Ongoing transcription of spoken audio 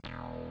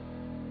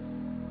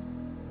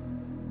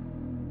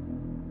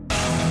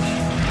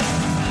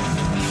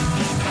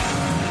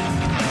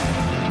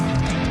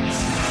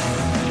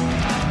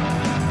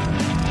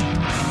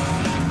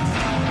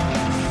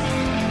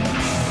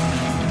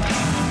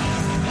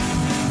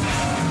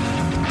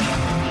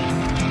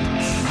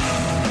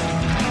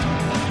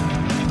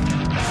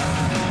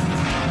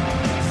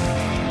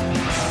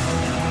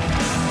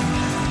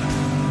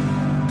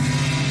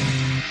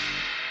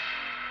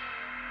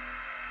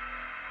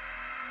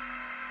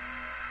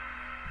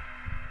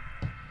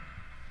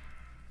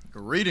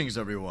Greetings,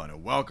 everyone,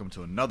 and welcome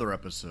to another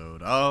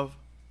episode of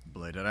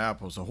Bladed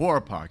Apples, a horror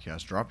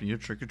podcast dropped in your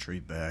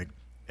trick-or-treat bag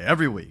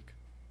every week.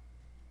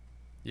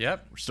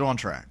 Yep. We're still on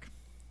track.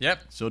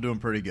 Yep. Still doing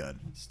pretty good.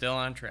 Still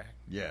on track.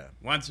 Yeah.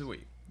 Once a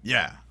week.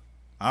 Yeah.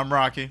 I'm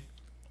Rocky.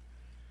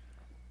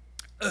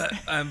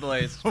 I'm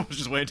Blaze. I was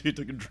just waiting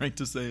until you took a drink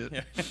to say it.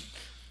 Yeah.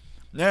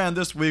 Yeah, and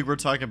this week we're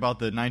talking about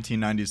the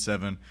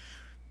 1997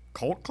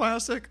 cult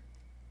classic.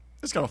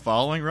 It's got a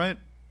following, right?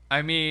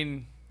 I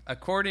mean,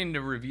 according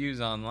to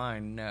reviews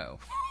online, no.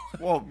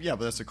 Well, yeah,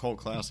 but that's a cult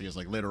classic. It's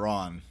like later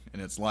on in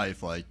its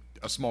life, like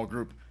a small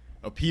group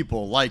of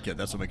people like it.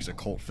 That's what makes it a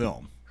cult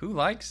film. Who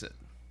likes it?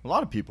 A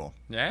lot of people.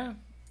 Yeah.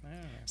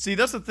 See,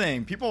 that's the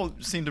thing. People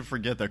seem to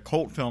forget that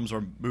cult films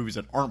are movies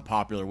that aren't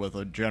popular with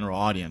a general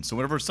audience. So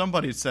whenever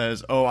somebody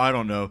says, oh, I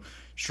don't know,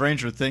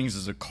 Stranger Things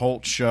is a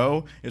cult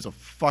show, is a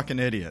fucking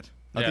idiot.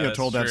 I Yeah, think I that's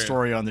told that true.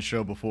 story on the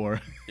show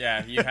before.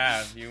 Yeah, you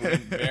have. You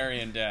went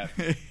very in depth.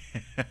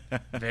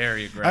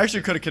 Very aggressive. I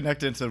actually could have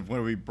connected to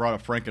when we brought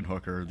up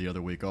Frankenhooker the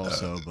other week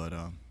also, but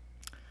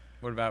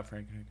What about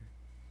Frankenhooker?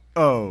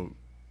 oh,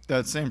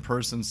 that same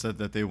person said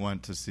that they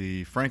went to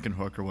see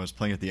Frankenhooker was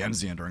playing at the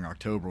Enzian during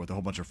October with a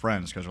whole bunch of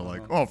friends because they're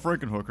like, oh,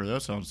 Frankenhooker,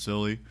 that sounds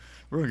silly.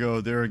 We're going to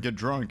go there and get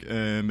drunk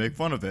and make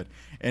fun of it.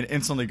 And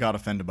instantly got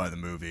offended by the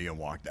movie and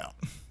walked out.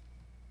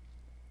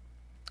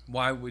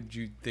 Why would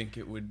you think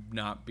it would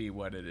not be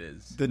what it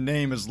is? The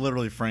name is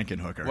literally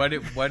Frankenhooker.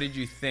 What did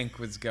you think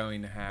was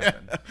going to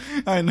happen?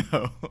 I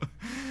know.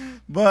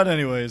 But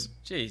anyways,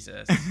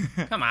 Jesus.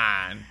 Come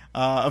on.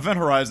 Event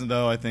Horizon,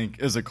 though, I think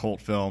is a cult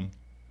film.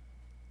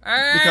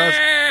 Because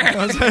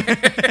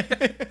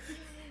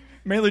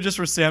mainly just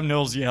for Sam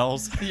Neill's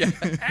yells. Yeah.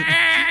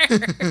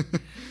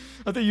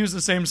 But they use the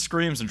same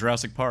screams in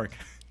Jurassic Park.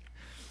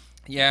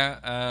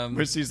 Yeah.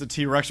 Which sees the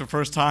T-Rex for the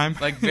first time.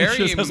 Like very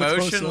Just has a close-up.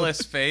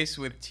 emotionless face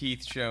with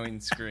teeth showing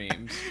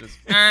screams. Just,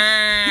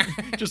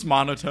 Just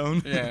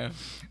monotone. yeah.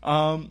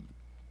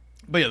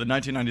 But yeah, the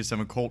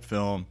 1997 cult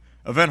film,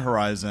 Event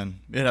Horizon,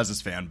 it has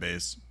its fan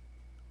base.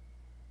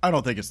 I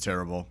don't think it's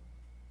terrible.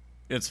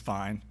 It's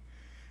fine.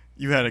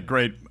 You had a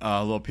great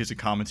little piece of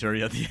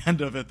commentary at the end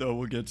of it, though,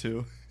 we'll get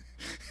to.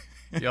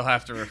 You'll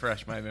have to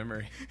refresh my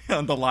memory.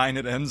 On the line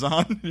it ends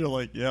on, you're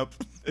like, yep,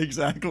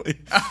 exactly.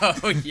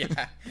 Oh,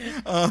 yeah.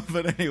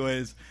 But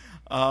anyways,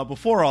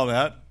 before all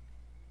that,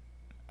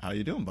 how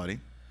you doing, buddy?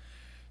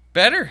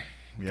 Better.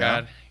 Yeah?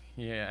 God.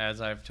 Yeah, as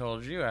I've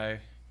told you, I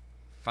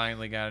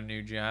finally got a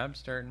new job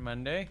starting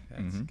Monday.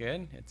 That's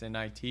good. It's in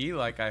IT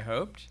like I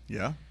hoped.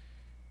 Yeah?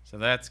 So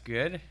that's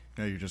good.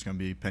 Yeah, you're just going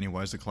to be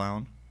Pennywise the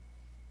Clown?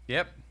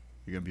 Yep.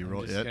 You're going to be I'm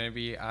real just it? going to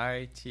be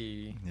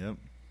IT. Yep.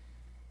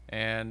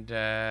 And,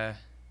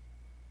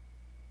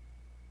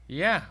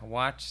 yeah,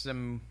 watch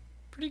some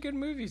pretty good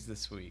movies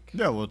this week.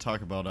 Yeah, we'll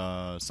talk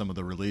about some of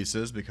the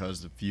releases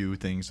because a few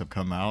things have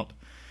come out.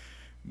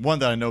 One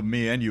that I know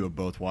me and you have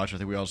both watched. I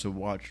think we also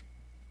watched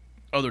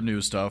other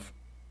new stuff.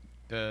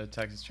 The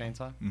Texas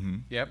Chainsaw? Mm-hmm.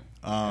 Yep.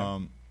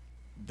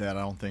 That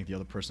I don't think the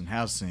other person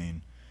has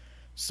seen.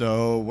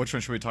 So, which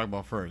one should we talk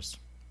about first?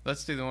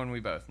 Let's do the one we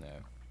both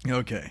know.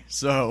 Okay,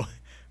 so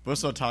both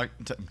saw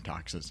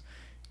Texas.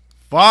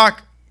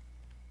 Fuck!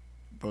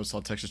 Both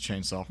saw Texas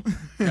Chainsaw.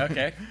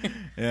 Okay.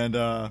 And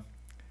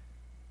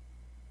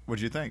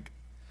what'd you think?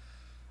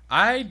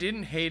 I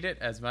didn't hate it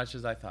as much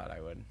as I thought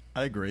I would.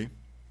 I agree.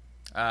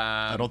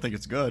 I don't think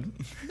it's good.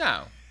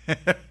 No.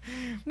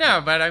 No,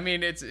 but I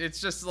mean, it's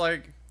just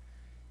like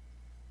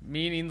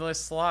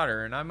meaningless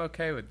slaughter, and I'm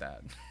okay with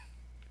that.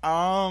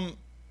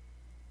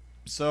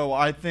 So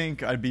I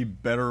think I'd be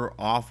better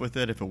off with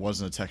it if it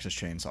wasn't a Texas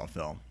Chainsaw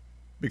film.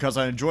 Because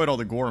I enjoyed all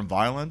the gore and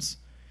violence,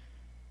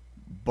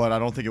 but I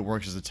don't think it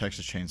works as a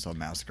Texas Chainsaw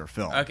Massacre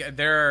film. Okay,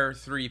 there are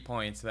 3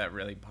 points that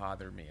really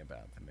bother me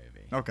about the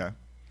movie. Okay.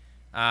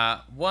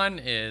 One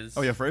is...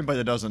 Oh, yeah, for anybody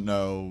that doesn't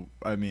know,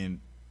 I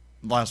mean,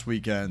 last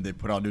weekend they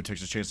put out a new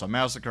Texas Chainsaw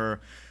Massacre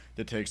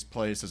that takes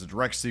place as a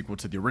direct sequel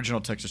to the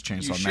original Texas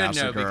Chainsaw You should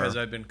Massacre. know because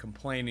I've been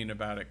complaining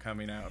about it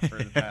coming out for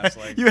the past,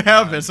 like... You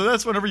have been, so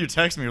that's whenever you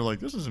text me, you're like,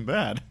 this isn't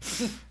bad.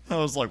 I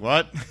was like,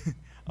 what?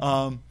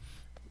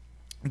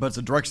 But it's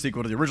a direct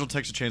sequel to the original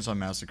Texas Chainsaw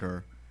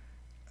Massacre.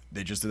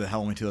 They just did the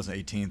Halloween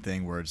 2018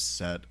 thing where it's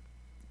set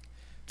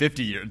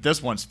 50 years.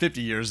 This one's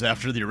 50 years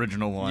after the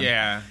original one.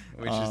 Yeah,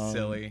 which is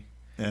silly.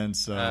 And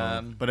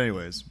so, but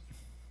anyways,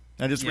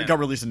 and it Yeah. got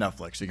released on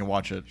Netflix, so you can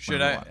watch it. Should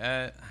whenever you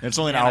I... want. It's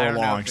only an man, I hour don't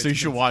know long, if so you it's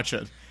should watch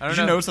it. I don't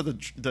Did you know. notice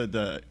that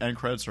the end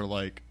credits are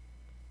like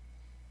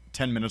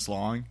 10 minutes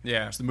long?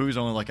 Yeah. So the movie's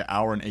only like an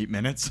hour and 8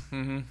 minutes.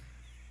 Mm-hmm.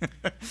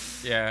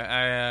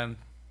 Yeah,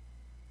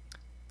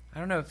 I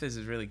don't know if this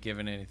is really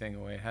giving anything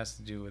away. It has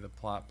to do with a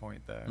plot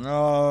point,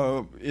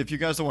 though. If you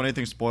guys don't want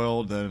anything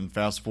spoiled, then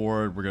fast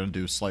forward. We're going to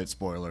do slight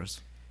spoilers.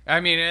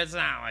 I mean, it's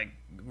not like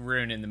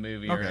ruining the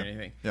movie or Okay.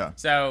 anything. Yeah.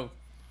 So,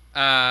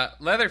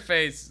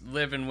 Leatherface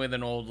living with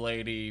an old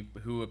lady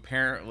who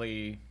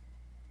apparently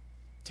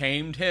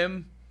tamed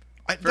him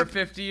for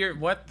 50 years.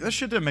 What? That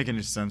shit didn't make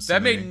any sense to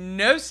That me. made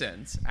no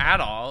sense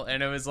at all.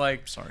 And it was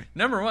like, Sorry.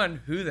 number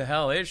one, who the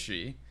hell is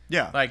she?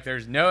 Yeah. Like,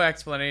 there's no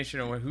explanation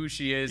of who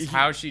she is,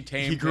 how she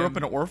tamed him. He grew up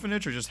in an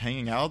orphanage or just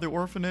hanging out of the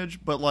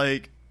orphanage. But,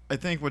 like, I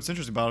think what's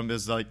interesting about him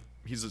is, like,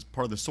 he's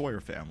part of the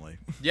Sawyer family.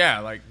 Yeah,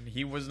 like,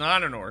 he was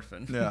not an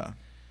orphan. Yeah.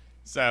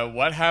 So,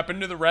 what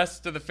happened to the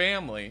rest of the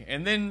family?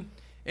 And then,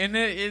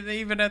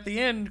 even at the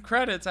end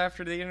credits,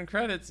 after the end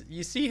credits,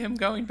 you see him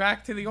going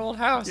back to the old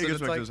house. Yeah, he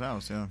goes back to his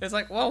house, yeah. It's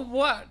like, well,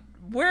 what?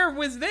 Where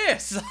was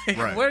this? Like,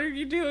 right. What are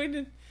you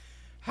doing?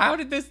 How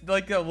did this,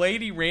 like, a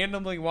lady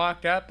randomly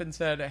walked up and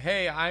said,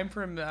 hey, I'm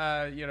from,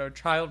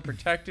 Child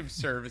Protective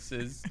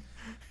Services.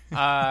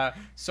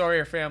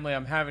 Sawyer family,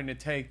 I'm having to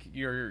take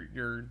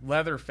your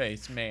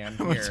Leatherface man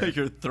here. I'm going to take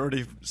your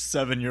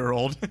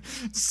 37-year-old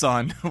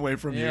son away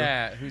from you.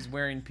 Yeah, who's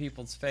wearing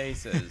people's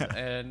faces.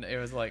 And it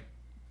was like,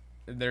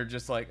 they're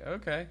just like,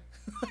 okay.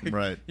 Like,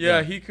 right.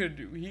 Yeah, he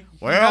could.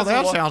 Well,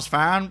 that sounds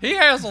fine. He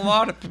has a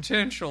lot of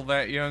potential,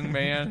 that young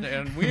man,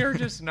 and we are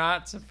just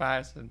not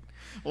sufficing.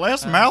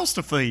 Less mouths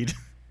to feed.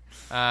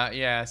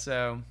 Yeah,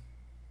 so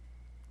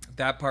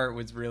that part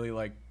was really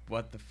like,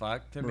 what the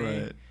fuck to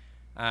me.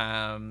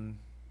 Right.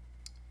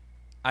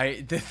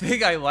 The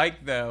thing I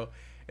like though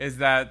is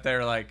that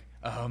they're like,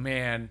 oh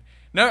man,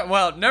 no.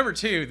 Well, number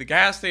two, the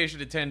gas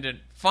station attendant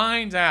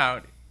finds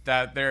out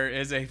that there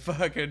is a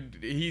fucking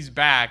he's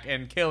back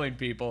and killing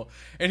people,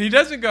 and he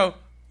doesn't go,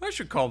 I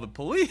should call the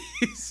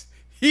police.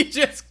 He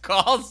just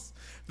calls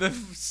the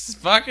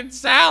fucking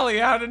Sally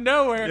out of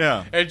nowhere.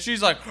 Yeah. And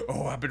she's like,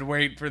 oh, I've been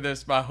waiting for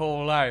this my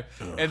whole life.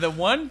 Ugh. And the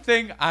one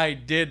thing I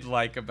did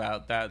like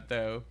about that,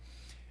 though,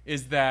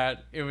 is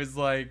that it was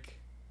like,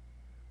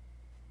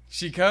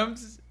 she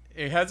comes,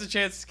 it has a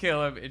chance to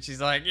kill him, and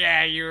she's like,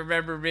 yeah, you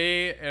remember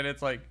me? And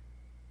it's like,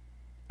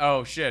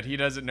 oh, shit, he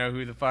doesn't know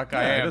who the fuck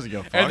I am. He doesn't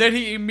give a fuck. And then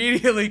he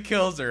immediately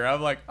kills her.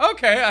 I'm like,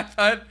 okay, I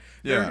thought...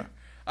 Yeah.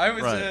 I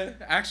was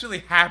actually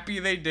happy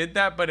they did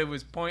that, but it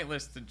was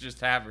pointless to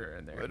just have her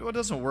in there. It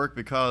doesn't work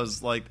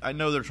because, like, I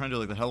know they're trying to do,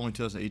 like, the Halloween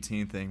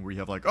 2018 thing where you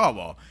have, like, oh,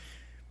 well,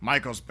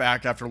 Michael's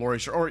back after Laurie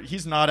Strode, or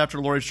he's not after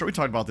Laurie Strode. We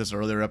talked about this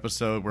earlier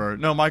episode where,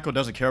 no, Michael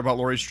doesn't care about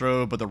Laurie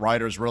Strode, but the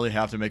writers really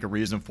have to make a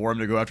reason for him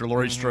to go after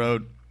Laurie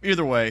Strode.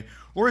 Either way,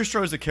 Laurie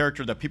Strode is a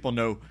character that people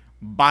know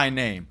by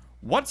name.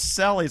 What's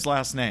Sally's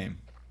last name?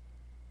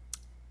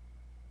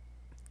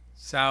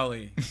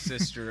 Sally,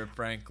 sister of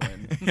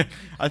Franklin.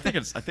 I think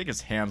it's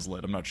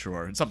Hanslet. I'm not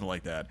sure. It's something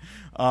like that.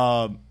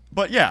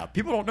 But yeah,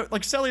 people don't know.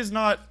 Like, Sally is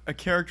not a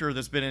character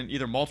that's been in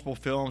either multiple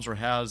films or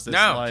has this.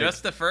 No, like,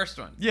 just the first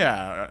one.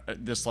 Yeah,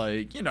 this,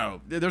 like,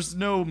 there's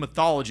no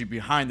mythology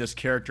behind this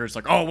character. It's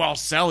like, oh well,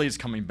 Sally's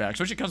coming back.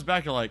 So when she comes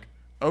back, you're like,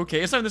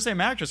 okay, it's not even the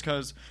same actress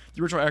because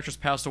the original actress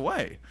passed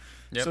away.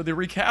 Yep. So they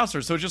recast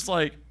her. So it's just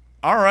like,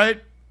 all right.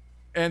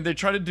 And they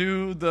try to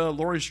do the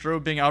Laurie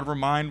Strode being out of her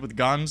mind with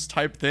guns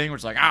type thing, where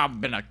it's like,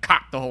 I've been a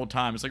cop the whole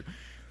time. It's like,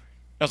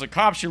 as a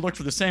cop, she looked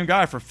for the same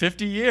guy for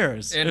 50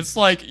 years. And it's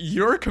like,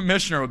 your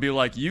commissioner would be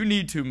like, you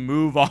need to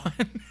move on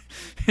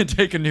and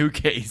take a new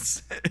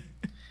case.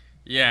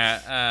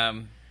 Yeah.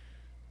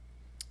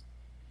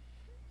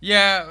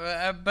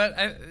 But,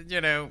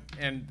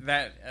 and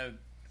that,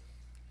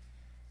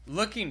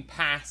 looking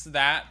past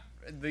that,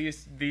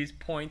 these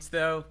points,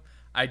 though,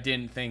 I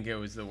didn't think it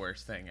was the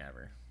worst thing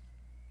ever.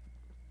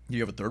 You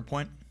have a third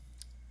point?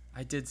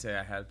 I did say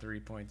I had 3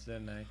 points,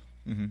 didn't I?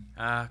 Mm-hmm.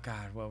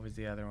 God, what was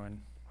the other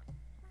one?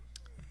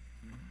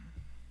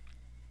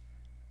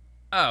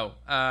 Oh,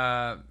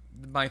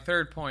 my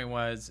third point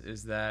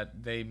is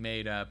that they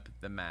made up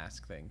the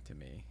mask thing to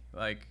me.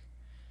 Like,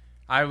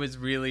 I was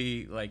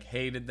really, like,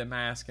 hated the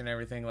mask and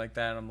everything like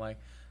that. I'm like,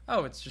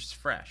 oh, it's just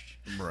fresh.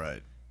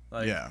 Right.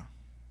 Like, yeah.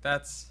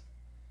 It's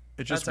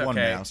just okay. One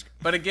mask.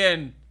 But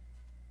again,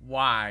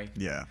 why?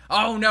 Yeah.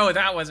 Oh no,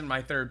 that wasn't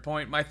my third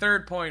point. My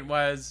third point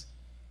was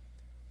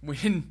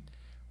when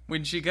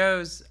she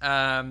goes,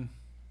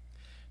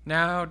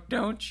 now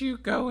don't you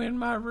go in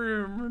my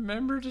room.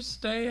 Remember to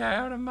stay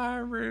out of my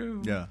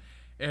room. Yeah.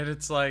 And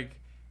it's like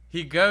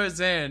he goes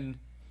in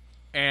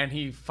and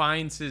he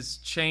finds his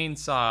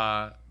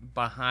chainsaw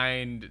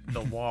behind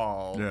the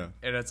wall. Yeah.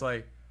 And it's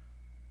like,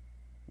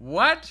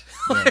 what?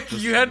 Like,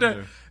 you had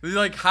to,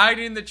 like,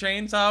 hiding the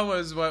chainsaw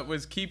was what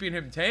was keeping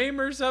him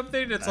tame or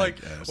something? It's like,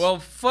 well,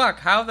 fuck,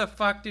 how the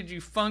fuck did you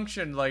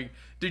function? Like,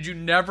 did you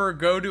never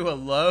go to a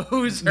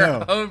Lowe's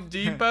or Home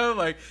Depot?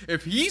 Like,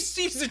 if he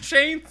sees a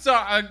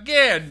chainsaw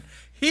again,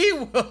 he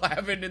will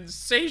have an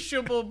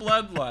insatiable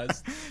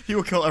bloodlust. He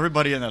will kill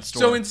everybody in that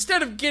store. So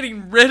instead of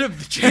getting rid of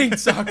the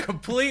chainsaw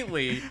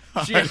completely,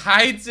 she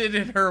hides it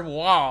in her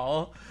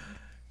wall.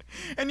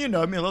 And,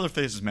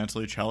 Leatherface is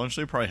mentally challenged,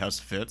 so he probably has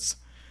fits.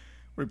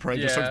 Where he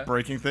probably just starts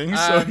breaking things.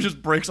 So he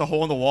just breaks a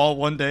hole in the wall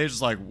one day. Just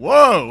like,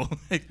 whoa.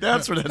 Like,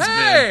 that's what that's been.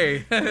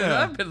 Hey!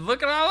 Yeah. I've been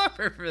looking all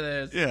over for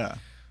this. Yeah.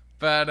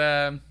 But,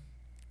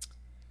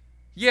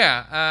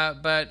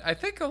 but I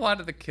think a lot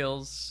of the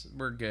kills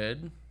were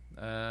good.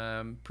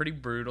 Pretty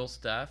brutal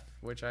stuff,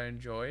 which I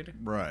enjoyed.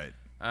 Right.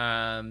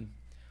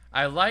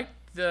 I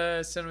liked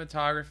the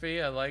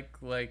cinematography. I like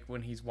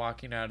when he's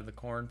walking out of the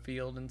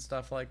cornfield and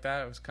stuff like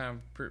that. It was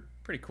kind of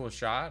pretty cool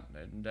shot.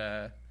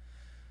 And,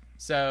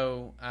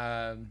 So,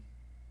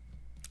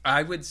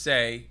 I would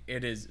say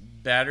it is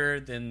better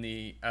than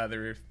the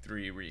other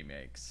 3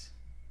 remakes.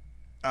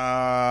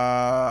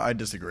 I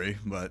disagree,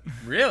 but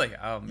really,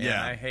 oh man,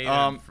 yeah. I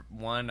hated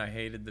 1. I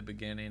hated the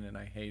beginning, and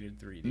I hated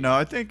 3. No,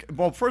 I think.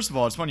 Well, first of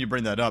all, it's funny you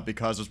bring that up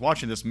because I was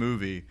watching this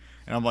movie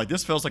and I'm like,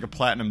 this feels like a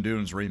Platinum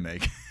Dunes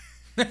remake.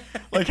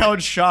 Like how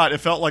it's shot, it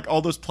felt like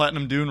all those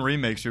Platinum Dune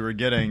remakes we were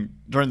getting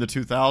during the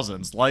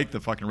 2000s, like the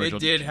fucking original.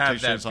 It did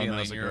have that Texas Chainsaw feeling.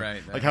 Massacre. You're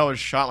right. Like how it was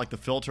shot, like the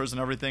filters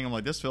and everything. I'm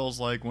like, this feels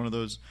like one of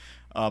those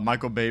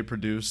Michael Bay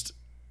produced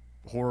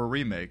horror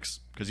remakes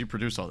because he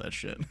produced all that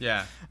shit.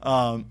 Yeah.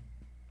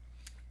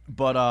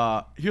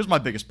 But here's my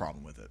biggest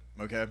problem with it.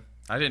 Okay.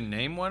 I didn't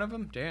name one of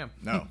them. Damn.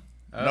 No.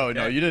 Okay.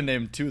 No. You didn't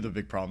name 2 of the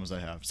big problems I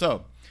have.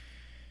 So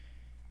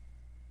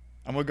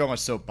I'm gonna go on my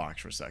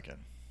soapbox for a second.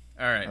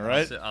 All right. All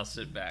right. I'll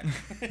sit back.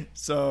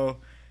 So,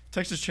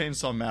 Texas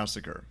Chainsaw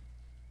Massacre.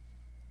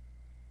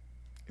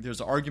 There's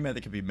an argument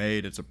that can be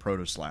made it's a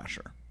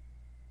proto-slasher.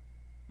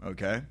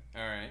 Okay?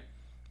 All right.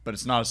 But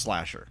it's not a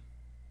slasher.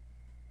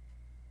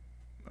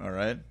 All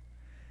right?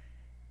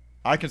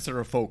 I consider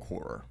a folk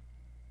horror.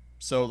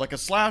 So, like a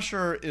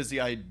slasher is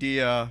the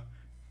idea,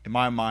 in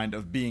my mind,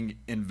 of being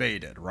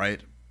invaded,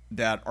 right?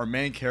 That our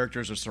main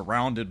characters are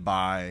surrounded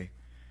by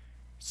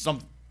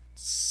some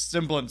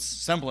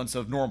semblance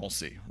of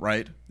normalcy,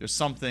 right? There's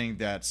something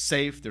that's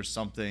safe. There's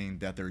something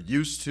that they're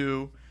used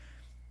to.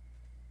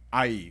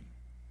 I.e.,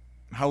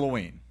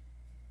 Halloween.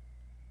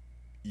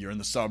 You're in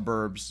the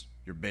suburbs.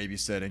 You're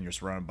babysitting. You're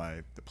surrounded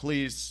by the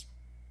police,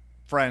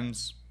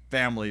 friends,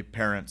 family,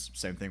 parents.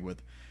 Same thing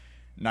with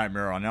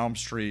Nightmare on Elm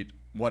Street,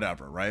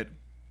 whatever, right?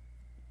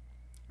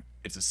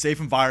 It's a safe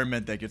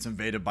environment that gets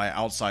invaded by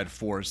outside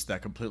force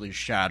that completely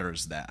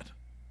shatters that,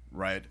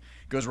 right?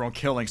 Goes around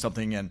killing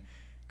something and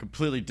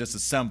completely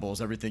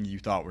disassembles everything you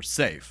thought were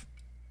safe.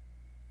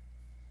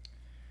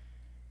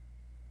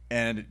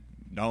 And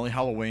not only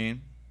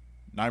Halloween,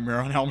 Nightmare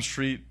on Elm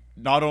Street,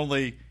 not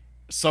only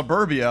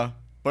suburbia,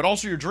 but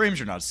also your dreams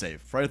are not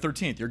safe. Friday the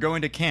 13th, you're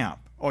going to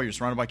camp. Oh, you're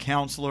surrounded by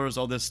counselors,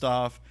 all this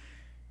stuff.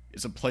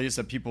 It's a place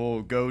that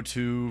people go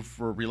to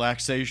for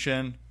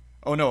relaxation.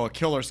 Oh no, a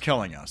killer's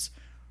killing us.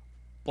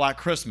 Black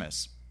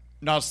Christmas,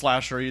 not a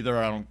slasher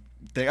either.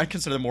 I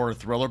consider it more a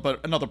thriller,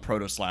 but another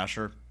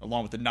proto-slasher,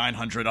 along with the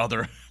 900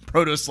 other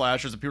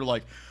proto-slashers. And people are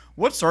like,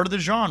 what started the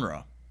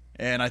genre?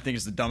 And I think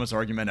it's the dumbest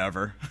argument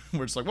ever.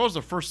 Where it's like, what was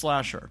the first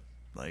slasher?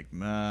 Like,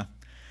 meh.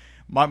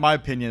 My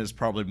opinion is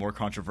probably more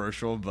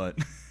controversial, but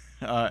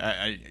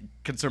I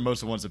consider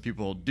most of the ones that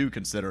people do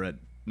consider it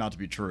not to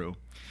be true.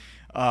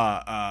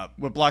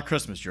 With Black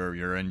Christmas,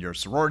 you're in your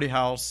sorority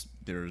house.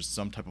 There's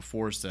some type of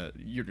force that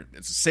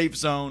it's a safe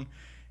zone.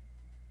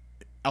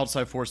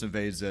 Outside force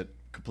invades it,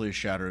 completely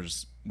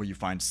shatters what you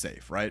find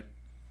safe, right?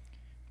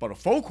 But a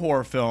folk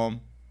horror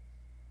film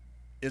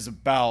is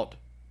about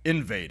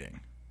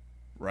invading,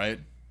 right?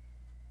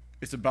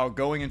 It's about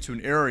going into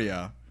an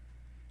area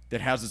that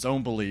has its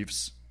own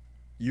beliefs,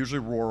 usually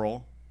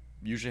rural,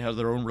 usually has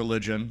their own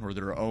religion or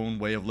their own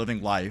way of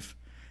living life.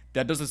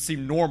 That doesn't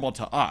seem normal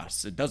to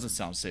us. It doesn't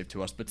sound safe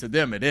to us, but to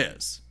them it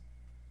is.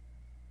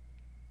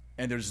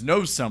 And there's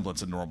no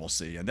semblance of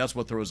normalcy, and that's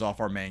what throws off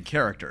our main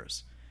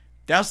characters.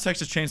 That's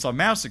Texas Chainsaw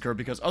Massacre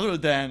because other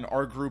than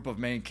our group of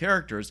main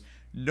characters,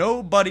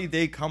 nobody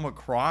they come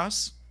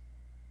across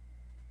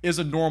is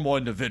a normal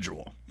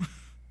individual.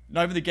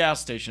 Not even the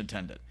gas station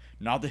attendant,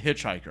 not the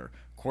hitchhiker,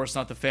 of course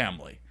not the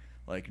family.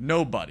 Like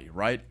nobody,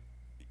 right?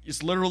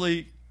 It's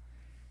literally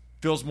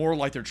feels more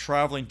like they're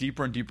traveling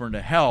deeper and deeper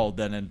into hell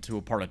than into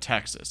a part of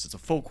Texas. It's a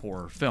folk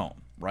horror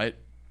film, right?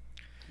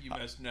 You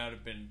must not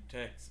have been in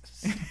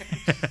Texas.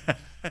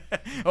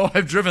 Oh,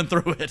 I've driven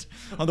through it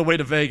on the way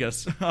to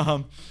Vegas.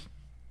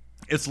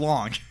 It's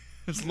long.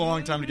 It's a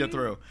long time to get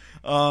through.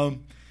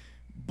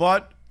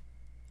 But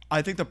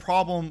I think the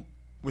problem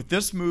with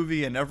this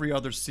movie and every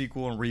other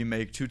sequel and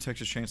remake to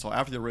Texas Chainsaw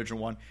after the original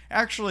one,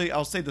 actually,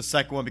 I'll say the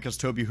second one because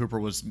Tobe Hooper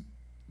was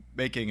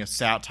making a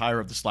satire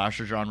of the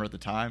slasher genre at the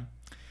time,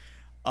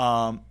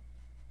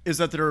 is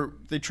that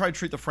they try to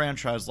treat the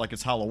franchise like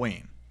it's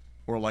Halloween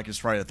or like it's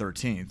Friday the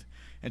 13th.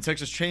 And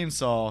Texas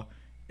Chainsaw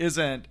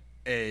isn't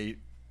we're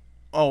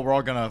all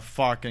going to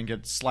fuck and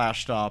get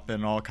slashed up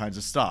and all kinds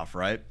of stuff,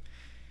 right?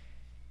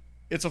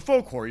 It's a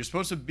folk horror. You're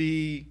supposed to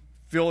be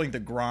feeling the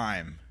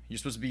grime. You're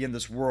supposed to be in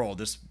this world,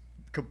 this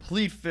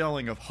complete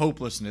feeling of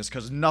hopelessness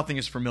because nothing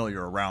is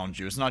familiar around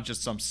you. It's not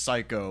just some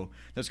psycho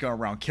that's going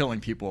around killing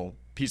people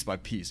piece by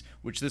piece,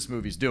 which this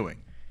movie's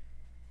doing.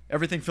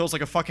 Everything feels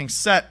like a fucking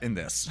set in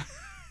this.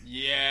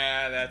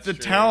 Yeah, that's the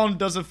true. town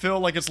doesn't feel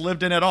like it's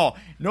lived in at all.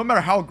 No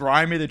matter how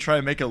grimy they try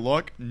to make it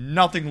look,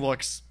 nothing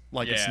looks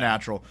like it's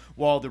natural.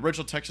 While the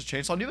original Texas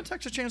Chainsaw, and even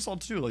Texas Chainsaw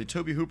 2, like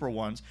Tobe Hooper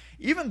ones,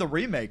 even the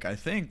remake, I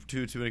think,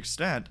 to an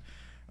extent,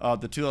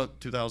 the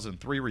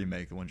 2003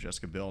 remake, the one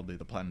Jessica Biel, the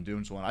Platinum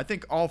Dunes one, I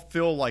think all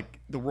feel like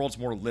the world's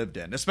more lived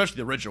in, especially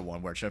the original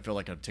one, which I feel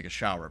like I'd take a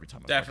shower every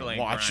time I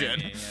watch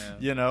grimy, it. Yeah.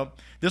 You know?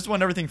 This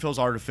one, everything feels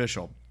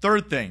artificial.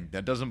 Third thing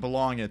that doesn't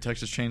belong in a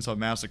Texas Chainsaw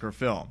Massacre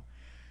film.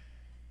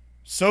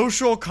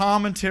 social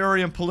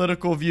commentary and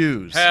political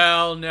views.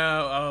 Hell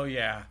no. Oh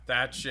yeah,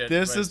 that shit.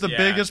 This is the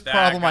biggest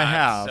problem I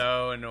have.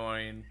 So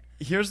annoying.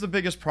 Here's the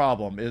biggest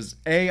problem is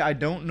I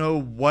don't know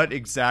what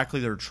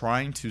exactly they're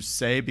trying to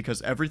say, because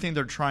everything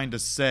they're trying to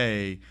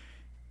say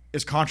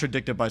is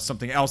contradicted by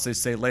something else they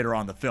say later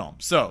on in the film.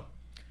 So,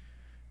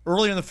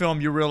 early in the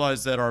film, you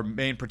realize that our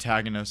main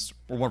protagonist,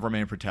 or one of our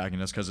main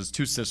protagonists, because it's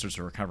two sisters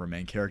who are kind of our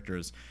main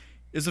characters,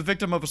 is a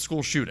victim of a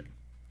school shooting.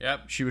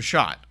 Yep. She was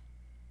shot.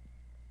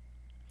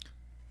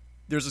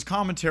 There's this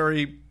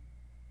commentary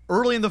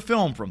early in the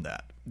film from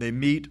that. They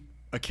meet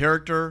a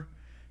character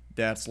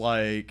that's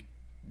like...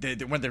 They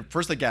went there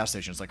first at the gas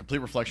station. It's like a complete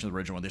reflection of the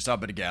original one. They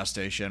stop at a gas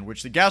station,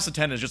 which the gas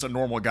attendant is just a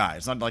normal guy.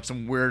 It's not like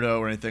some weirdo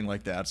or anything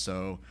like that.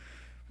 So,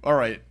 all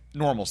right,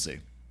 normalcy.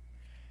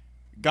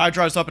 Guy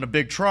drives up in a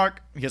big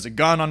truck. He has a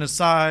gun on his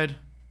side.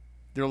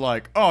 They're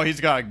like, oh,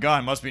 he's got a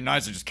gun. Must be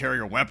nice to just carry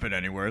your weapon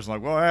anywhere. It's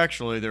like, well,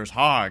 actually, there's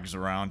hogs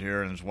around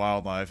here and there's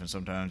wildlife, and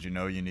sometimes you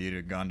need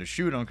a gun to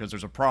shoot them because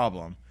there's a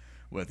problem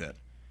with it.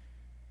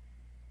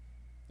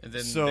 And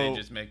then they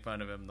just make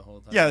fun of him the whole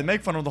time. Yeah, they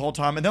make fun of him the whole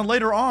time. And then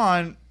later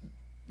on...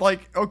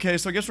 Like, okay,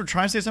 so I guess we're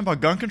trying to say something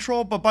about gun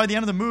control, but by the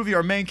end of the movie,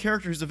 our main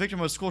character, who's the victim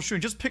of a school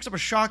shooting, just picks up a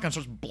shotgun and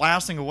starts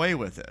blasting away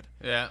with it.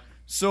 Yeah.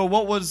 So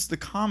what was the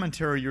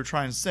commentary you're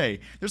trying to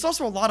say? There's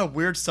also a lot of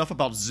weird stuff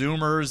about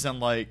Zoomers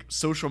and, like,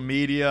 social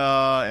media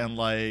and,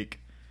 like,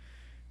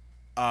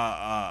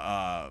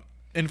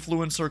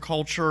 influencer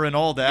culture and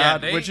all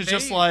that, which is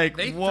just like,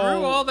 they whoa.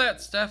 threw all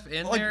that stuff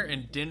in there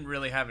and didn't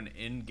really have an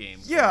end game.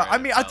 Yeah, I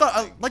mean, I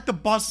thought like the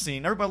bus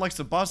scene. Everybody likes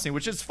the bus scene,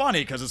 which is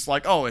funny because it's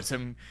like, oh, it's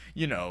him.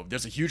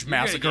 There's a huge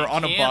massacre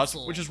on a bus,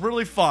 which is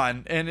really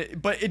fun.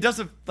 But it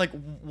doesn't like.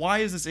 Why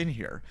is this in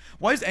here?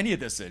 Why is any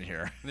of this in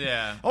here?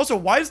 Yeah. Also,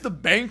 why is the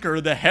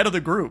banker the head of the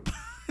group?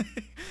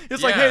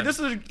 It's like, hey, this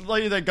is a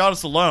lady that got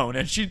us a loan,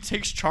 and she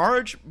takes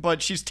charge,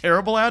 but she's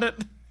terrible at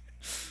it.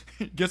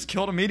 Gets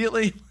killed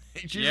immediately.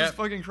 Jesus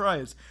fucking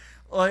Christ.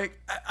 Like,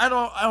 I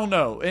don't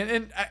know.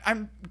 And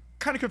I'm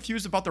kind of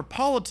confused about their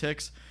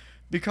politics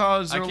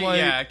because they're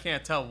I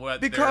can't tell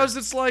what. Because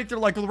it's like, they're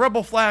like, well, the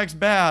rebel flag's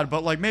bad,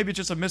 but like maybe it's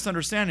just a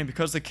misunderstanding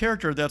because the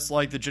character that's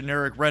like the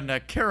generic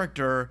redneck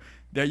character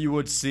that you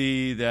would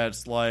see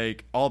that's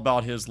like all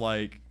about his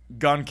like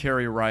gun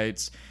carry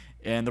rights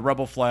and the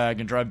rebel flag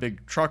and drive a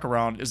big truck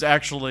around is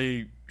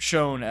actually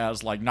shown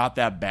as like not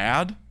that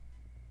bad.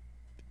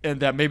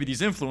 And that maybe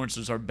these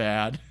influencers are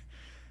bad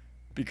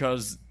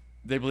because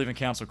they believe in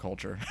cancel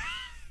culture.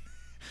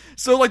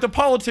 So, like, the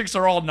politics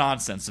are all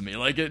nonsense to me.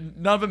 Like,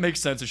 none of it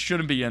makes sense. It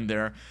shouldn't be in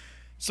there.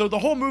 So, the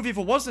whole movie, if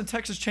it wasn't a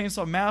Texas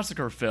Chainsaw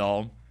Massacre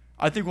film,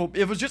 I think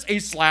it was just a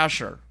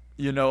slasher.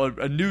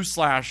 A new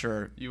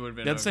slasher. You would have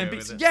been okay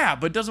with it. Yeah,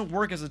 but it doesn't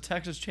work as a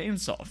Texas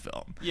Chainsaw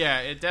film. Yeah,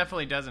 it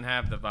definitely doesn't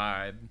have the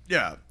vibe.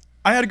 Yeah.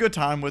 I had a good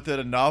time with it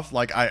enough.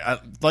 Like, I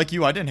like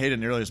you, I didn't hate it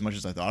nearly as much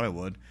as I thought I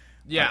would.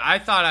 Yeah, I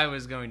thought I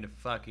was going to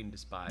fucking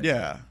despise it.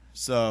 Yeah,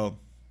 so...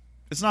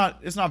 It's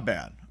not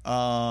bad.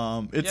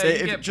 You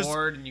get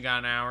bored and you got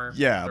an hour.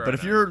 Yeah, but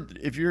if you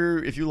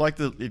love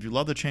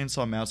the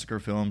Chainsaw Massacre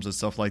films and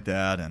stuff like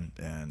that,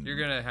 and you're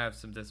gonna have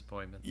some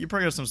disappointments. You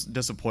probably have some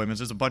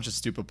disappointments. There's a bunch of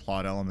stupid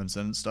plot elements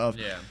and stuff.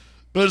 Yeah,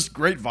 but it's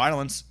great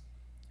violence.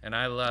 And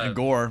I love and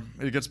gore.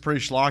 It gets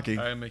pretty schlocky.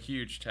 I'm a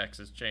huge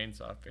Texas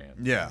Chainsaw fan.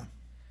 Yeah,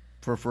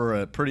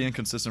 for a pretty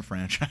inconsistent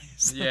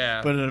franchise.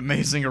 Yeah, but an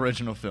amazing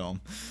original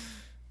film.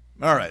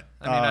 All right.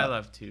 I mean, I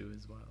love 2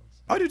 as well.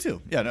 I do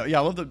too. Yeah, I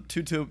love the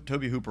 2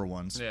 Toby Hooper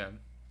ones. Yeah. Okay,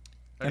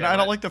 and I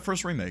don't like the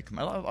first remake.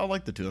 I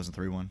like the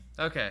 2003 one.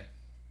 Okay.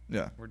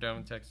 Yeah. We're done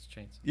with Texas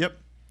Chainsaw. Yep.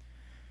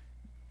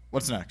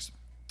 What's next?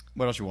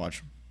 What else you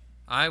watch?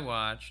 I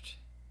watched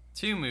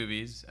 2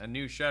 movies, a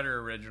new Shudder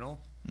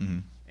original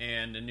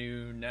and a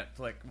new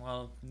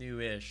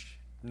newish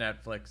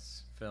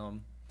Netflix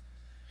film.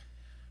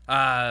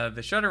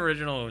 The Shudder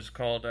original was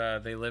called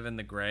They Live in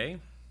the Gray.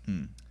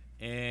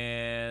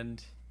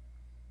 And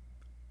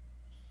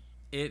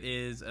it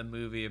is a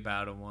movie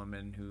about a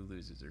woman who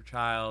loses her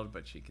child,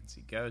 but she can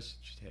see ghosts.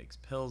 She takes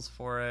pills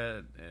for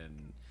it,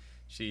 and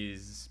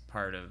she's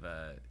part of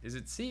is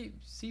it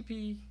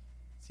CPS,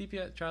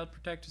 Child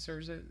Protective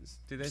Services?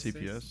 Do they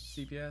CPS?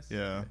 say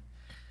CPS?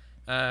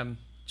 Yeah.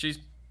 She's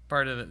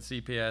part of the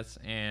CPS,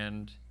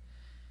 and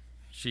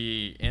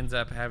she ends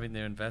up having to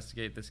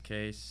investigate this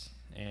case.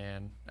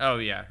 And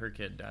her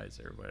kid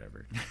dies or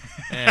whatever.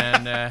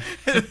 And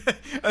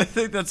I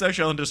think that's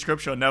actually on the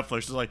description on Netflix.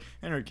 It's like,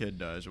 and her kid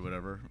dies or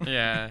whatever.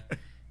 Yeah.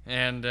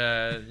 And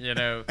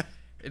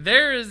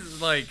there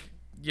is like,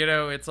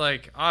 it's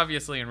like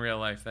obviously in real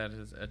life that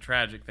is a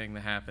tragic thing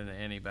to happen to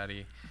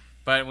anybody.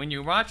 But when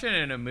you watch it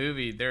in a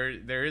movie,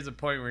 there is a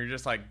point where you're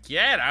just like,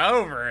 get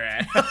over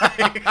it.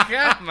 Like,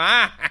 come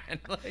on.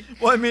 Like,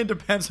 well, I mean, it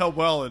depends how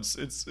well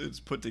it's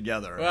put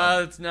together. Well,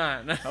 it's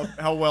not.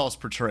 how well it's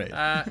portrayed.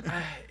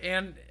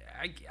 And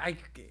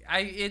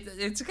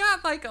it's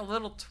got like a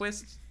little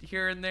twist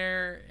here and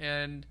there,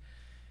 and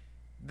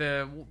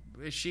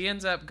she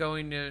ends up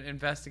going to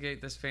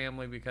investigate this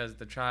family because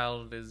the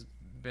child has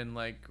been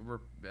like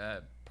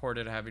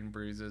reported having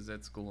bruises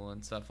at school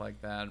and stuff like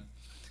that.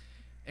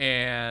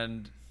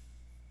 And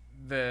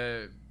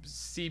the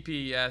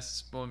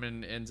CPS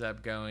woman ends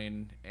up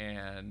going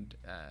and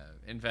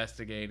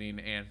investigating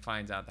and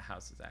finds out the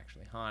house is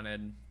actually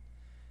haunted.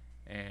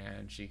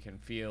 And she can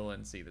feel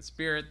and see the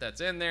spirit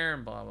that's in there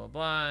and blah, blah,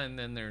 blah. And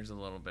then there's a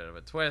little bit of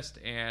a twist,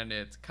 and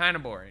it's kind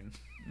of boring.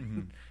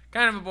 Mm-hmm.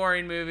 Kind of a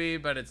boring movie,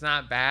 but it's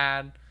not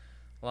bad.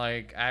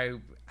 Like, I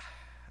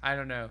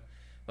don't know.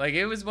 Like,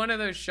 it was one of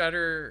those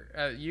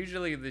Shudder,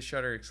 usually the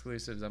Shudder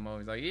exclusives, I'm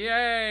always like,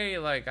 yay!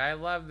 Like, I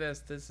love this.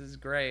 This is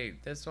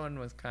great. This one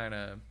was kind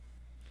of...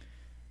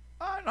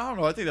 I don't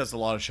know. I think that's a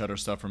lot of Shudder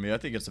stuff for me. I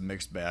think it's a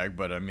mixed bag,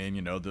 but I mean,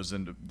 you know, there's a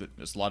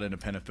lot of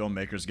independent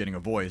filmmakers getting a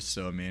voice.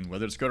 So I mean,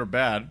 whether it's good or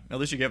bad, at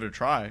least you gave it a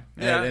try.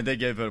 Yeah. And they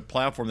gave a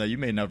platform that you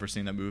may have never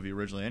seen that movie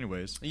originally,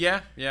 anyways. Yeah.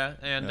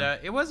 And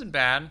it wasn't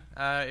bad.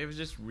 It was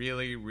just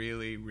really,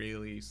 really,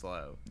 really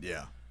slow.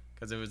 Yeah.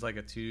 Because it was like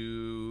a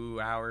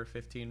 2-hour,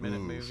 15-minute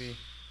movie.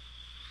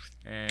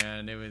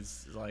 And it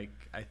was like,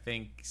 I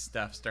think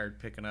stuff started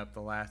picking up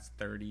the last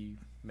 30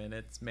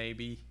 minutes,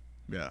 maybe.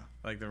 Yeah.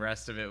 Like, the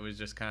rest of it was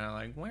just kind of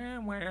like,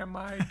 where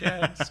my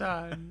dead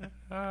son?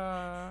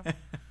 I'm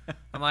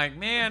like,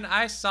 man,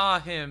 I saw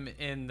him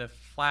in the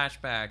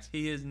flashbacks.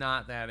 He is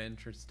not that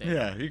interesting.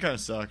 Yeah, he kind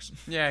of sucks.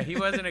 Yeah, he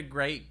wasn't a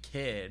great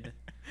kid.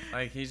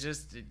 Like, he's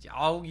just,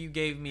 all you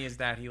gave me is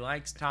that he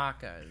likes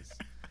tacos.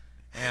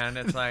 And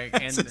it's like...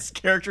 That's and his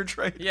character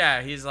trait.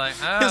 Yeah, he's like,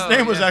 oh... His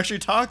name was actually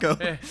Taco.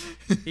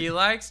 He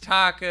likes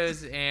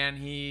tacos, and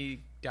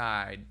he...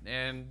 died,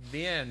 and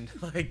the end.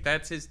 Like,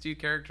 that's his two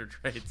character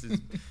traits, is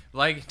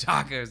liking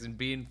tacos and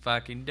being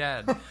fucking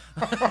dead.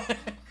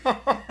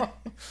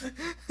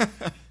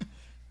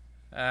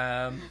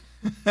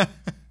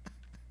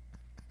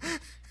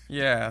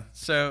 Yeah,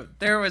 so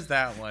there was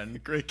that one.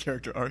 Great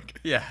character arc.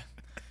 Yeah.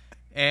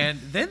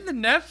 And then the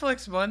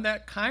Netflix one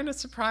that kind of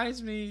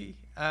surprised me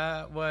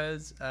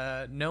was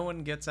No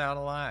One Gets Out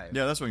Alive.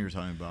 Yeah, that's what you were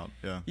talking about.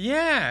 Yeah.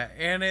 Yeah,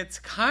 and it's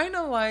kind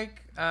of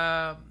like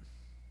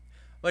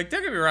don't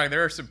get me wrong,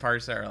 there are some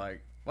parts that are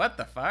like, what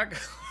the fuck?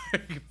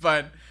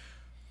 but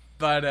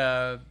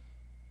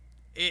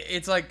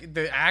it's like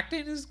the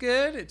acting is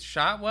good, it's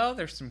shot well,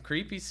 there's some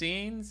creepy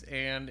scenes,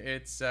 and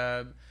it's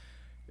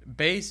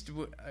based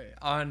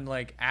on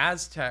like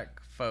Aztec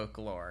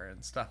folklore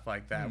and stuff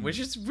like that, which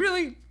is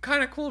really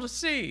kind of cool to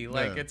see.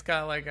 Like, it's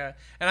got like and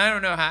I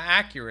don't know how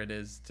accurate it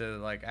is to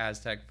like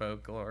Aztec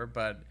folklore,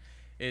 but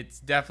it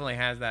definitely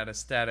has that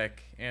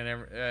aesthetic,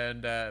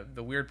 and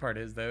the weird part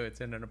is, though,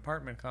 it's in an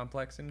apartment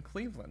complex in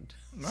Cleveland.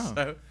 Oh,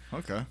 so,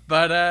 okay.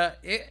 But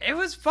it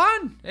was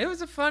fun. It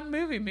was a fun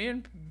movie. Me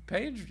and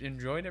Paige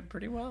enjoyed it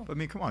pretty well. But I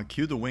mean, come on,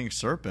 Cue the Winged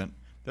Serpent.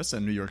 That's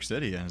in New York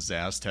City, and it's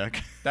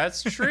Aztec.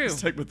 That's true.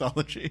 Aztec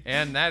mythology.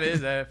 And that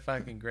is a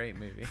fucking great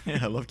movie. Yeah,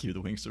 I love Cue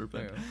the Winged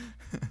Serpent.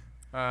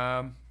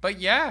 But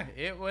yeah,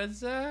 it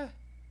was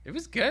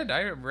good.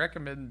 I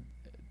recommend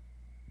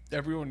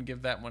everyone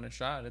give that one a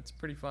shot. It's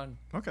pretty fun.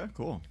 Okay,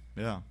 cool.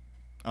 Yeah.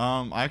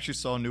 I actually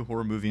saw a new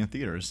horror movie in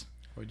theaters.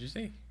 What'd you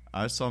see?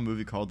 I saw a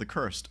movie called The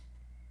Cursed.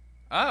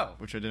 Oh.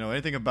 Which I didn't know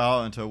anything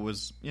about until it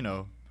was, you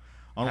know,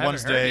 on I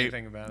Wednesday. Haven't heard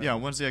anything about it. Yeah,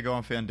 on Wednesday I go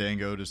on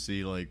Fandango to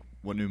see like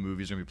what new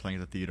movies are going to be playing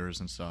at the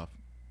theaters and stuff.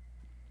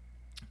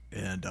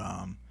 And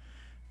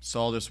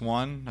saw this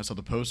one. I saw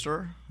the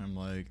poster. I'm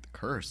like, The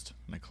Cursed.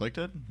 And I clicked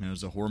it. And it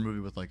was a horror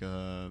movie with like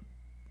I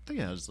think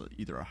it has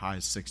either a high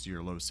 60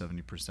 or low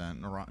 70%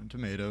 in Rotten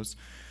Tomatoes.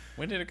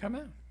 When did it come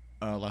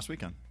out? Last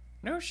weekend.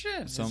 No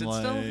shit. So is it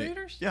still in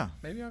theaters? Yeah.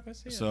 Maybe I'll go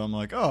see it. So I'm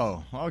like,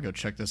 oh, I'll go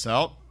check this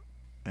out.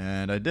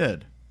 And I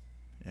did.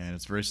 And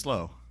it's very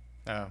slow.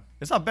 Oh.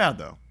 It's not bad,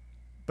 though.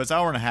 But it's an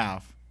hour and a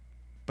half.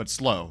 But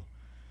slow.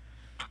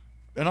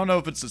 I don't know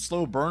if it's a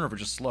slow burn or if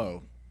it's just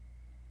slow.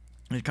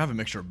 It's kind of a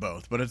mixture of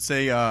both. But it's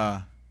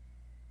a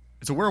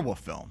werewolf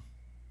film.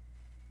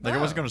 Like, I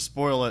wasn't going to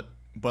spoil it,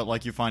 but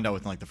like you find out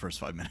within like the first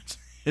 5 minutes.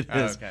 It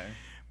is. Okay.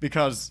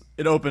 Because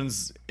it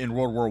opens in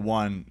World War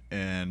I,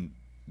 and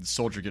the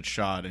soldier gets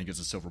shot, and he gets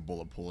a silver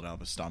bullet pulled out of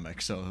his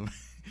stomach. So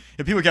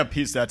if people can't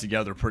piece that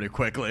together pretty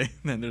quickly,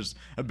 then there's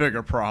a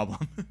bigger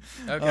problem.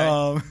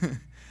 Okay.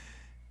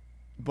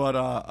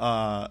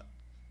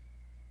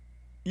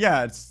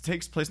 Yeah, it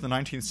takes place in the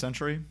 19th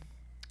century,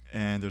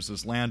 and there's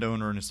this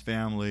landowner and his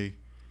family,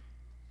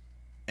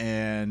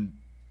 and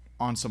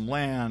on some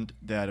land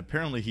that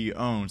apparently he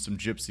owns, some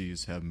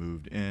gypsies have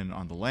moved in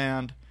on the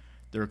land.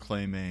 They're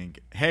claiming,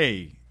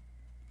 hey,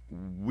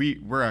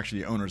 we're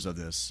actually the owners of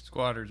this.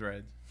 Squatters'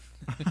 rights.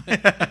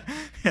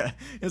 Yeah,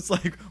 it's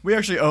like, we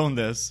actually own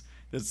this.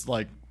 It's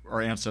like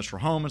our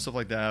ancestral home and stuff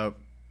like that.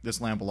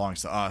 This land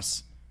belongs to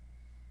us.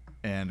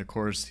 And, of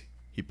course,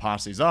 he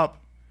posses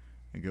up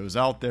and goes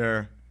out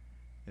there,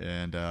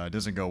 and it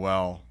doesn't go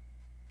well.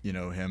 You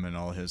know, him and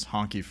all his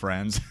honky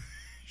friends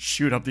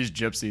shoot up these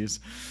gypsies.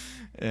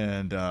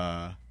 And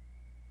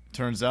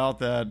turns out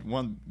that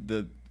one of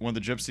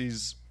the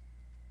gypsies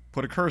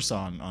put a curse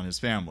on his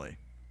family.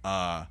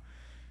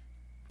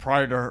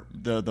 Prior to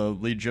the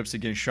lead gypsy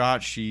getting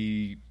shot,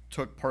 she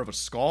took part of a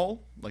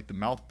skull, like the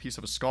mouthpiece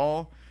of a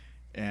skull,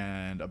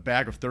 and a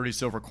bag of 30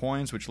 silver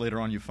coins, which later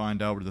on you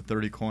find out were the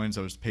 30 coins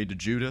that was paid to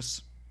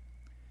Judas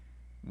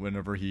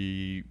whenever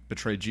he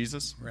betrayed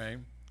Jesus. Right.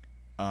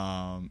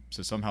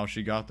 So somehow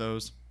she got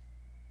those.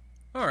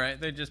 All right,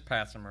 they just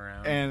pass them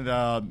around.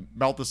 And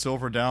melt the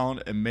silver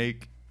down and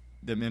make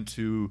them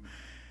into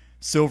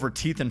silver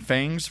teeth and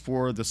fangs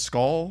for the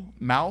skull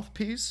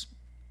mouthpiece.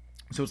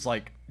 So it's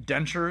like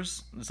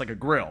dentures. It's like a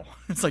grill.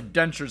 It's like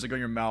dentures that go in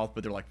your mouth,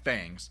 but they're like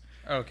fangs.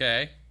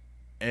 Okay.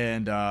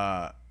 And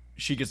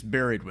she gets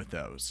buried with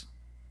those.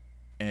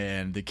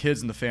 And the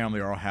kids in the family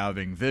are all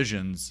having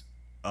visions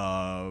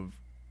of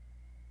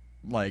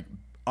like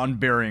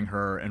unburying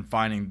her and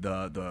finding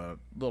the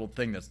little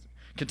thing that's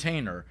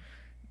container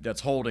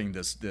that's holding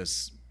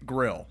this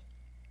grill.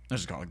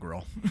 Let's just call it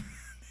grill.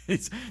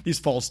 these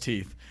false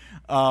teeth.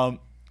 Well,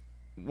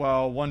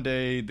 one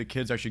day the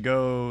kids actually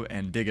go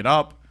and dig it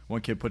up.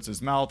 One kid puts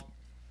his mouth,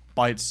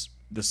 bites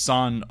the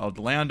son of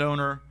the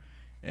landowner,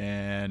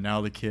 and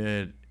now the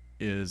kid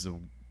is a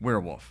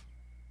werewolf.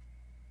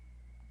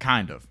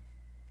 Kind of.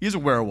 He's a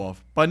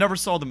werewolf, but I never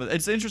saw them.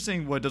 It's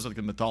interesting what it does with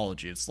the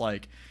mythology. It's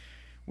like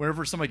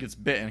whenever somebody gets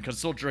bitten, because it's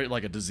still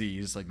like a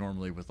disease, like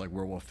normally with like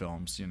werewolf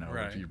films, you know,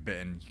 right. If you're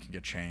bitten, you can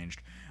get changed.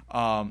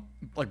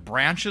 Like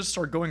branches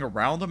start going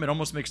around them. It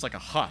almost makes like a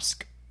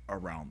husk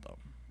around them,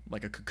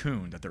 like a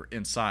cocoon that they're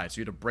inside.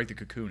 So you have to break the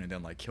cocoon and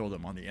then like kill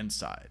them on the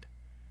inside.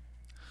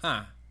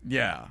 Huh.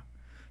 Yeah.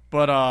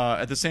 But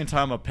at the same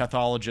time, a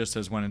pathologist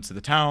has went into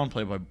the town,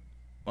 played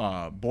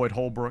by Boyd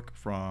Holbrook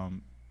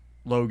from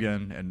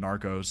Logan and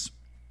Narcos.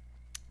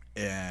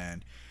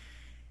 And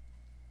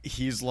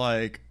he's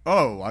like,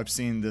 oh, I've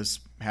seen this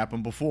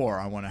happen before.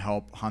 I want to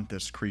help hunt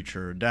this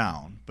creature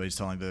down. But he's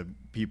telling the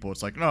people,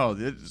 it's like, no,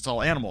 it's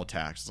all animal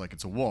attacks. It's like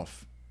it's a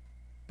wolf.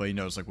 But he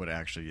knows like what it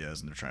actually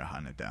is, and they're trying to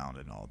hunt it down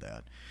and all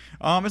that.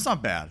 It's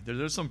not bad.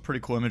 There's some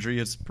pretty cool imagery.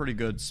 It's a pretty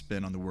good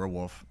spin on the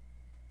werewolf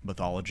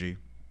mythology.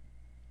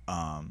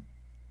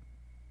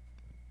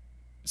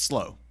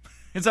 Slow.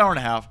 It's an hour and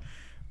a half,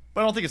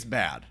 but I don't think it's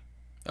bad.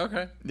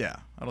 Okay. Yeah,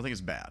 I don't think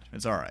it's bad.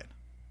 It's all right.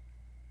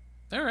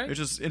 All right. It's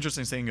just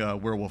interesting seeing a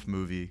werewolf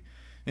movie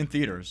in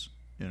theaters,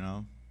 you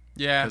know?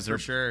 Yeah, for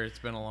sure. It's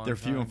been a long time. They're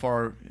few and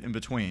far in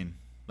between.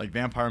 Like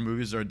vampire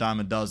movies are a dime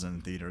a dozen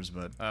in theaters,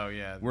 but oh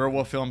yeah,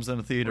 werewolf films in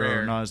a theater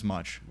rare. are not as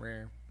much.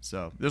 Rare.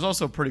 So there's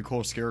also a pretty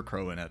cool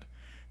scarecrow in it,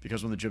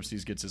 because when the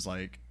gypsies gets his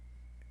like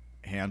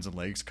hands and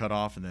legs cut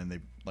off, and then they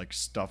like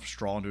stuff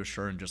straw into his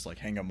shirt and just like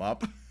hang him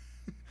up.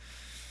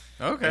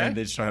 Okay. And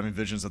they start having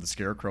visions of the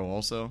scarecrow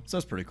also. So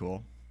that's pretty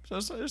cool. So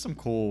there's some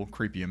cool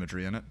creepy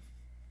imagery in it.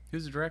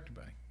 Who's it directed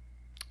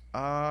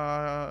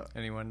by?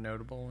 Anyone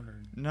notable? Or?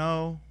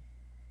 No.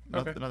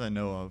 Okay. Not that I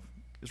know of.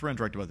 It's written and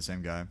directed by the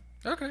same guy.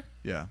 Okay.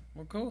 Yeah.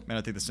 Well, cool. And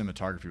I think the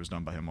cinematography was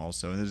done by him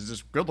also. And it's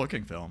just a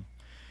good-looking film.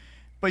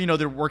 But, you know,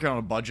 they're working on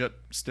a budget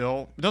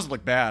still. It doesn't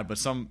look bad, but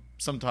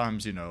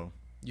sometimes, you know...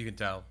 You can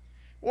tell.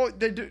 Well,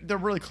 they're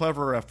really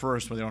clever at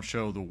first when they don't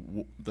show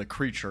the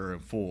creature in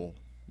full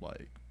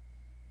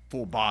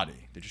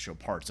body. They just show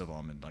parts of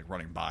them and, like,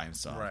 running by and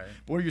stuff. Right.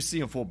 But when you see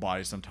in full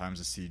body, sometimes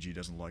the CG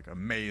doesn't look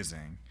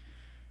amazing.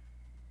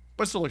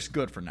 But it still looks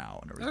good for now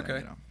and everything, okay.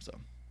 You know? So,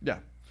 yeah.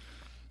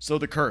 So,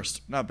 The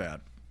Cursed. Not bad.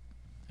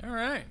 All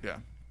right. Yeah.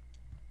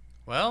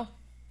 Well,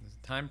 it's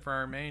time for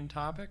our main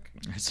topic.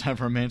 It's time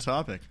for our main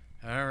topic.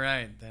 All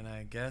right, then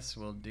I guess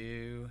we'll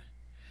do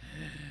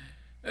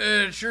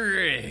trailer.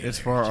 It's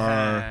for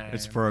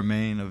our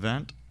main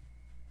event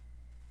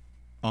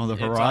on the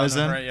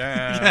horizon.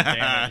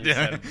 Yeah, damn it, you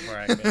said it before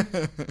I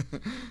could.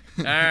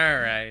 All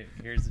right,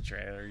 here's the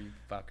trailer, you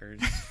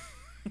fuckers.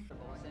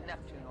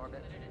 Neptune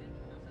orbit.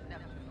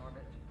 Neptune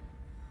orbit.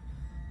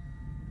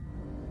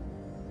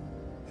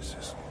 This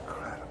is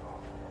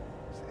incredible.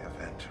 It's the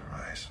Event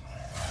Horizon.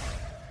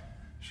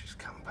 She's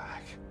come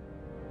back.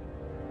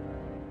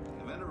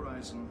 Event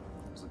Horizon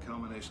is the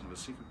culmination of a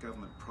secret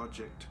government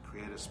project to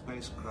create a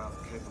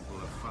spacecraft capable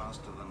of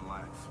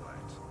faster-than-light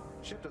flight.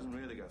 The ship doesn't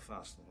really go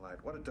faster than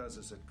light. What it does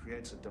is it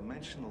creates a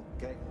dimensional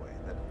gateway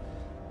that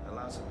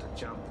allows it to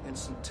jump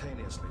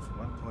instantaneously from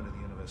one point of the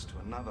universe to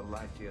another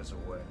light years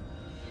away.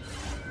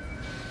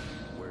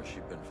 Where's she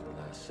been for the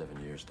last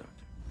 7 years, Doctor?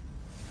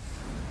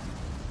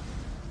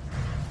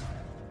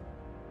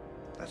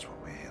 That's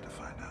what we're here to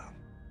find out.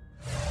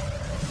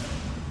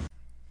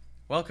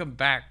 Welcome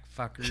back,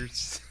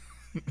 fuckers.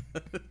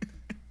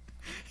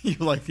 You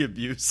like the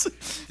abuse.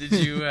 Did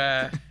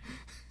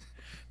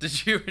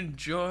you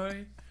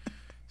enjoy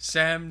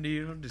Sam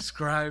Neill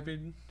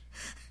describing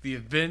the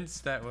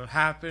events that will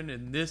happen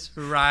in this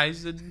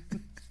horizon?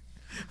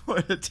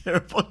 What a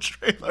terrible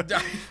trailer.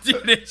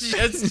 Dude, it's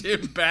just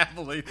him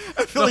babbling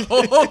the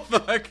whole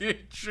fucking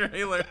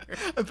trailer.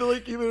 I feel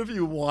like even if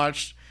you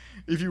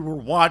were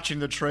watching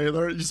the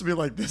trailer, you'd just be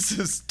like, this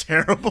is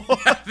terrible.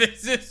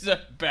 This is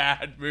a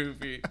bad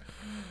movie.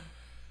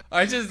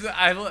 I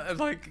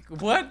like,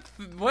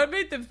 what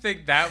made them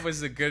think that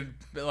was a good,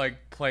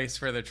 like, place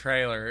for the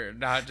trailer,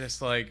 not just,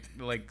 like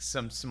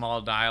some small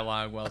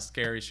dialogue while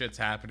scary shit's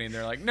happening.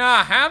 They're like,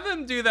 nah, have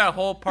them do that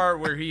whole part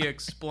where he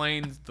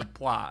explains the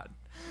plot.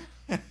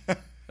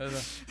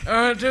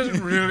 It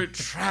doesn't really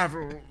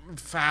travel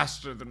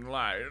faster than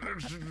light.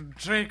 It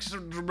takes a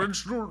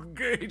dimensional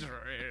gate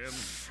in.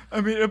 I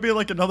mean, it'd be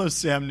like another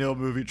Sam Neill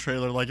movie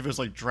trailer, like if it was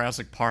like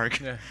Jurassic Park.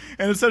 Yeah.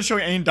 And instead of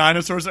showing any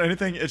dinosaurs or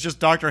anything, it's just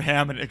Dr.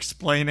 Hammond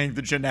explaining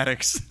the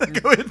genetics that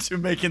go into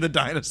making the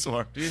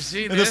dinosaur. Do you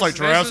see and this? It's like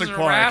Jurassic this is a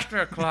Park.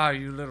 raptor claw,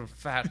 you little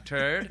fat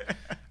turd.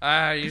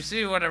 You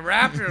see what a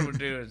raptor would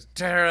do is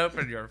tear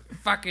open your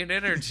fucking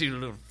innards, you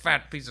little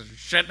fat piece of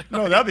shit.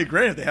 No, that'd be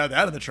great if they had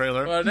that in the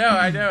trailer. Well, no,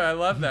 I know. I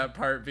love that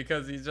part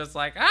because he's just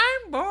like,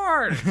 I'm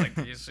bored. It's like,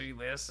 do you see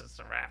this? It's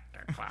a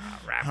raptor claw.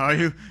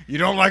 Raptor. Oh, you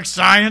don't like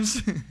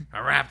science? A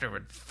raptor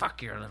would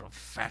fuck your little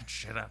fat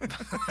shit up.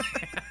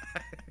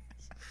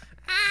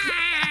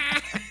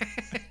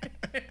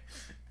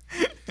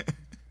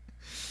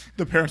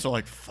 The parents are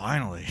like,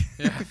 finally.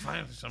 Yeah,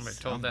 finally somebody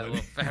told that little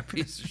fat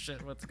piece of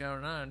shit what's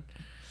going on.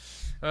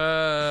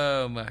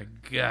 Oh, my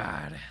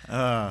God.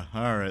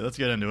 All right, let's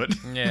get into it.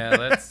 Yeah,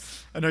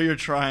 let's... I know you're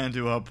trying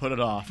to put it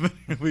off.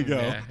 Here we go.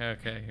 Yeah,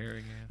 okay, here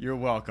we go. You're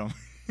welcome.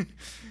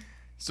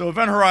 So,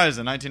 Event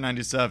Horizon,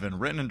 1997,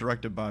 written and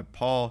directed by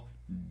Paul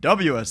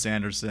W.S.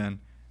 Anderson,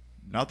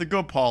 not the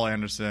good Paul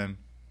Anderson,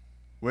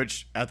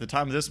 which at the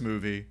time of this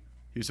movie,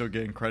 he's still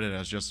getting credit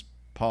as just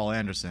Paul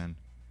Anderson.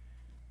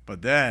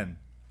 But then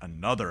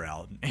another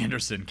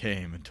Anderson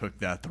came and took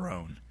that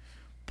throne.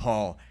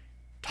 Paul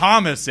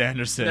Thomas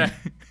Anderson,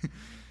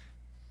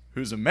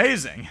 who's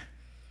amazing.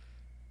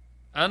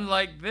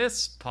 Unlike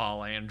this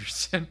Paul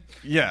Anderson.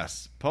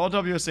 Yes, Paul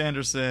W.S.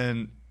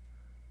 Anderson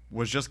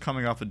was just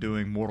coming off of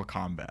doing Mortal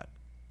Kombat,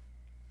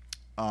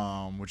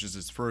 which is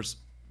his first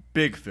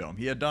big film.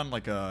 He had done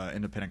like a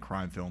independent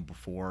crime film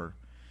before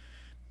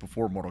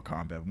Mortal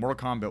Kombat. Mortal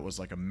Kombat was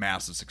like a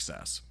massive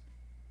success.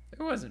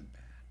 It wasn't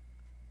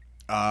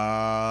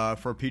bad.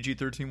 For a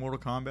PG-13 Mortal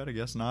Kombat, I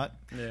guess not.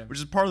 Yeah. Which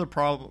is part of the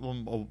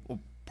problem,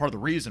 part of the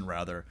reason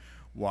rather,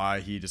 why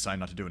he decided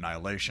not to do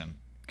Annihilation,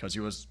 because he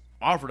was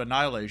offered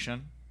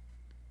Annihilation,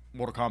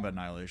 Mortal Kombat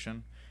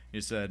Annihilation.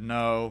 He said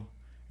no,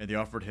 and they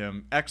offered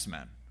him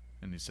X-Men,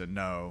 and he said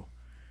no,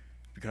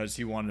 because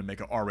he wanted to make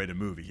an R-rated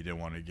movie. He didn't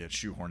want to get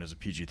shoehorned as a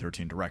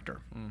PG-13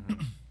 director.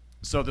 Mm-hmm.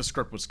 So the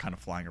script was kind of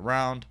flying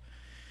around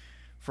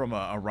from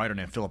a writer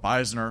named Philip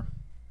Eisner,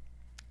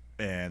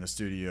 and the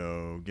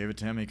studio gave it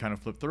to him. He kind of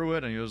flipped through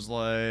it, and he was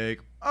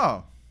like,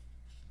 oh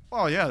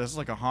yeah, this is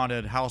like a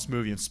haunted house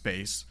movie in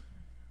space,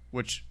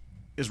 which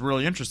is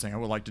really interesting. I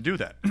would like to do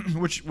that,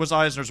 which was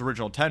Eisner's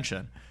original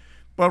intention.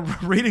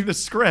 But reading the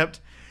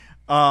script,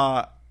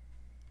 Paul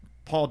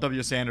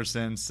W.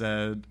 Anderson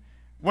said,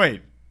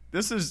 wait,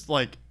 this is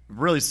like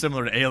really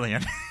similar to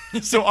Alien.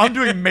 So I'm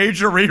doing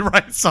major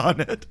rewrites on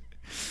it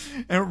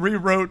and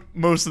rewrote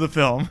most of the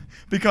film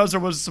because there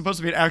was supposed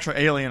to be an actual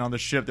alien on the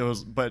ship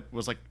that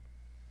was like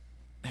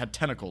had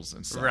tentacles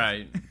and stuff.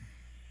 Right.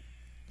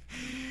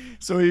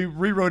 So he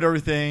rewrote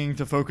everything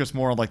to focus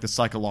more on like the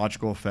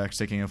psychological effects,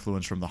 taking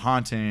influence from The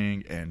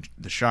Haunting and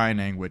The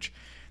Shining, which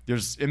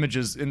there's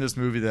images in this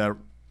movie that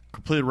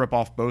completely rip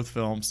off both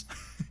films.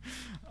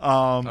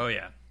 Oh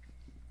yeah.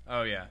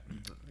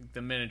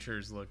 The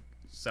miniatures look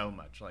so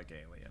much like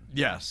Alien.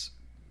 Yes.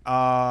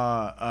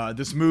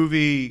 This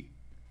movie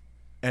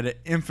is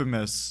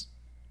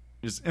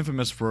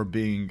infamous for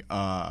being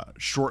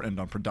shortened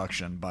on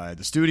production by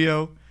the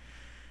studio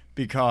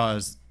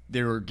because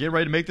they were getting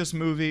ready to make this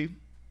movie.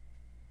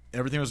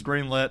 Everything was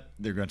greenlit.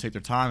 They're going to take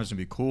their time. It's going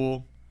to be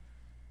cool.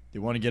 They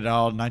want to get it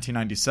out in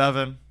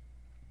 1997.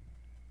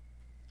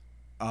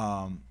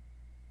 And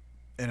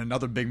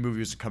another big movie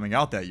was coming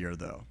out that year,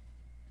 though.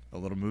 A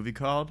little movie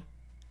called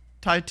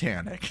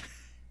Titanic.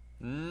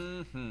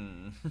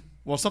 Mm-hmm.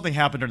 Well, something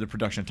happened during the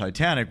production of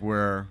Titanic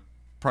where,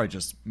 probably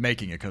just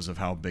making it because of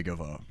how big of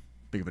a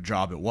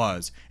job it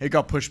was, it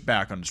got pushed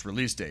back on its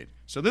release date.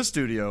 So this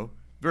studio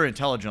very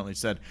intelligently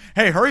said,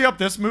 hey, hurry up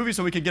this movie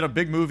so we can get a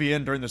big movie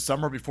in during the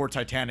summer before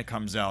Titanic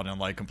comes out and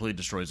like completely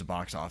destroys the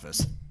box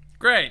office.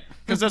 Great.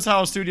 Because that's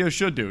how a studio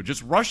should do.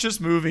 Just rush this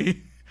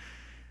movie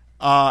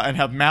and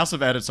have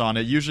massive edits on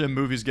it. Usually a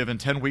movie's given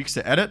 10 weeks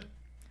to edit.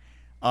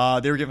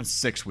 They were given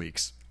 6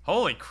 weeks.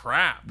 Holy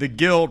crap. The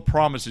Guild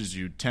promises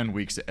you 10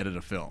 weeks to edit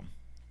a film.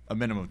 A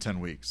minimum of 10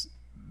 weeks.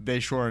 They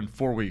shortened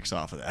 4 weeks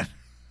off of that.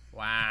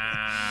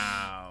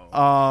 Wow.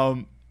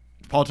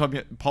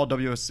 Paul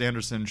W.S.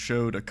 Anderson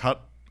showed a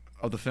cut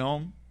of the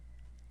film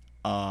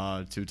to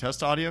a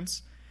test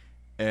audience,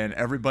 and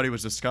everybody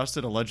was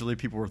disgusted. Allegedly,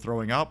 people were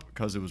throwing up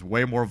because it was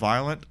way more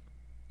violent.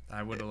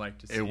 I would have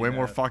liked to see it. Way that.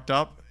 More fucked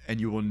up, and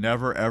you will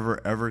never,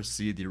 ever, ever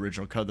see the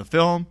original cut of the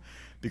film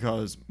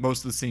because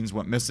most of the scenes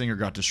went missing or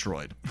got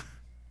destroyed.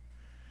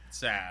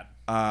 Sad.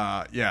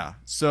 Yeah.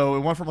 So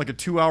it went from like a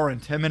 2-hour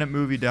and 10-minute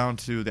movie down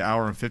to the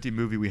hour and 50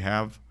 movie we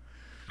have.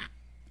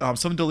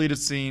 Some deleted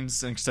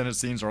scenes and extended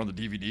scenes are on the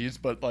DVDs,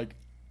 but like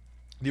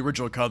the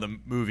original cut of the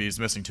movie is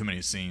missing too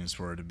many scenes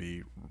for it to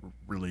be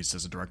released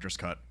as a director's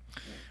cut.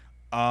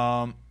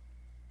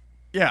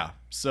 Yeah.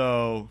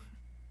 So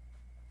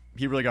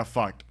he really got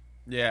fucked.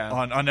 Yeah.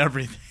 On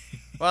everything.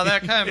 Well,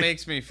 that kind of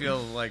makes me feel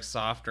like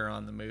softer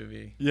on the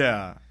movie.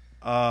 Yeah.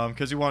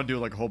 because he wanted to do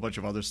like a whole bunch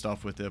of other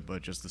stuff with it,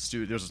 but just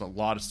there's just a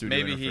lot of studio.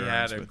 Maybe he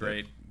had a with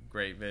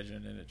great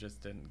vision, and it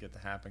just didn't get to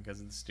happen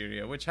because of the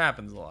studio, which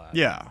happens a lot.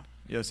 Yeah,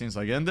 it seems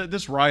like. And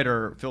this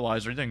writer, Phil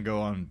Eisner, didn't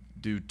go on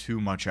do too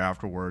much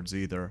afterwards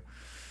either.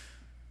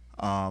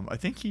 I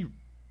think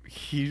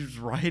he's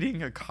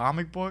writing a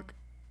comic book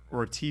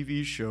or a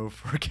TV show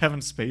for Kevin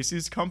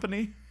Spacey's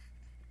company.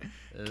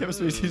 Kevin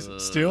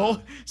Spacey's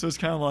still, so it's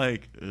kind of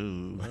like,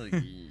 ooh.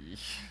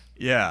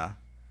 Yeah.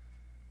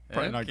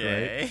 Probably not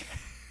great.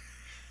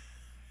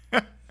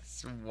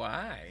 So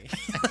why?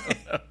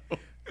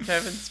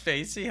 Kevin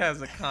Spacey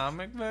has a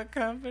comic book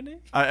company?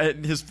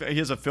 He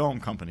has a film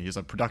company. He has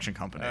a production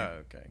company. Oh,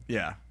 okay.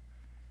 Yeah.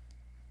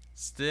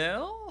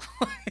 Still?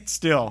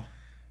 Still.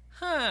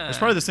 Huh. It's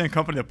probably the same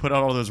company that put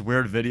out all those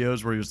weird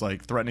videos where he was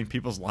like threatening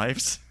people's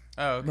lives.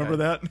 Oh, okay. Remember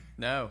that?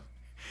 No.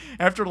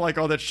 After like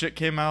all that shit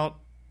came out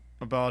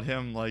about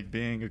him like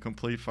being a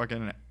complete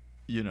fucking,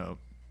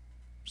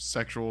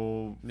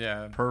 sexual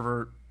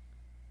pervert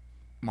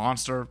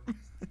monster.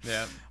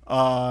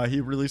 Yeah.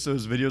 He released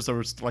those videos that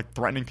were like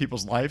threatening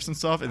people's lives and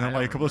stuff, and then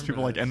like a couple of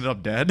people like ended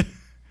up dead.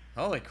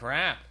 Holy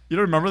crap! You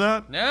don't remember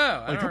that?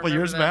 No, like a couple of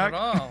years back. At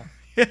all.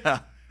 Yeah.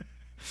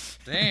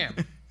 Damn.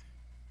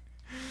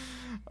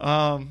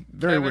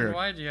 Very Kevin, weird.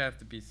 Why'd you have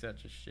to be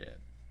such a shit?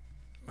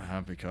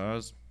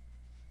 Because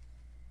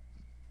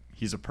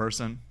he's a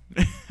person.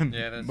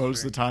 Yeah, that's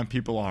most true. of the time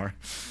people are.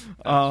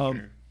 That's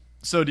true.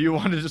 So do you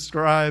want to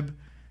describe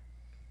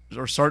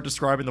or start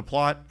describing the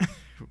plot?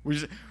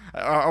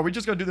 Are we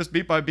just going to do this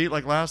beat by beat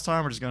like last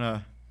time? We're just going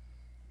to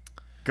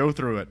go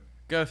through it.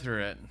 Go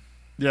through it.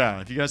 Yeah,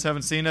 if you guys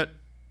haven't seen it,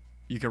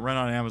 you can rent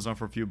on Amazon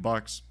for a few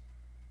bucks.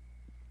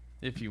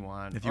 If you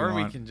want.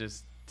 We can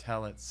just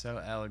tell it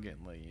so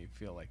elegantly you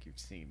feel like you've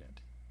seen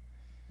it.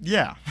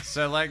 Yeah.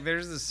 So, like,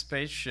 there's a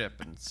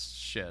spaceship and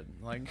shit.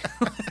 Like,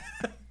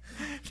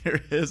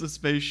 there is a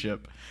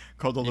spaceship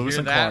called the Lewis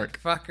and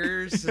that, Clark.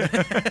 Fuckers.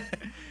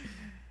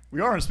 We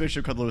are on a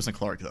spaceship called Lewis and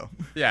Clark, though.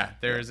 Yeah,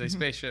 there is a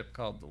spaceship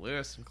called the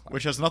Lewis and Clark.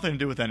 Which has nothing to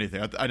do with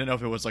anything. I didn't know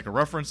if it was like a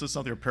reference to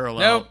something or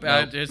parallel.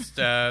 Nope. Just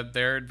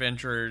they're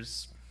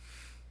adventurers.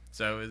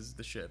 So is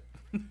the ship.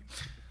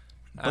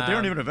 But they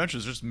aren't even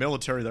adventurers. They're just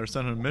military that are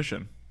sent on a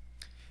mission.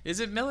 Is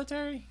it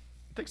military?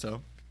 I think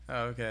so.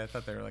 Oh, okay. I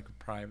thought they were like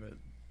a private.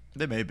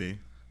 They may be.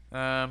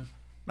 I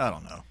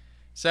don't know.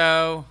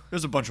 So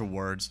there's a bunch of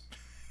words.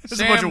 There's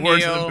Sam a bunch of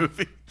words Neill in the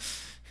movie.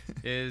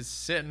 is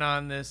sitting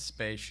on this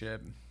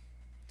spaceship,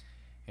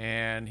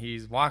 and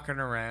he's walking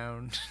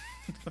around,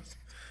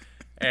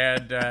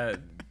 and God,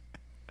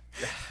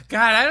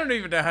 I don't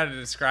even know how to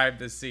describe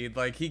this scene.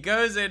 Like, he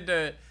goes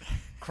into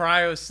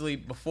cryo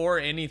sleep before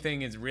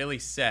anything is really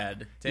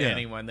said to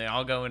anyone. They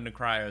all go into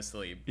cryo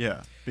sleep.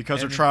 Yeah,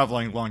 because they're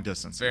traveling long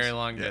distances. Very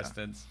long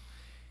distance.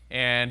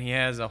 And he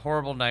has a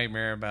horrible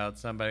nightmare about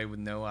somebody with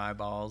no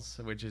eyeballs,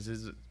 which is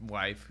his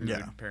wife, who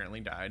apparently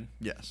died.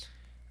 Yes.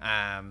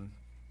 And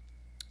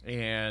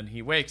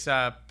he wakes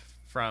up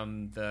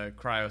from the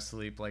cryo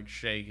sleep, like,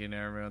 shaking.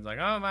 Everyone's like,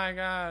 oh my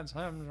God,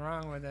 something's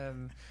wrong with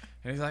him.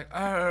 And he's like,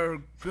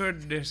 oh,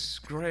 goodness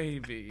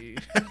gravy.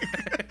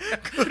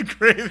 Good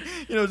gravy.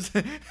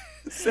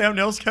 Sam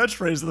Neill's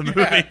catchphrase of the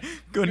movie. Yeah.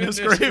 Goodness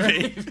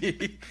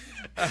gravy.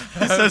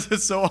 He says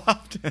it so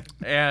often.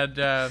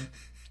 And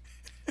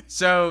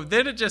so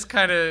then it just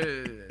kind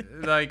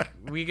of, like,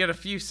 we get a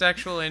few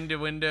sexual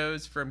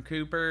innuendos from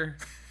Cooper.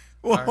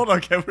 Well, hold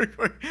on, Kevin.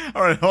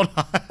 All right, hold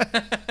on.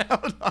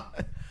 Hold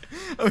on.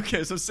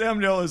 Okay, so Sam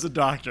Neill is a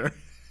doctor.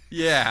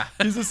 Yeah.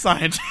 He's a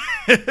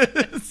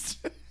scientist.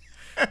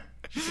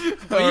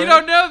 Well, you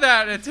don't know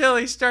that until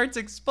he starts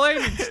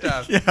explaining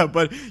stuff. Yeah,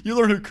 but you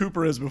learn who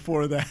Cooper is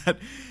before that.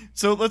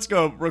 So let's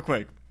go real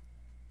quick.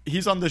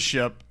 He's on the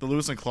ship, the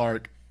Lewis and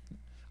Clark.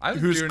 I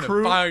was doing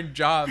a fine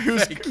job.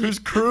 Whose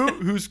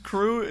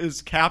crew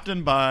is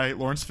captained by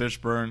Lawrence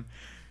Fishburne,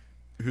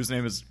 whose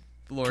name is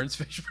Lawrence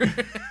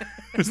Fishburne.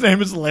 His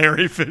name is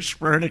Larry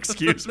Fishburne.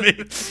 Excuse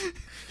me.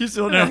 You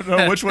still don't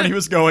know which one he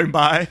was going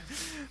by.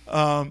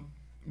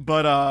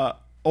 But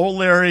old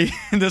Larry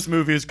in this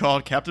movie is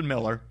called Captain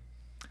Miller.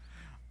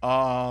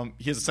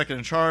 He has a second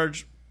in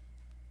charge,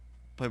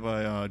 played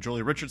by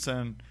Jolie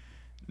Richardson,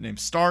 named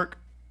Stark.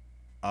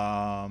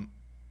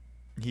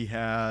 He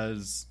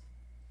has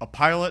a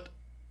pilot,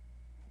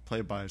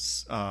 played by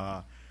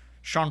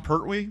Sean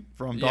Pertwee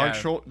from Dog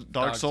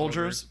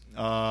Soldiers.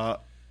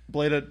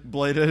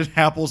 Bladed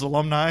Apples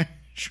alumni,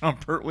 Sean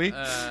Pertwee. We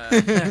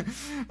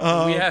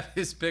have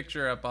his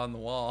picture up on the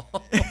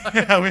wall.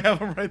 Yeah, we have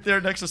him right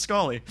there next to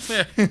Scully.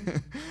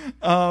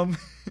 Scully.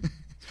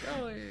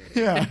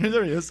 Yeah,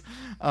 there he is.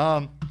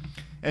 And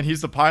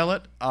he's the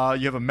pilot.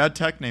 You have a med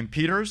tech named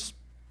Peters,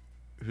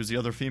 who's the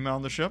other female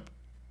on the ship.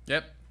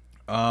 Yep.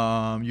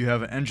 You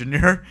have an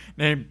engineer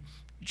named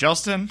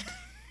Justin.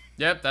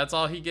 Yep, that's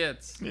all he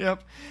gets.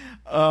 Yep.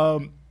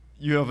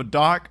 You have a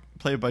doc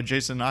played by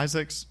Jason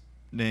Isaacs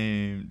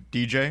named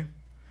DJ.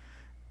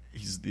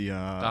 He's the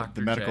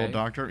medical J.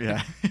 doctor.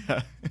 Yeah.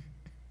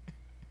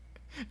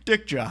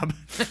 Dick job.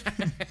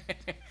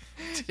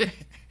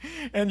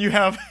 And you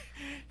have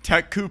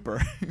Tech Cooper,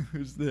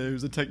 who's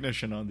the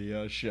technician on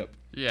the ship.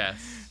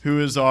 Yes. Who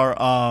is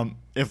our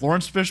if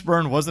Lawrence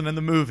Fishburne wasn't in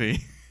the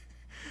movie,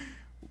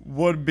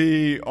 would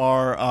be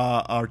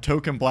our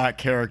token black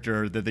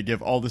character that they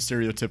give all the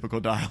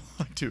stereotypical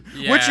dialogue to,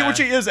 which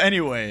he is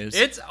anyways.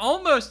 It's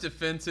almost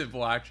offensive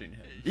watching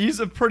him. He's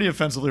a pretty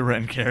offensively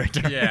written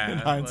character in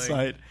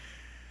hindsight.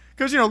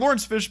 Because,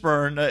 Lawrence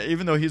Fishburne,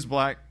 even though he's a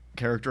black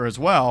character as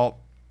well,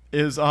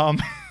 is,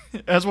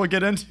 as we'll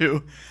get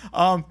into,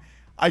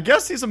 I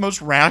guess he's the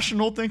most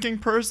rational thinking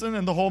person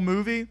in the whole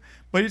movie,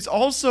 but he's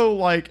also,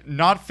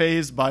 not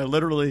fazed by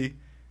literally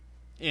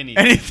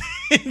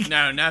anything.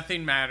 No,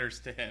 nothing matters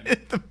to him.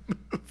 In the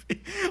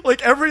movie.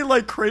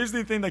 Every,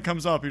 crazy thing that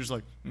comes up, you're just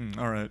like,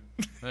 all right.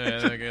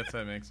 Yeah, I guess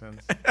that makes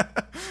sense.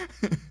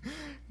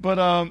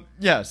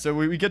 But, so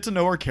we get to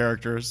know our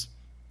characters.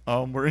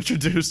 We're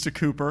introduced to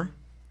Cooper.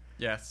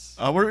 Yes.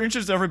 We're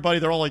introduced to everybody.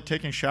 They're all,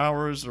 taking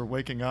showers or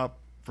waking up.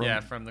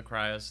 From the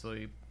cryo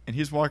sleep. And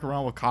he's walking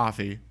around with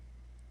coffee.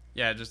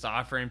 Yeah, just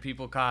offering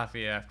people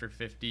coffee after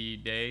 50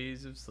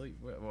 days of sleep.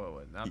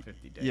 What? Not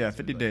 50 days. Yeah,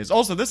 50 days.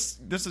 Also, this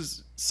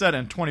is set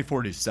in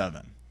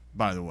 2047,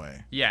 by the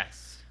way.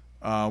 Yes.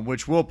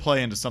 Which will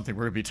play into something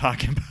we're going to be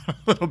talking about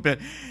a little bit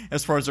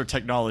as far as our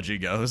technology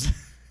goes.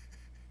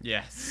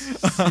 Yes.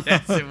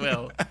 Yes, it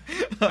will.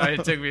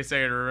 It took me a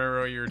second to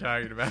remember what you were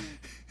talking about.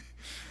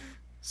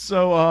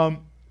 So,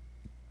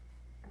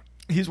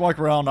 he's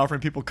walking around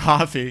offering people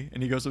coffee,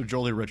 and he goes to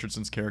Jolie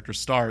Richardson's character,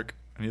 Stark,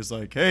 and he's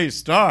like, "Hey,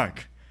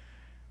 Stark,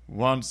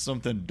 want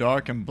something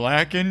dark and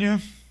black in you?"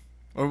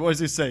 Or what does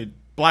he say?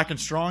 Black and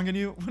strong in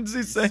you? What does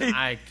he say?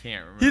 I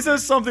can't remember. He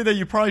says something that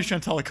you probably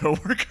shouldn't tell a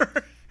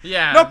coworker.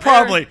 Yeah. No,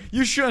 probably.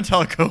 You shouldn't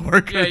tell a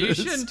coworker. Yeah, you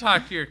shouldn't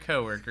talk to your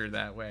coworker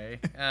that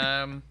way.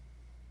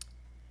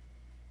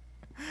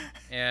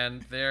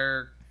 And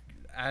they're...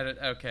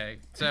 Okay,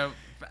 so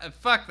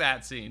fuck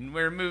that scene.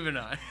 We're moving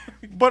on.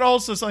 But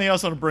also something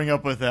else I want to bring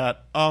up with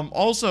that.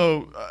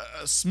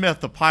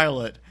 Smith, the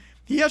pilot,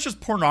 he has just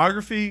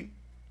pornography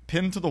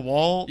pinned to the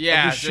wall of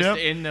the ship. Just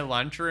in the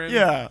lunchroom.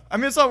 Yeah. I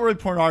mean, it's not really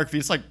pornography.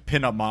 It's like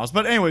pin-up models.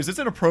 But anyways, it's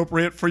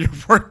inappropriate for your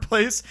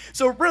workplace.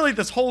 So really,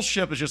 this whole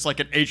ship is just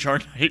like an HR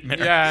nightmare.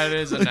 Yeah, it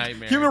is a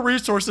nightmare. Human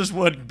resources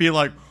would be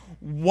like,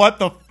 what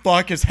the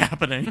fuck is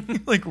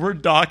happening? We're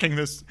docking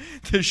this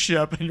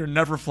ship and you're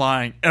never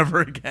flying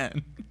ever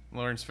again.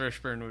 Lawrence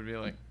Fishburne would be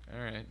like,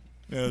 all right.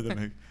 Yeah,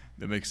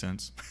 that makes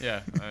sense.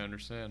 Yeah, I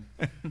understand.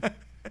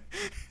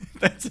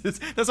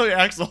 That's how he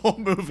acts the whole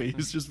movie.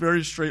 He's just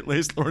very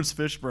straight-laced Lawrence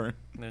Fishburne.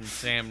 And then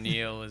Sam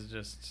Neill is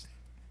just...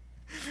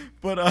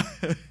 But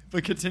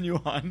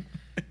continue on.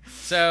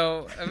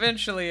 So,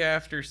 eventually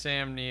after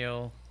Sam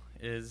Neill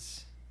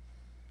is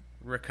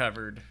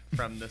recovered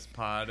from this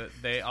pod,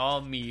 they all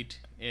meet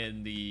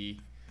in the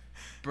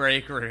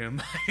break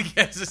room, I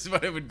guess is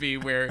what it would be,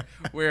 where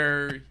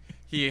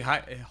he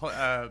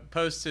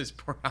posts his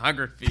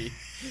pornography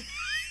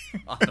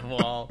on the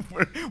wall.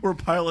 Where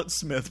Pilot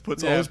Smith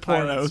puts all his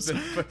pornos.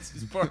 Smith puts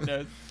his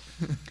pornos.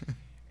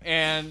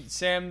 And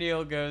Sam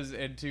Neill goes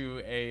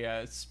into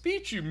a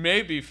speech you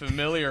may be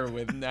familiar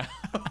with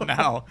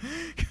now.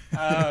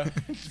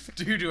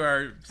 Due to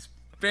our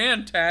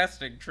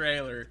fantastic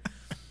trailer.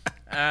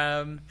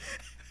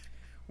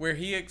 Where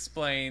he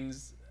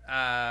explains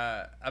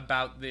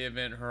about the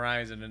Event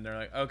Horizon, and they're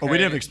like, okay. Oh, we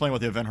didn't explain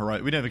what the Event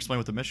Horizon. We didn't explain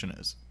what the mission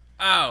is.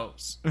 Oh,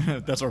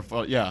 that's our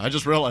fault. Yeah, I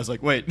just realized.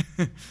 Wait.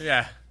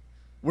 Yeah.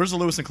 Where's the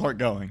Lewis and Clark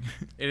going?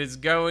 It is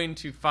going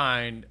to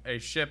find a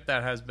ship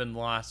that has been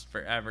lost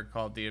forever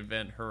called the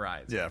Event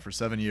Horizon. Yeah, for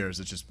 7 years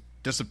it just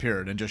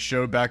disappeared and just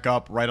showed back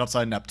up right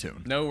outside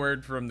Neptune. No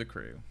word from the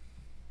crew.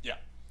 Yeah.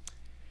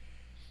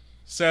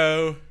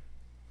 So.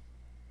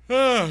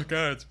 Oh,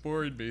 God, it's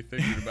boring me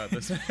thinking about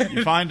this.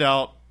 You find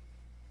out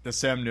that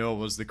Sam Neill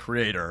was the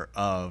creator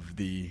of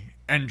the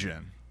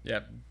engine.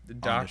 Yep,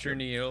 Dr.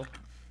 Neill.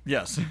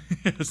 Yes,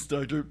 yes,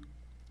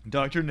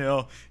 Dr.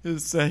 Neill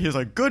is he's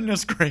like,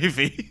 goodness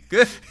gravy.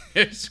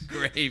 Goodness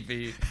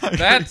gravy.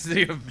 That's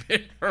the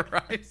Event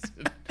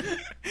Horizon.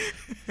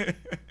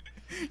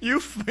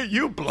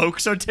 You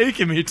blokes are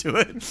taking me to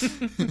it.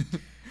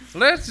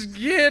 Let's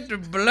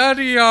get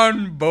bloody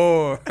on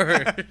board.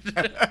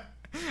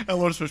 And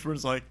Lawrence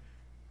Fishburne's like,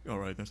 all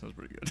right, that sounds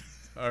pretty good.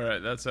 All right,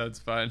 that sounds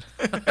fine.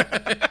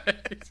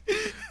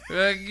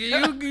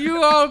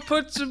 You all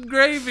put some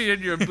gravy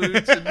in your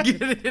boots and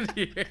get in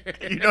here.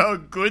 You know how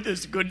good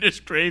this goodness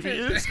gravy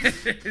is?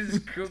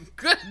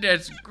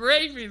 Goodness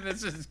gravy,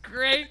 this is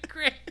great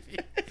gravy.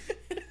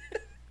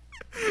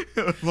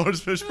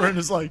 Lawrence Fishburne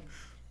is like,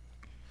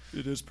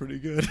 it is pretty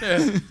good.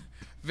 Yeah.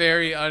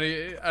 Very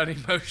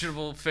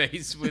unemotional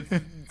face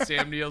with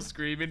Sam Neill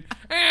screaming,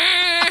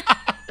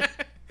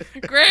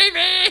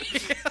 gravy!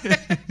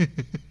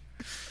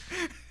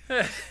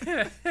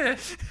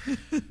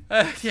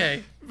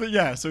 Okay. But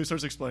yeah, so he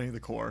starts explaining the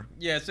core.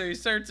 Yeah, so he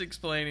starts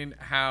explaining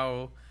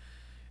how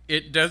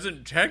it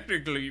doesn't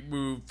technically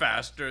move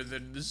faster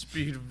than the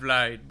speed of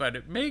light, but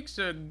it makes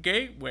a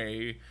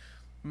gateway,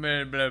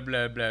 blah, blah,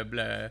 blah, blah,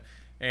 blah.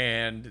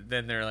 And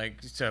then they're like,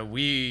 so what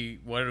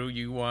do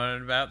you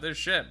want about this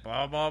ship?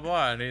 Blah, blah,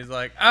 blah. And he's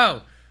like,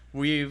 oh,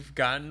 we've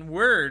gotten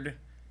word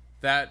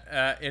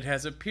that it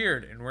has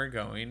appeared, and we're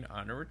going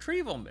on a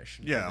retrieval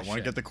mission. Yeah, I want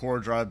to get the core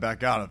drive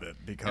back out of it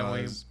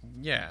because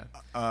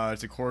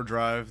it's a core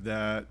drive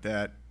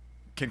that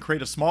can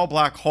create a small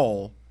black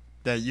hole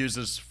that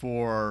uses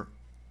for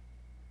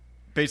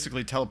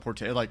basically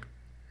teleportation, like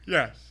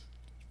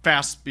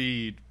fast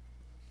speed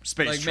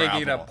space like travel.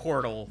 making a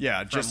portal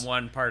from just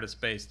one part of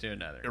space to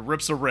another. It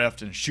rips a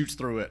rift and shoots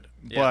through it.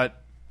 Yeah.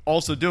 But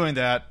also doing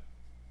that,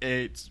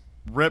 it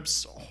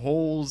rips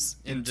holes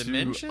into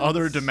dimensions?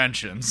 other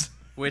dimensions.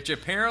 Which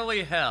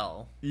apparently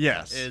hell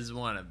Yes. is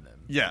one of them.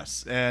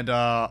 Yes. And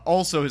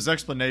also his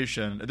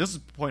explanation, this is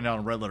pointed out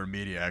on Red Letter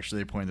Media,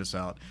 actually, they pointed this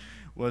out,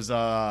 was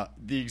the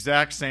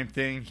exact same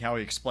thing, how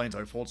he explains how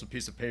he folds a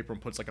piece of paper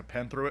and puts like a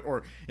pen through it,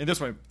 or in this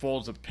way,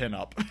 folds a pin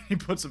up. He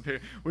puts a pin,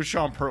 with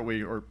Sean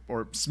Pertwee or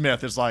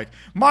Smith is like,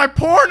 my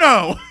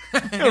porno!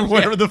 Or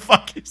whatever the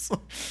fuck he's like.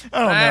 I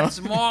don't know.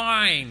 That's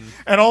mine!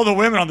 And all the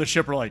women on the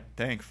ship are like,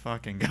 thank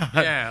fucking God.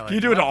 Yeah, like, can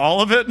you do it to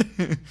all of it?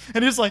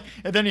 And he's like,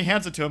 and then he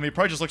hands it to him. He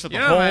probably just looks at the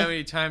You know hole. how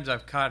many times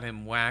I've caught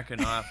him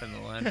whacking off in the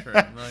lunchroom?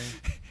 Like,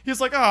 He's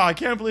like, oh, I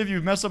can't believe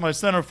you messed up my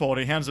centerfold.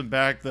 He hands him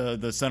back the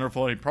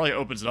centerfold. He probably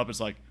opens it up.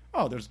 It's like,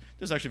 oh, this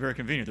is actually very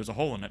convenient. There's a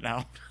hole in it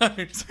now. So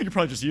you can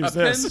probably just use a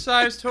this.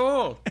 pin-sized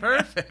hole.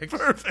 Perfect.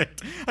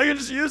 Perfect. I can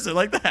just use it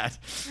like that.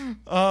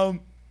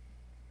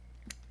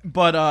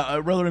 But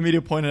Red Letter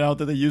Media pointed out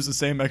that they used the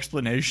same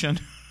explanation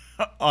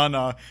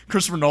on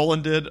Christopher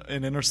Nolan did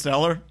in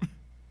Interstellar.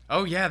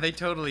 Oh, yeah, they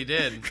totally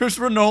did.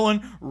 Christopher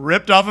Nolan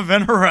ripped off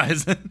Event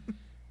Horizon.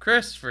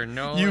 Christopher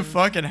Nolan. You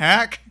fucking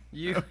hack.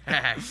 You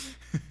hack.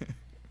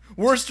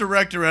 Worst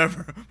director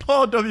ever.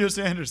 Paul W.S.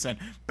 Anderson.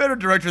 Better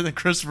director than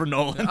Christopher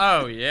Nolan.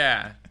 Oh,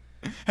 yeah.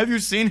 Have you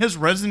seen his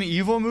Resident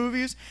Evil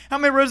movies? How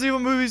many Resident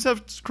Evil movies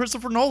have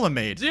Christopher Nolan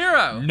made?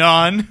 0.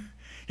 None.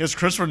 Is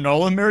Christopher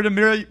Nolan married to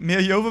Mila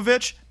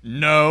Jovovich?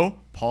 No.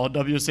 Paul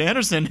W.S.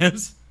 Anderson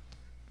is.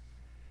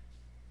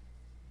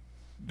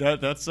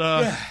 That's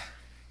Yeah.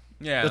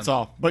 That's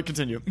all. But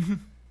continue.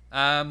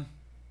 So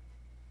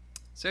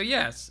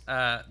yes,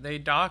 they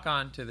dock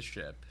onto the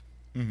ship,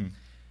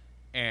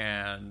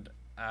 and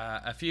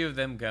a few of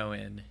them go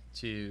in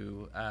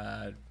to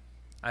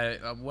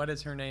what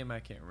is her name? I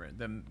can't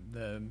remember.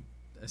 The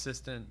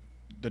assistant,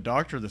 The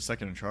doctor, or the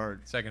second in charge?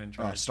 second in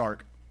charge.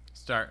 Stark.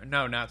 Stark.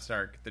 No, not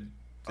Stark. The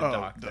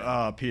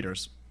doctor.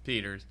 Peters.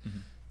 Peters.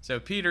 So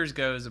Peters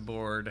goes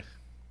aboard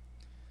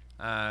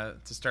to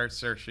start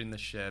searching the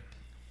ship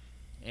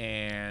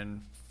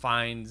and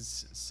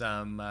finds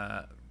some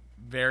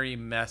very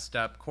messed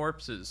up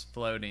corpses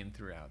floating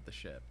throughout the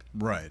ship.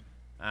 Right.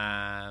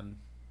 And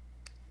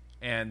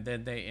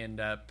then they end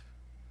up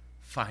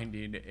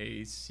finding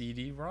a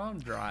CD-ROM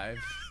drive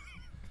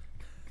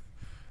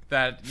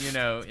that, you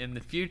know, in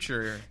the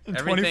future, In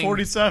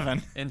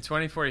 2047. In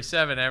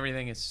 2047,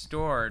 everything is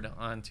stored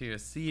onto a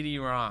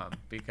CD-ROM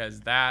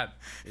because that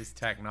is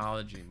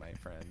technology, my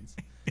friends.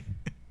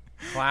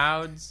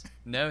 Clouds,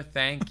 no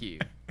thank you.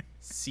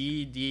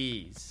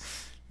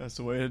 CDs. That's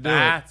the way to do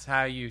That's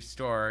how you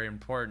store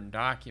important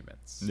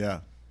documents. it.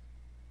 Yeah.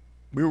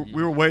 We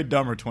were way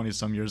dumber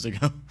 20-some years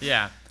ago.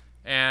 Yeah.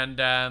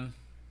 And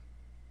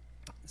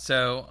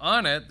so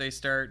on it, they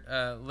start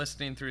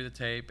listening through the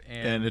tape.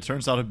 And it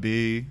turns out to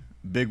be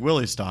Big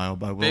Willie Style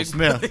by Will Big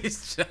Smith. Willie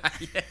Style,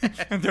 yeah.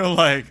 And they're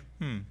like,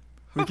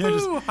 we can't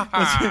just...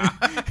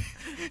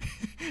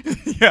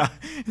 Yeah.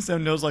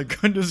 Sam knows like,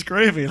 goodness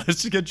gravy.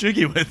 Let's just get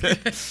jiggy with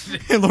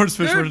it. And Lawrence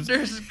Fishburne's...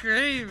 There's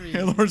gravy.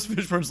 And Lawrence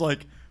Fishburne's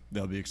like,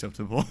 that'll be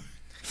acceptable.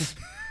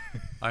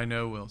 I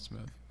know Will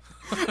Smith.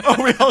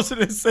 Oh, we also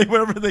didn't say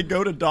whenever they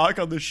go to dock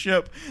on the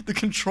ship, the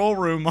control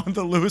room on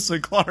the Lewis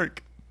and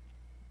Clark.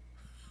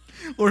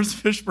 Lawrence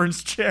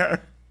Fishburne's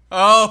chair.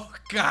 Oh,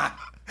 God.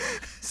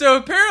 So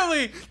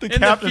apparently, in the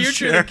captain's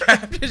future, chair. the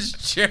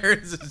captain's chair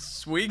is a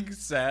swing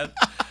set.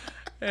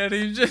 And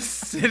he's just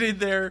sitting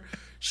there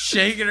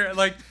shaking her.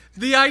 Like,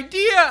 the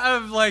idea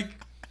of, like,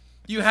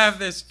 you have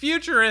this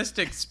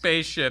futuristic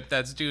spaceship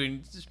that's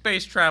doing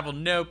space travel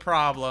no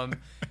problem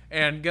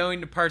and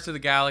going to parts of the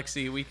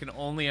galaxy we can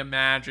only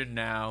imagine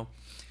now.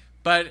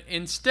 But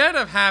instead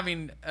of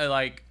having,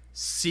 like,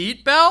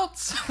 seat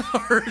belts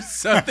or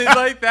something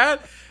like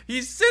that,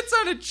 he sits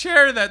on a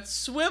chair that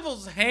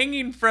swivels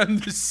hanging from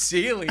the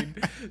ceiling.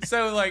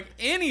 So, like,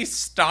 any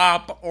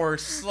stop or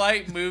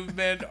slight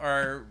movement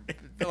or,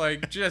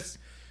 like, just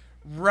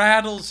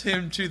rattles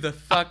him to the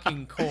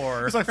fucking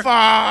core. It's like, fuck!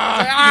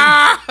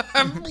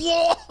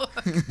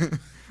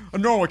 A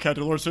normal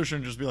captain, Lawrence Fishburne,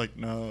 would just be like,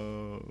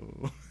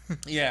 no.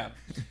 Yeah.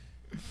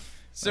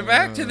 So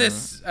back to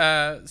this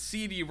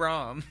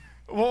CD-ROM.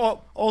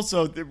 Well,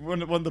 also,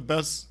 one of the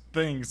best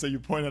things that you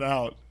pointed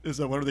out is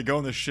that whenever they go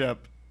on the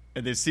ship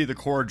and they see the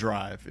core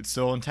drive, it's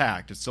still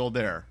intact, it's still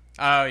there.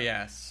 Oh,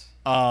 yes.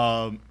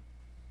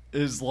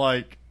 Is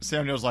like,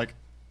 Sam Neill's like,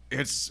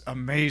 It's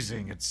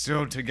amazing. It's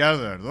sealed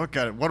together. Look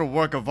at it. What a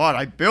work of art.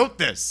 I built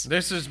this.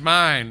 This is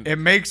mine. It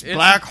makes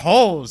black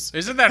holes.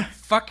 Isn't that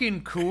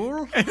fucking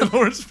cool? And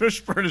Lawrence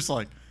Fishburne is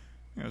like,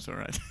 yeah, it's all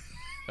right.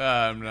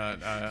 I'm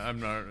not,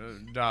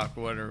 Doc,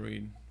 what are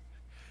we...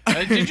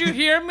 did you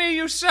hear me,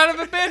 you son of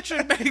a bitch?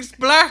 It makes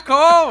black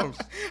holes.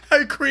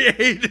 I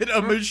created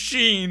a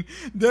machine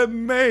that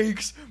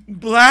makes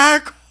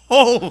black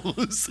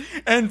holes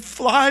and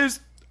flies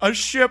a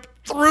ship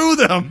through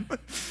them.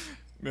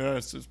 Yeah,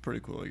 it's pretty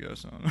cool, I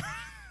guess.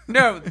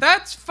 No,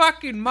 that's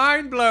fucking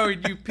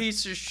mind-blowing, you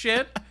piece of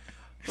shit.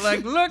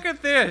 Like, look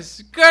at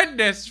this.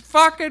 Goodness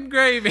fucking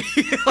gravy.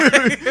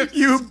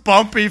 You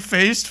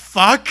bumpy-faced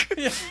fuck.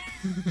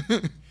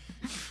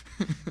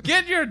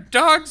 Get your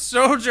dog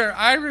soldier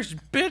Irish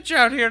bitch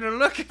out here to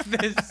look at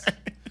this.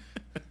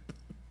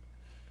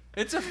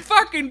 It's a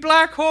fucking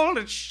black hole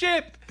and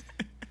ship.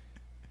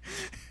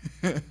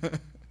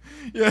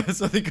 Yeah,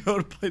 so they go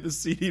to play the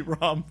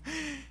CD-ROM.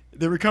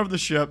 They recover the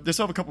ship. They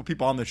still have a couple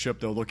people on the ship,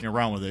 though, looking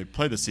around when they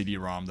play the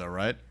CD-ROM, though,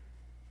 right?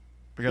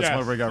 Because that's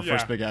whenever we got our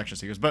first big action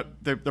sequence.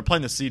 But they're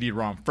playing the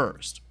CD-ROM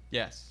first.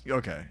 Yes.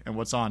 Okay, and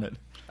what's on it?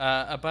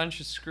 A bunch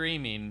of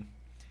screaming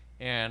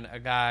and a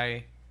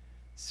guy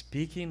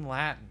speaking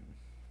Latin.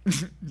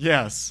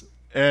 Yes.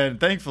 And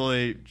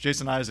thankfully,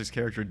 Jason Isaacs'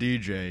 character,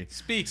 DJ,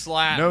 speaks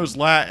Latin. Knows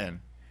Latin.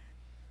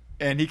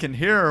 And he can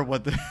hear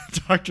what the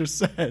doctor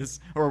says,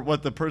 or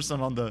what the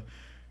person on the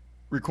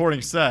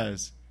recording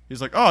says.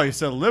 He's like, oh, he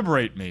said,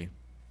 liberate me.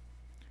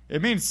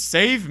 It means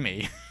save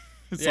me.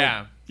 It's yeah.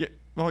 Like, yeah.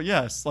 Well,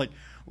 yes. Like,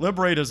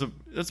 liberate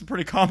that's a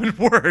pretty common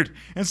word.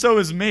 And so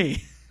is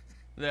me.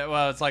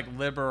 Well, it's like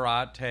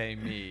liberate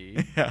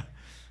me. Yeah.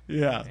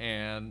 Yeah.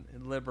 And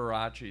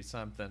Liberace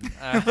something.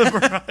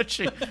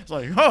 Liberace. It's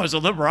like, oh, it's a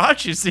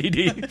Liberace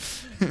CD.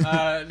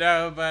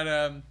 No,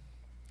 but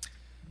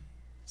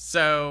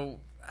so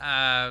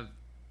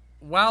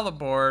while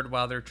aboard,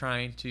 while they're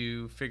trying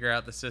to figure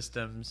out the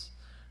systems,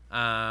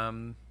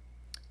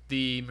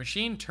 the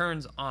machine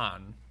turns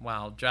on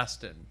while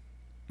Justin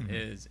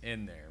is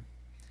in there.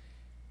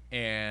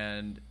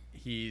 And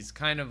he's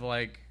kind of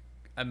like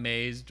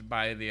amazed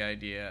by the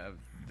idea of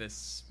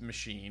this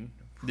machine.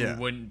 Who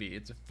wouldn't be?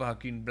 It's a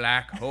fucking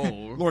black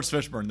hole. Lawrence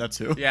Fishburne, that's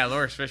who. Yeah,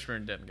 Lawrence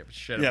Fishburne didn't give a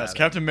shit about it. Yes,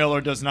 Captain Miller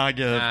does not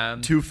give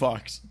two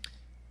fucks.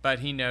 But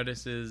he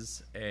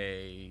notices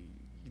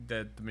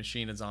that the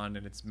machine is on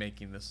and it's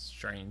making this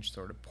strange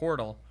sort of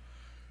portal.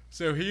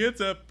 So he ends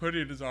up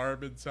putting his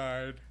arm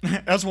inside.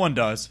 As one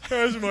does.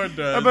 As one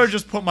does. I better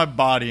just put my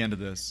body into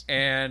this.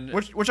 And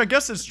which I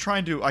guess is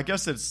trying to. I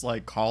guess it's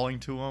like calling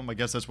to him. I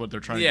guess that's what they're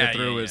trying to get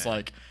through. Is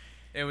like,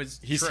 it was.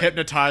 He's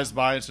hypnotized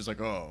by it. So it's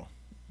like, oh,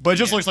 but it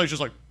just looks like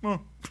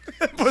oh,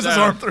 puts his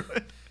arm through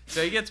it.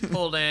 So he gets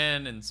pulled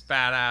in and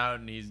spat out,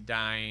 and he's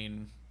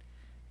dying.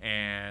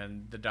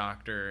 And the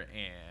doctor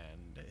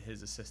and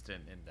his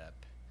assistant end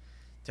up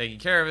taking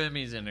care of him.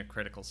 He's in a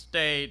critical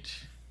state.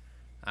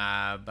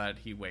 But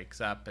he wakes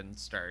up and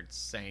starts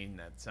saying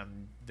that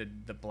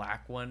the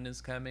black one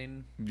is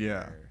coming.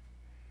 Yeah.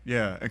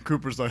 Yeah, and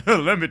Cooper's like,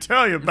 let me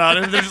tell you about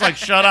it. And they're just like,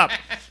 shut up.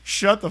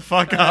 Shut the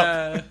fuck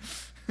up.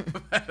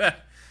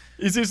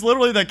 He's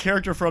literally that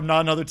character from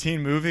Not Another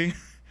Teen Movie.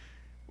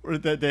 Where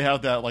they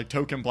have that like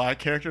token black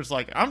character. It's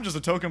like, I'm just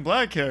a token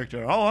black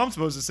character. All I'm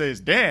supposed to say is,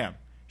 damn,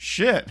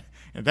 shit,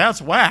 and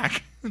that's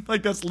whack.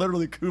 Like, that's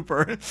literally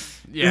Cooper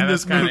in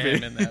this movie.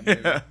 Him in that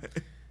movie.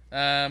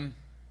 Yeah.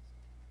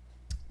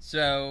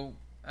 So,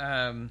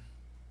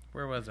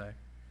 where was I?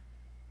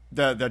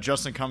 That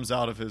Justin comes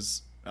out of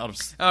his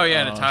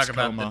to talk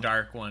about the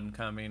dark one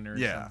coming or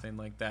something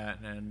like that,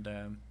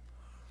 and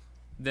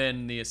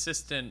then the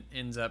assistant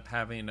ends up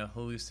having a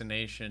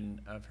hallucination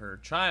of her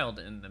child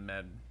in the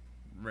med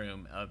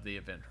room of the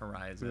Event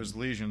Horizon. There's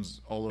lesions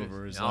all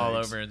over his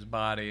over his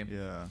body.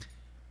 Yeah,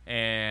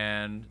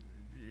 and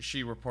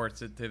she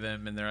reports it to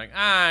them, and they're like,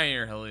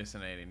 you're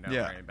hallucinating. Don't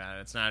worry about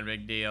it. It's not a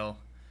big deal.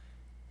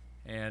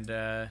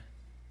 And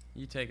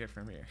you take it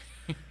from here.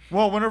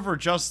 Well, whenever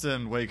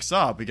Justin wakes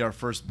up, we get our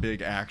first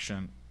big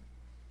action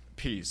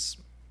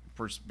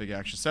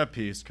set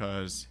piece,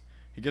 because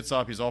he gets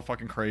up, he's all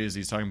fucking crazy.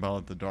 He's talking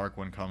about the dark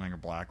one coming or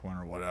black one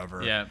or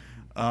whatever. Yeah.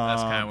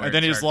 That's kind of where and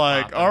then he's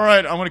like, all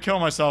right, I'm going to kill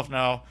myself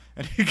now.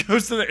 And he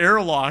goes to the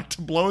airlock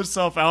to blow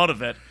himself out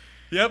of it.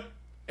 Yep.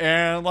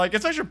 And, like,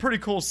 it's actually a pretty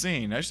cool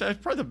scene. Actually, it's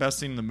probably the best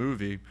scene in the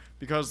movie.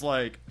 Because,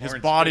 like, his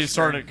body's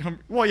starting to come...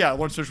 Well, yeah,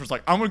 Lawrence Fishburne's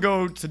like, I'm going to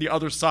go to the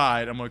other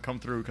side. I'm going to come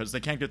through because they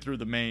can't get through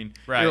the main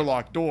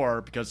airlock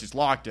door because he's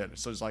locked it.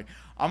 So he's like,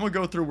 I'm going to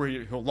go through where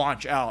he'll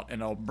launch out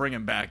and I'll bring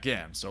him back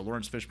in. So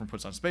Lawrence Fishburne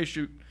puts on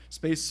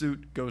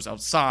spacesuit, goes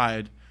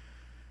outside.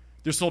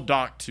 They're still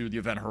docked to the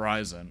Event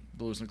Horizon,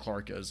 Lewis and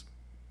Clark is.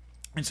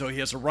 And so he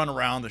has to run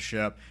around the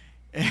ship.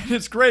 And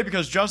it's great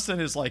because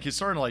Justin is like, he's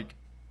starting to like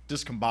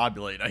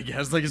discombobulate, I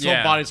guess. Like his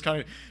whole body's kind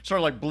of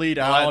starting to like bleed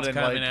out, and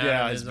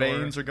like his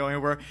veins are going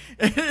everywhere.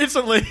 And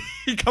instantly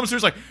he comes through,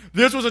 he's like,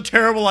 this was a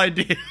terrible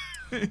idea.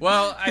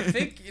 Well, I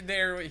think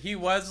he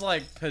was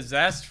like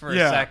possessed for a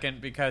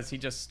second because he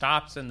just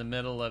stops in the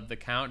middle of the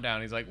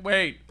countdown. He's like,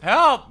 "Wait,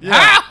 help!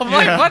 Help!"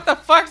 Like, what the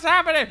fuck's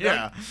happening?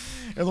 Yeah.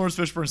 And Lawrence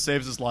Fishburne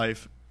saves his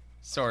life.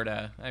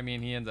 Sorta. I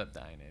mean, he ends up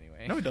dying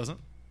anyway. No, he doesn't.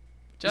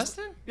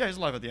 Justin? He's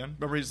alive at the end.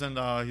 Remember, he's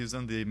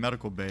in the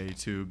medical bay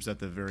tubes at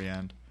the very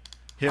end.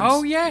 He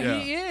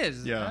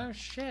is. Yeah. Oh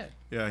shit.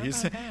 Yeah,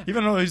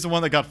 even though he's the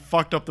one that got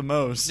fucked up the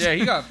most. Yeah,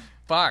 he got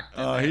fucked.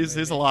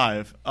 He's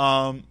alive.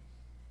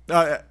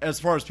 As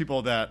far as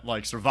people that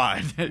like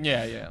survived.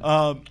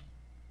 Yeah.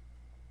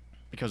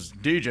 Because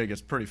DJ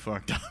gets pretty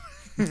fucked up.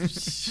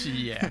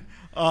 Yeah.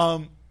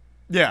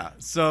 Yeah.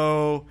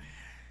 So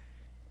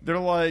they're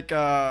like,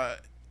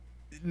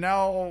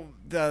 now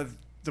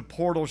the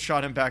portal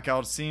shot him back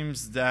out. It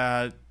seems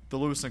that the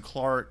Lewis and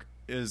Clark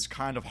is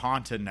kind of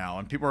haunted now,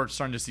 and people are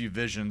starting to see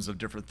visions of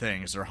different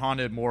things. They're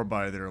haunted more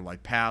by their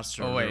like past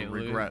or their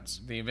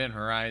regrets. The Event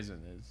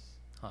Horizon is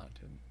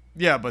haunted.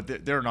 Yeah,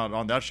 but they're not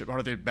on that ship.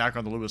 Aren't they back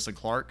on the Lewis and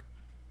Clark?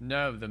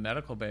 No, the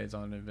medical bay is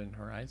on Event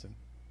Horizon.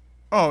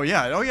 Oh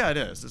yeah, it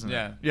is, isn't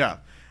it? Yeah.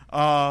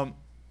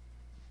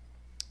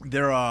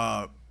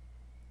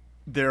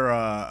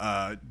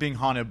 They're being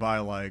haunted by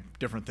like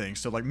different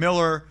things. So like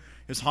Miller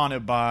is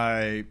haunted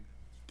by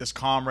this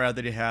comrade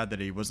that he had that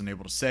he wasn't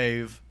able to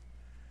save,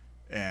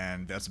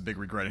 and that's a big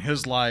regret in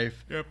his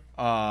life. Yep.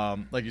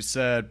 Like you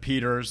said,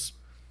 Peters,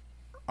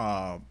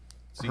 her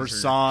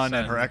son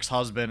and her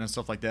ex-husband and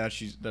stuff like that.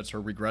 That's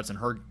her regrets and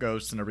her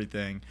ghosts and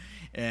everything,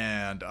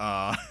 and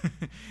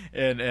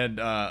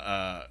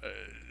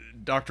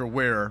Dr.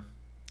 Ware,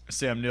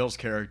 Sam Neill's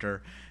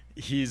character,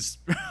 he's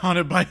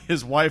haunted by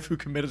his wife who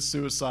committed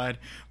suicide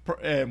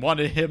and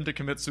wanted him to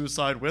commit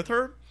suicide with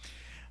her,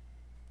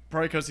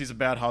 probably because he's a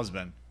bad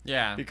husband.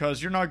 Yeah,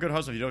 because you're not a good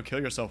husband if you don't kill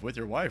yourself with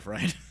your wife,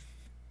 right? I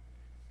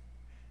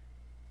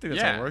think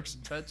that's how it works.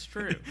 That's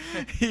true.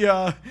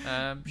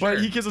 But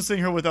he kisses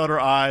seeing her without her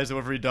eyes.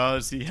 Whatever he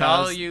does, to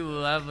all you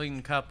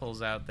loving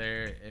couples out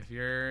there,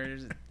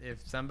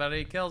 if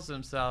somebody kills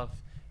himself,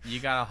 you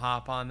gotta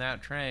hop on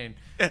that train.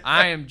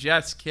 I am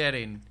just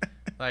kidding.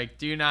 Like,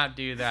 do not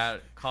do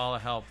that. Call a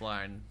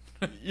helpline.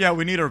 Yeah,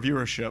 we need our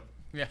viewership.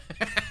 Yeah.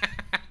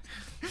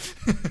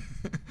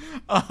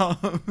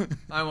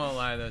 I won't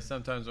lie though.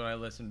 Sometimes when I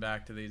listen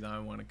back to these, I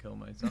want to kill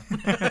myself.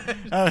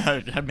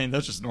 I mean,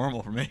 that's just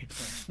normal for me.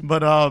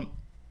 But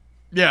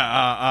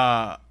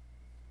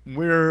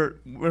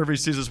wherever he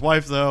sees his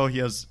wife, though, he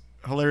has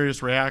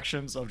hilarious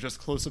reactions of just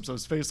close-ups of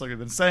his face, like we've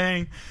been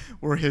saying,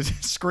 where his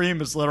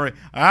scream is literally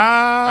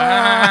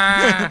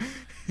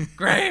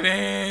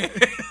gravy.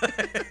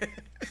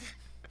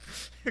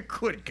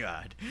 Good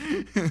God.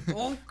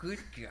 Oh, good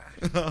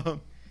God.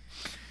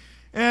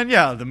 And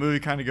yeah, the movie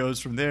kind of goes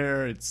from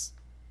there. It's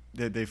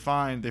they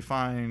find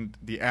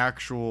the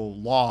actual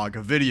log,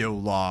 a video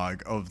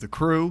log of the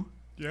crew.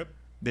 Yep.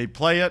 They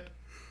play it.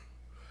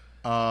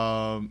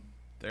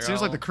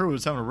 Seems like the crew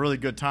is having a really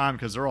good time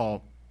because they're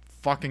all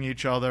fucking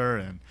each other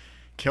and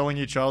killing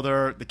each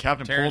other. The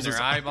captain pulls his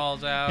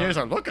eyeballs out. He's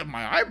like, "Look at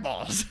my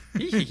eyeballs."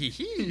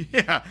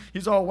 Yeah,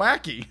 he's all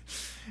wacky.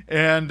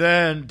 And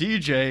then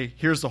DJ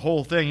hears the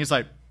whole thing. He's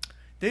like,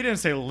 "They didn't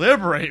say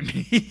liberate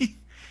me.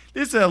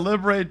 They said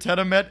liberate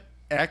Tenement,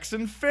 X,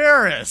 and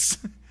Ferris.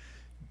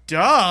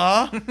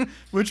 Duh."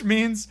 Which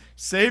means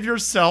save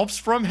yourselves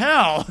from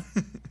hell.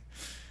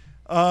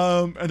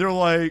 And they're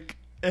like,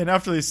 and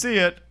after they see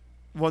it,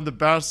 one of the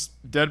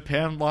best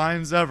deadpan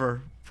lines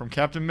ever from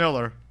Captain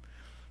Miller,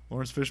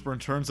 Lawrence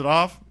Fishburne turns it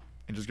off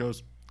and just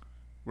goes,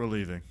 "We're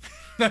leaving."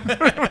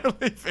 We're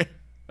leaving.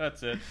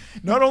 That's it.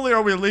 Not only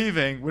are we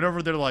leaving,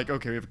 whenever they're like,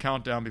 "Okay, we have a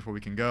countdown before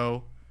we can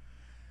go,"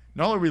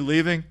 not only are we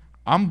leaving,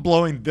 I'm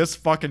blowing this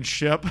fucking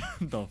ship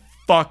the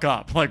fuck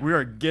up. Like, we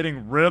are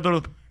getting rid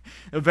of the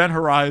Event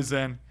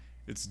Horizon.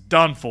 It's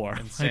done for.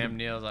 And Sam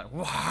Neill's like,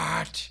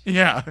 "What?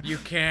 Yeah. You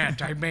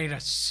can't. I made a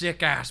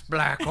sick-ass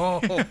black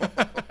hole."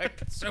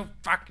 Like, it's so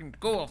fucking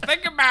cool.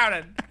 Think about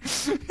it.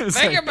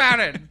 Think about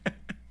it.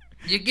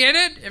 You get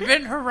it?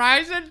 Event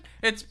Horizon?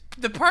 It's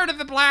the part of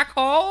the black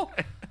hole?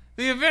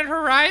 The Event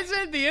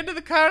Horizon? The end of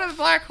the cut of the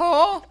black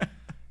hole?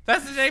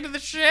 That's the name of the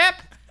ship?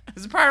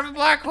 It's a part of a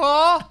black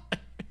hole?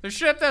 The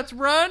ship that's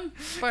run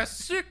by a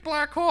sick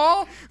black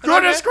hole?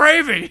 Goodness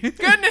gravy!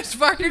 Goodness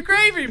fucking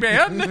gravy,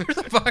 man! There's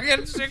a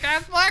fucking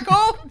sick-ass black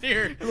hole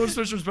here. Lawrence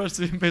Fishburne's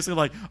basically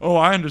like, "Oh,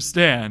 I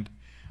understand.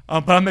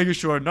 But I'm making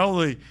sure not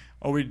only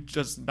are we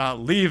just not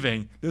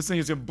leaving, this thing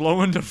is going to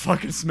blow into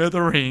fucking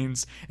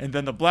smithereens, and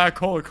then the black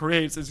hole it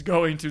creates is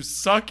going to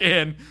suck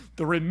in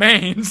the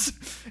remains,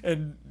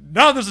 and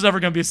none of this is ever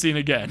going to be seen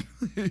again."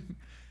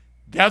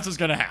 That's what's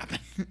going to happen.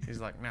 He's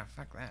like, "Nah,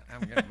 fuck that.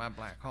 I'm getting my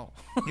black hole."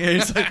 Yeah,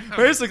 he's like,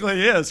 basically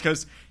he is,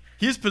 because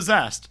he's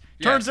possessed.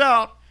 Turns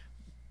out,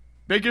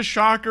 biggest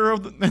shocker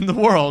in the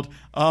world,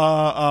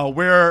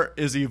 Ware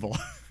is evil.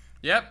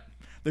 Yep.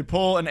 They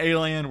pull an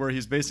alien where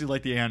he's basically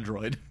like the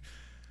android.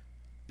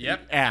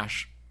 Yep.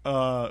 Ash,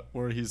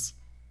 where he's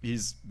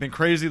been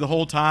crazy the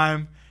whole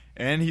time,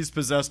 and he's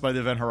possessed by the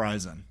Event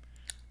Horizon.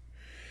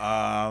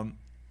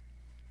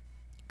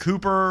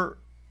 Cooper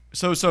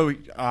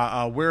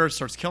Ware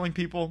starts killing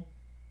people.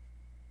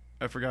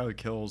 I forgot who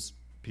kills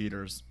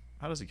Peters.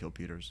 How does he kill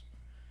Peters?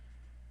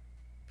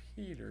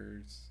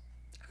 Peters.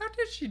 How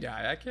did she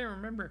die? I can't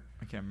remember.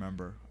 I can't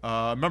remember.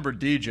 Remember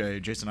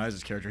DJ, Jason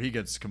Isaacs' character, he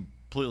gets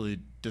completely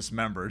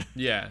dismembered.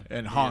 Yeah.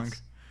 And hung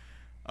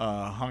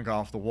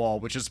off the wall,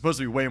 which is supposed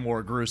to be way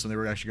more gruesome. They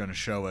were actually going to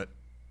show it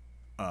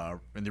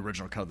in the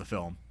original cut of the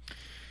film.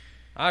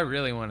 I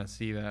really want to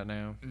see that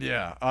now.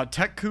 Yeah.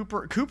 Tech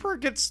Cooper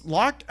gets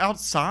locked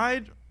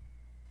outside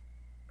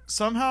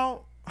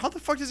somehow. How the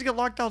fuck does he get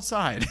locked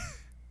outside?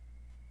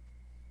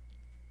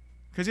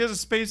 Because he has a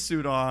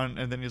spacesuit on,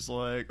 and then he's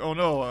like, "Oh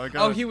no, I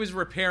got." Oh, he was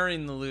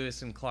repairing the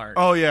Lewis and Clark.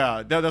 Oh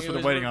yeah, that's what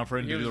they're waiting on for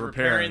him to do the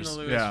repairs. He was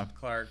repairing the Lewis and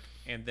Clark,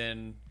 and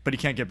then. But he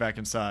can't get back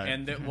inside.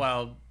 And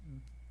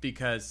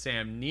because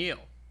Sam Neill.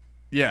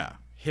 Yeah.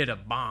 Hit a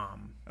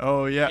bomb.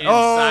 Oh yeah.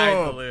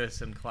 Inside the Lewis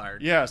and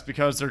Clark. Yes,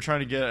 because they're trying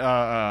to get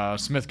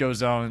Smith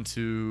goes down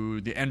into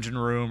the engine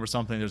room or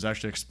something. There's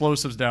actually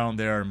explosives down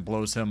there and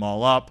blows him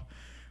all up.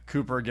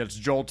 Cooper gets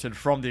jolted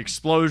from the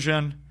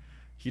explosion.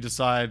 He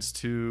decides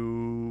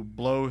to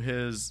blow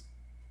his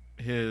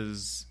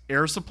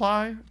air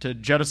supply to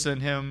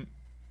jettison him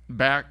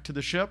back to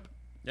the ship.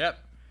 Yep.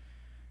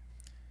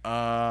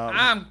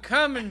 I'm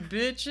coming,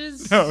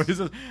 bitches. No, he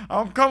says,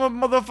 "I'm coming,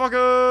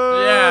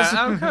 motherfuckers." Yeah,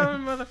 I'm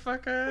coming,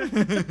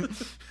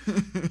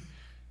 motherfucker.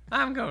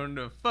 I'm going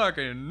to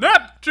fucking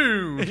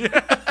Neptune.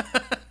 Yeah.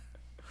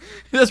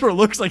 That's where it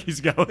looks like he's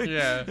going.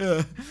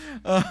 Yeah.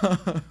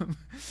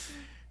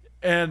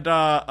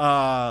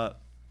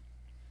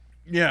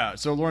 Yeah,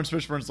 so Lawrence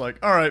Fishburne's like,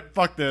 all right,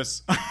 fuck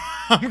this.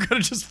 I'm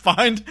gonna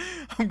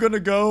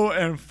go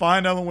and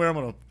find Alan Ware.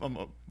 I'm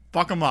gonna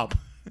fuck him up.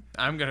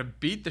 I'm gonna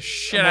beat the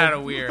shit out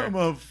of Weir. I'm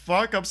gonna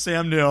fuck up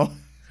Sam Neill.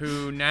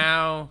 Who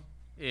now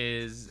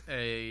is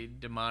a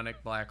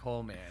demonic black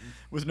hole man.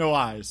 With no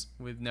eyes.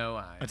 With no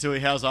eyes. Until he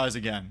has eyes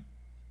again.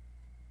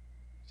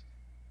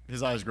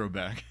 His eyes grow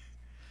back.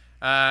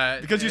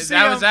 Because you see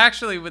that was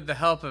actually with the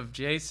help of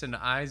Jason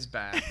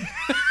Isbach.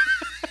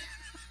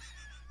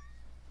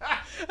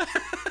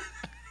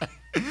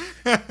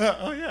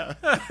 Oh yeah.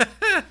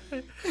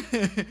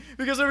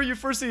 Because whenever you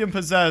first see him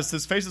possessed,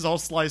 his face is all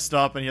sliced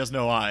up and he has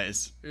no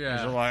eyes.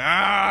 Yeah. He's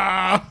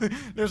like,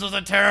 this was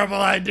a terrible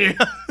idea.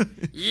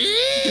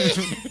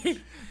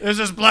 Is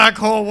this black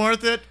hole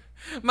worth it?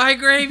 My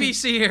gravy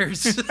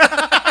sears.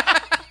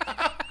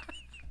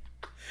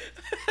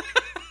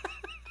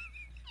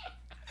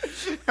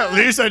 At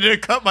least I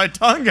didn't cut my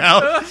tongue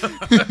out.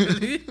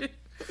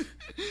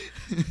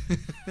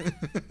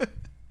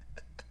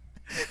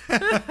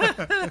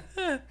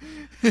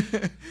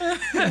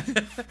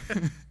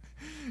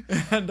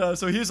 And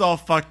so he's all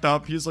fucked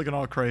up. He's looking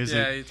all crazy.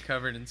 Yeah, he's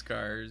covered in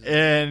scars.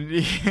 And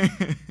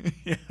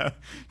yeah,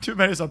 too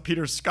bad it's on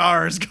Peter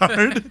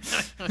Skarsgård.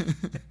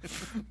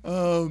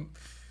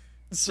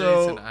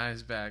 Jason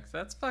Isbach.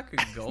 That's fucking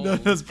gold.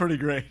 That's pretty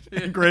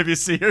great. Gravy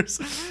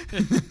Sears.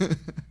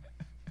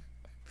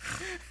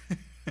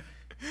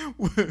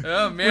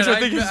 Oh man,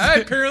 I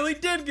apparently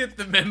did get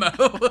the memo.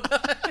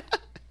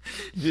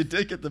 You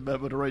did get the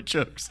memo to write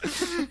jokes.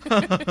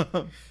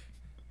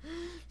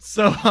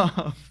 So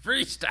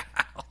freestyle.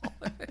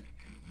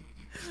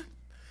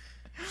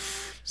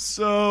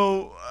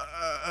 So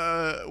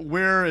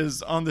Ware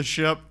is on the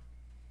ship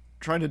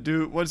trying to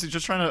do what is he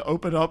just trying to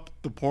open up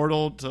the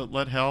portal to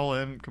let hell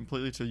in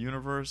completely to the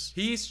universe?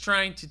 He's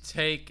trying to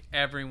take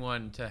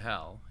everyone to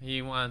hell.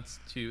 He wants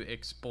to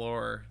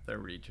explore the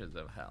reaches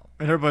of hell.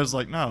 And everybody's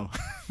like, no.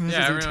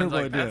 Yeah, everyone's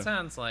like, that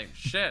sounds like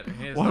shit.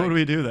 Why would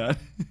we do that?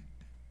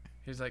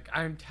 He's like,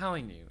 I'm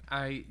telling you,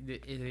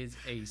 it is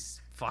a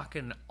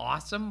fucking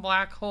awesome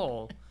black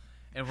hole,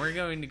 and we're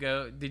going to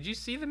go. Did you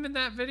see them in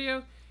that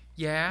video?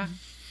 Yeah,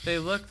 they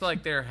looked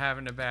like they were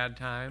having a bad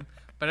time,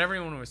 but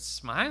everyone was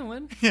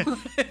smiling. Yeah.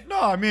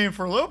 No, I mean,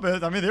 for a little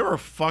bit, I mean, they were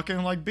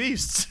fucking like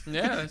beasts.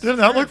 Yeah, didn't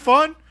that look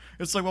fun?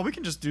 It's like, well, we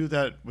can just do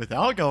that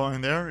without going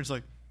there. It's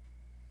like,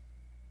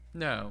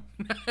 no,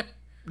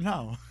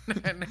 no,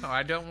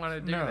 I don't want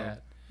to do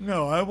that.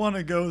 No, I want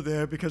to go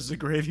there because the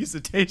gravy's the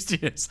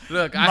tastiest.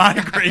 Look, I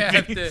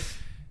have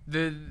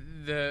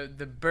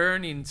the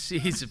burning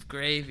seas of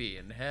gravy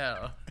in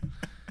hell.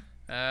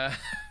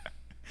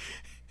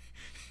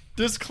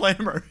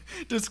 Disclaimer.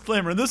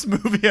 In this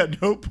movie,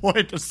 at no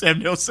point does Sam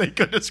Neill say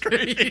goodness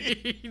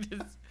gravy.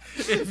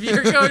 If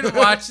you're going to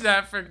watch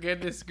that for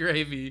goodness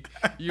gravy,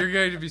 you're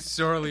going to be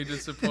sorely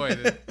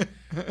disappointed.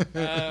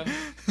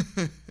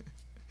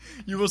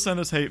 You will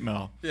send us hate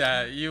mail.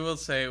 Yeah, you will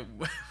say...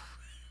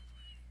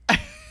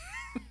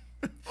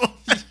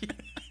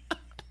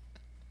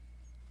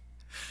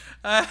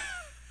 I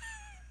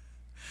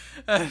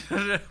don't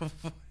know.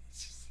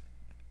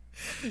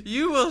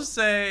 You will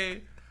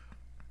say,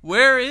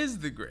 where is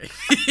the gravy?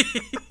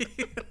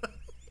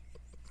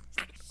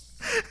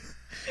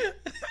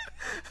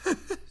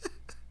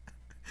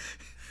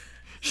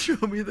 Show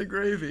me the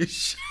gravy.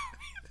 Show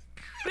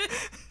me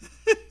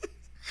the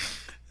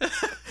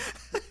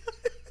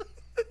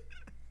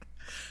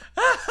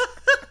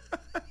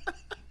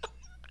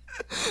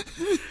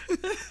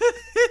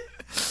gravy.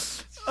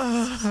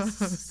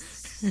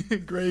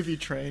 Gravy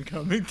train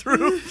coming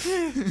through.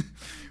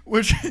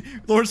 Which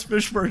Lawrence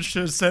Fishburne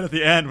should have said at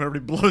the end whenever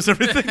he blows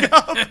everything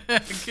up.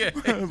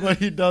 But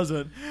he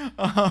doesn't.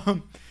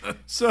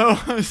 So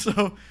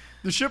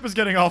the ship is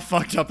getting all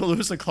fucked up.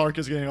 Lewis and Clark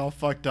is getting all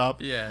fucked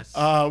up. Yes.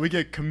 We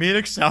get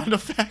comedic sound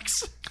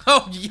effects.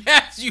 Oh,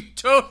 yes, you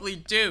totally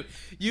do.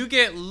 You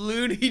get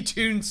Looney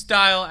Tunes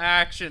style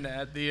action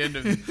at the end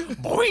of it.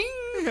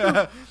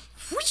 Boing!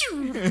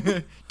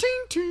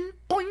 Ting, ting,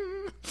 boing.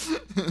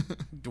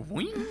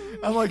 Doing?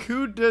 I'm like,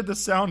 who did the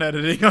sound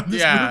editing on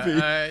this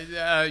movie?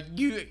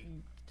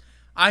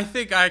 I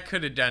think I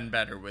could have done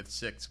better with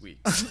 6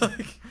 weeks.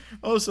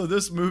 Oh, so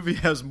this movie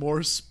has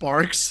more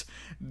sparks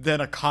than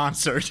a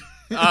concert.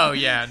 Oh,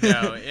 yeah,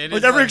 no.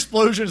 Like every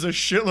explosion is a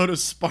shitload of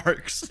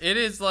sparks. It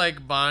is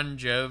like Bon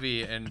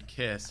Jovi and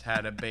Kiss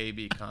had a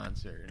baby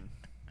concert.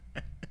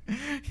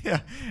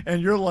 Yeah,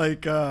 and you're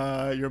like,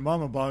 your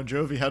mama Bon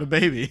Jovi had a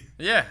baby.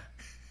 Yeah.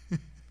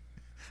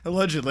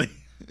 Allegedly.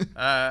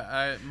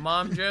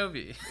 Mom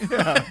Jovi.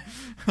 Yeah,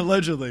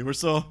 allegedly.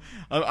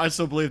 I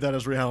still believe that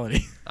as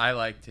reality. I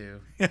like to,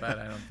 but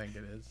I don't think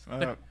it is.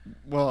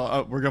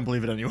 We're going to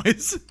believe it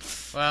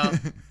anyways. Well,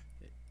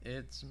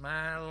 it's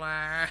my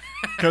life.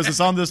 Because it's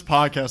on this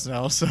podcast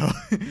now, so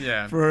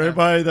yeah. For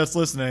everybody that's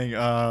listening,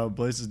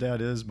 Blaze's dad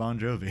is Bon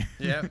Jovi.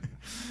 Yep.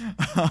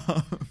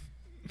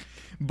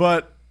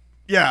 But,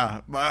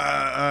 yeah,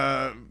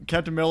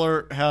 Captain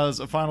Miller has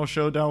a final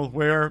showdown with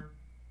Ware.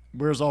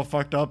 Ware's all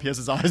fucked up. He has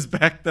his eyes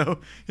back, though.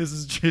 He has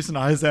his Jason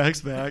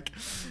Isaacs back.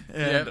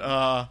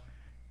 And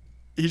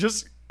he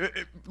just...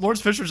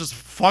 Lawrence Fisher's just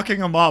fucking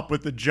him up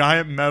with the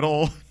giant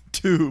metal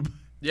tube.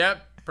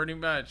 Yep, pretty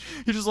much.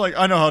 He's just like,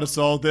 I know how to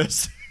solve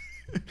this.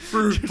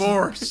 Brute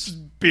force.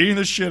 Just beating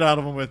the shit out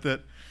of him with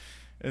it.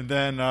 And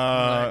then...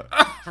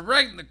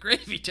 right in the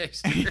gravy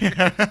taster.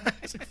 Yeah.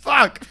 He's like,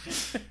 fuck.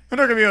 I'm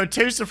not going to be able to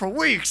taste it for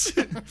weeks.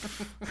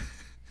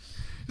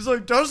 He's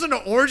like, doesn't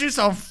an orgy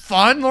sound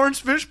fun, Lawrence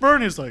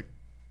Fishburne? He's like,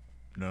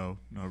 no,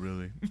 not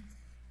really.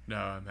 No,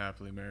 I'm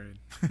happily married.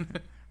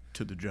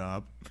 To the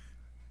job.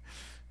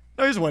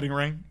 No, he's a wedding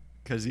ring,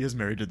 because he is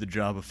married to the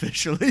job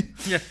officially.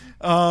 Yeah.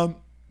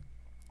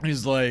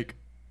 He's like,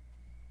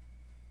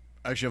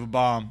 I actually have a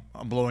bomb.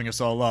 I'm blowing us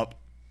all up.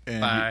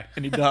 And Bye.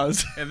 And he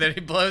does. And then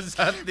he blows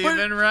up the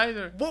event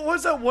riser.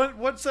 What's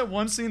that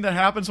one scene that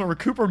happens where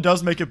Cooper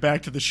does make it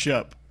back to the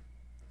ship?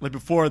 Like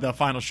before the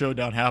final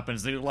showdown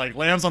happens, he like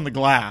lands on the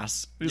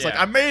glass. He's like,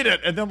 I made it,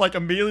 and then like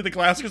immediately the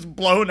glass gets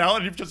blown out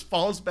and he just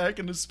falls back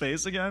into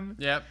space again.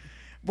 Yep.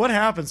 What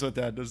happens with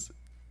that? Does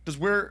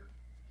Ware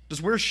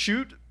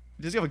shoot?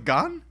 Does he have a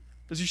gun?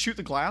 Does he shoot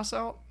the glass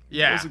out?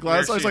 Yeah. The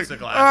glass out? He's like, the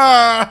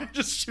glass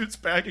just shoots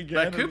back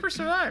again. But Cooper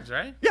survives,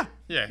 right? Yeah.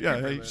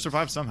 Yeah. He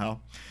survives somehow.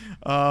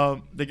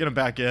 They get him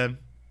back in.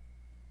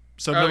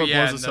 So Miller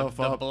blows himself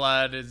up. The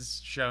blood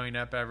is showing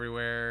up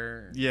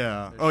everywhere.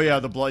 Yeah.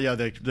 The blood. Yeah,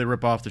 they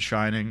rip off The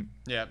Shining.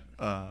 Yep.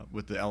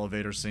 With the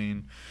elevator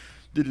scene,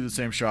 they do the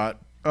same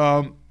shot.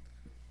 But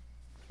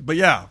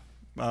yeah,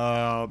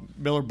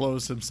 Miller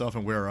blows himself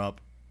and Ware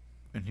up,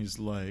 and he's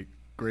like,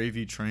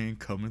 "Gravy train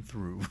coming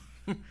through,"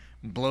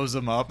 blows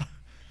him up,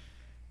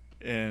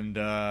 and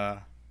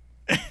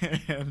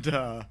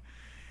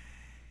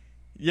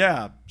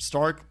yeah,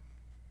 Stark,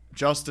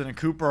 Justin, and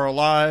Cooper are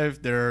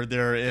alive. They're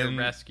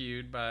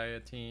rescued by a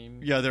team.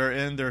 Yeah, they're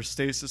in their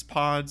stasis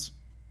pods.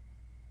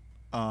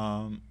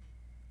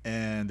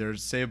 And they're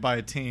saved by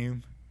a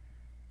team.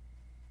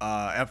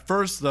 At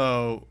first,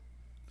 though,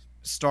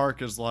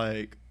 Stark is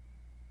like,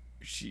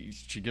 she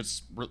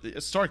gets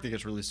it's Stark that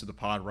gets released to the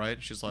pod, right?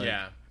 She's like,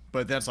 yeah.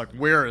 But then it's like,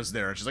 Ware is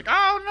there? And she's like,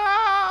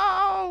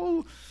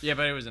 oh no! Yeah,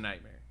 but it was a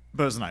nightmare.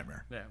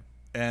 Yeah.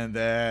 And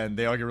then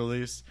they all get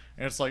released,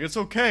 and it's like, it's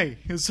okay.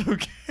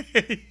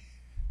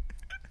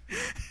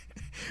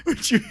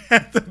 Which you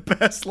had the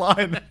best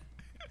line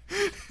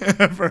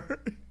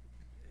ever.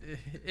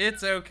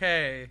 It's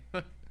okay.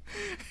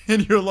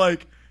 And you're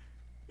like,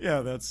 yeah,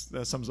 that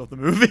sums up the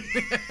movie.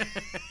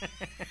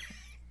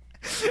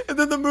 And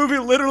then the movie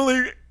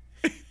literally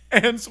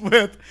ends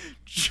with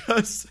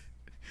just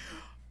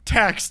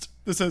text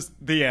that says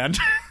the end.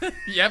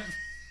 Yep.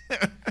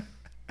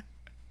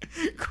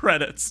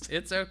 Credits.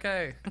 It's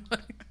okay.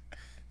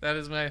 That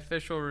is my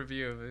official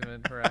review of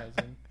Event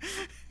Horizon.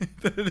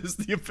 That is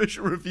the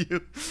official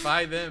review.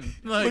 By them.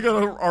 Look at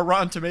our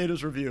Rotten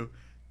Tomatoes review.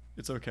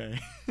 It's okay.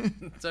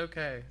 It's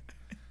okay.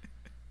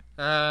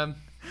 0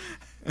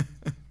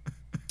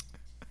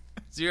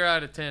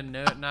 out of 10.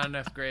 No, not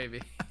enough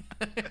gravy.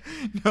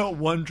 Not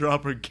one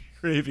drop of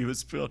gravy was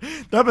spilled.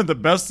 That'd been the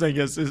best thing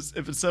is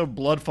if instead of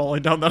blood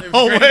falling down that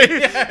hallway,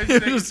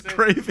 it was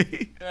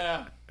gravy.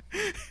 Yeah.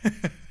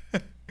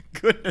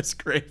 Goodness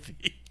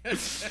gravy.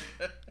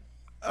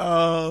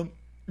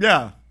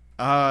 Yeah.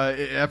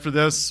 After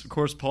this, of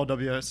course, Paul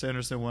W.S.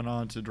 Anderson went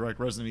on to direct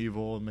Resident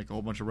Evil and make a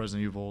whole bunch of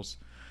Resident Evils.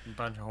 A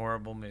bunch of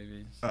horrible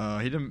movies.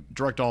 He didn't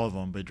direct all of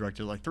them, but he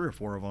directed like 3 or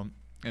 4 of them.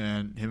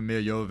 And him and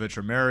Mia Jovovich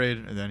are married.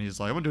 And then he's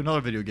like, I'm going to do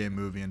another video game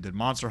movie, and did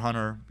Monster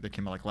Hunter. That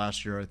came out like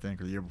last year, I think,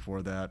 or the year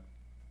before that.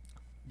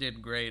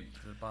 Did great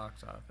at the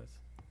box office.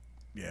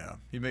 Yeah,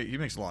 he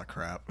makes a lot of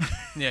crap.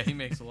 Yeah, he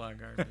makes a lot of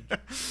garbage.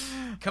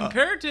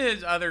 Compared to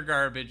his other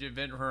garbage,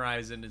 Event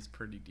Horizon is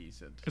pretty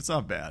decent. It's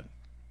not bad.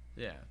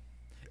 Yeah.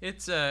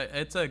 It's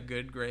a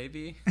good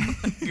gravy.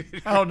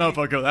 I don't know if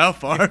I'll go that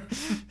far.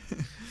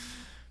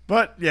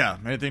 But, yeah,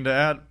 anything to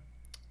add?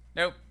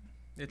 Nope.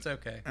 It's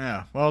okay.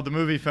 Yeah, well, the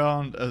movie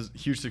found a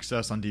huge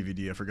success on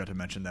DVD. I forgot to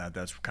mention that.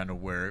 That's kind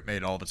of where it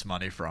made all of its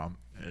money from,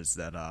 is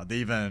that they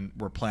even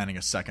were planning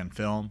a second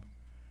film,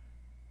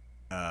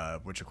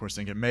 which, of course,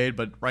 didn't get made.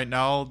 But right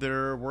now,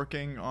 they're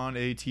working on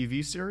a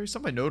TV series.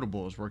 Somebody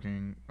notable is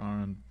working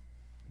on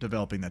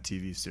developing that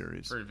TV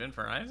series. For Event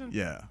Horizon?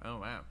 Yeah. Oh,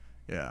 wow.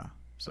 Yeah.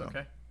 So.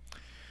 Okay.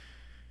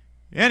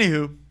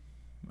 Anywho,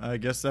 I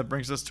guess that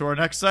brings us to our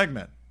next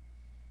segment.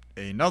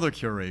 Another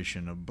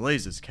curation of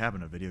Blaze's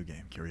Cabinet of Video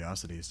Game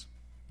Curiosities.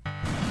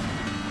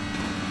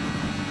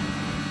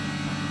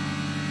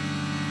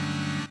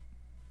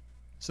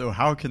 So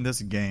how can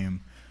this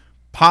game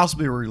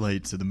possibly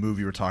relate to the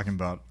movie we're talking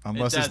about?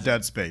 Unless it's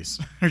Dead Space.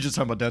 You're just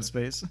talking about Dead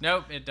Space?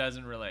 Nope, it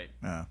doesn't relate.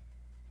 Yeah.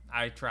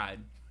 I tried.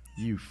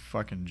 You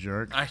fucking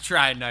jerk. I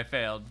tried and I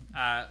failed.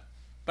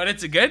 But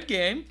it's a good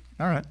game.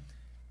 All right.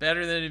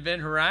 Better than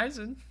Event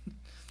Horizon.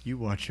 You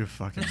watch your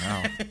fucking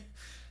mouth.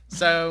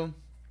 So,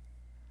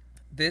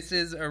 this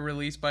is a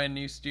release by a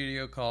new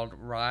studio called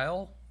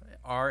Rayll,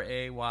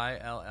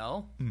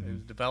 R-A-Y-L-L. Mm-hmm. It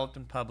was developed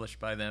and published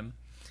by them.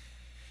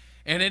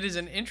 And it is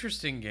an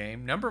interesting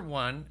game. Number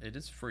one, it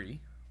is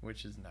free,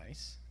 which is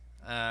nice.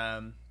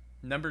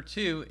 Number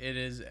two, it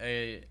is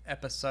a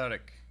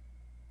episodic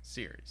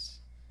series.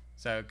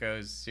 So it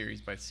goes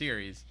series by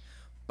series.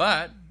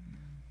 But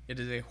it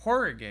is a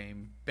horror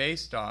game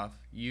based off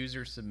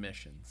user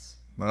submissions.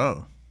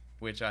 Oh.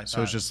 Which I thought...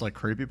 So it's just like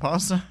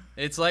creepypasta?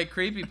 It's like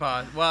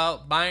creepypasta.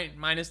 Well,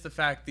 minus the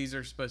fact these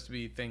are supposed to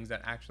be things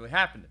that actually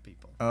happen to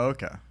people. Oh,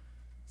 okay.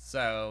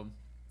 So...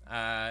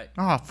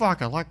 oh,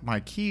 fuck, I like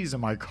my keys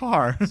in my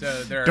car.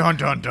 So there are, dun,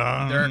 dun,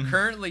 dun. There are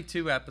currently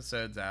 2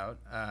 episodes out.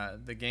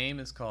 The game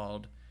is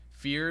called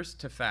Fears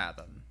to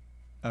Fathom.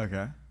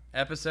 Okay.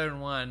 Episode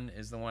 1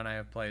 is the one I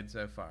have played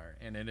so far.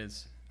 And it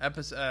is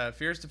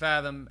Fears to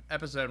Fathom,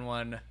 Episode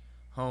 1,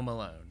 Home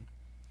Alone.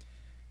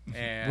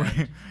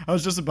 And I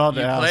was just about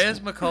to ask. You play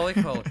as Macaulay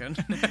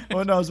Culkin.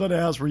 Well, no, I was about to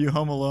ask, were you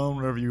home alone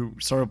whenever you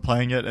started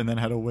playing it and then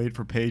had to wait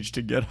for Paige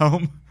to get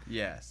home?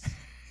 Yes.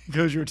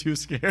 Because you were too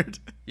scared?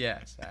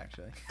 Yes,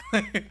 actually.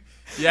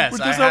 Yes,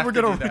 This is how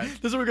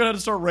we're gonna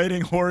start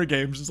rating horror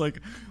games. It's like,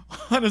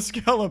 on a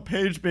scale of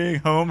Paige being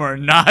home or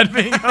not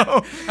being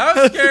home.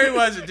 How scary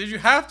was it? Did you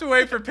have to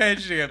wait for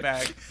Paige to get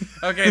back?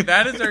 Okay,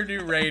 that is our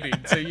new rating.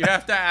 So you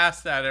have to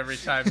ask that every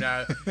time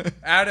now.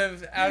 Out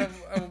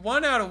of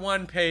 1 out of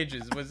 1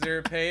 pages, was there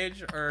a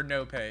page or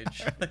no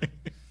page?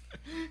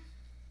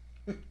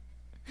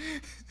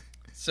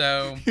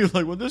 So you're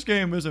like, well, this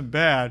game isn't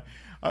bad,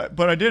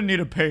 but I didn't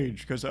need a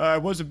page because I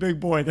was a big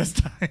boy this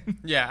time.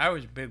 Yeah, I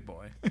was a big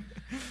boy.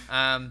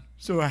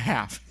 So a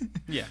half.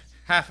 Yeah,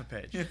 half a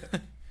page.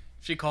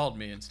 She called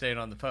me and stayed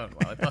on the phone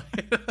while I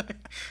played.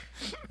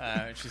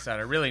 She said,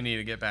 I really need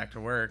to get back to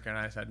work. And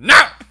I said,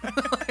 no!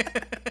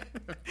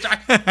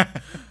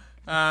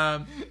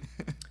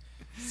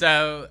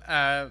 So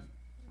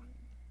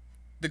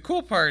the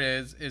cool part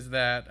is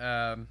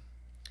that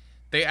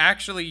they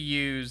actually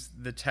use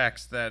the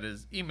text that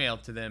is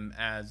emailed to them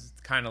as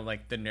kind of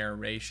like the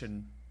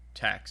narration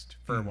text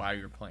for while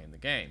you're playing the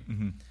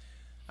game.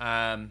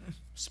 Mm-hmm.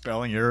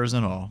 Spelling errors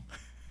and all.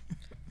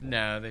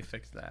 No, they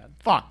fixed that.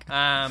 Fuck.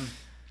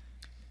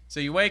 So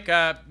you wake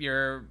up,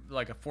 you're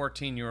like a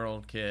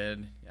 14-year-old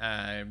kid.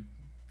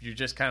 You're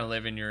just kind of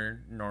living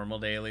your normal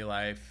daily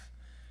life.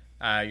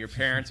 Your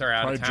parents are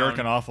out of town. Probably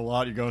jerking off a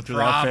lot. You're going through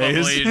that phase.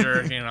 Probably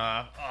jerking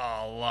off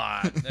a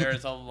lot.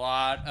 There's a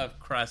lot of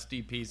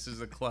crusty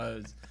pieces of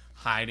clothes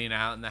hiding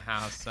out in the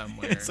house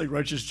somewhere. It's like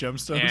Righteous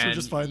Gemstones. And We'll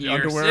just find the you're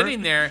underwear.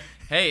 Sitting there.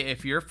 Hey,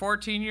 if you're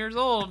 14 years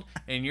old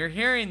and you're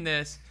hearing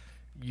this,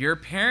 your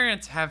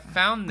parents have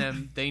found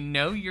them. They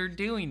know you're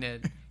doing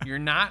it. You're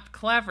not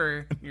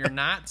clever. You're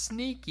not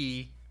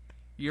sneaky.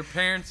 Your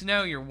parents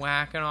know you're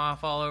whacking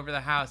off all over the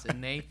house,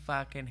 and they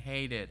fucking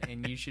hate it,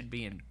 and you should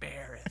be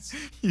embarrassed.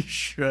 You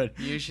should.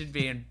 You should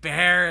be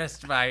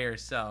embarrassed by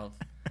yourself.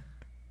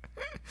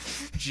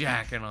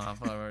 Jacking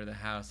off all over the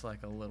house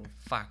like a little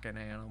fucking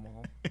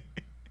animal.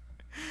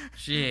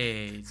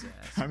 Jesus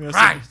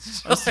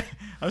Christ.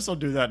 I still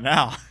do that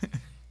now.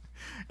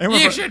 And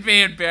you should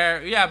be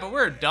embarrassed. Yeah, but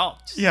we're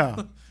adults.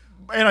 Yeah.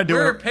 And I do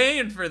We're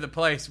paying for the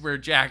place we're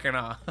jacking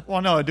off.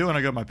 Well, no, I do when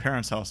I go to my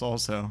parents' house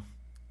also.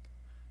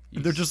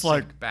 They're just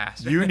like,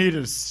 bastard. You need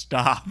to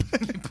stop.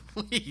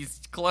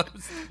 Please close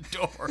the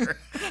door.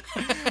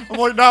 I'm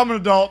like, no, I'm an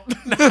adult.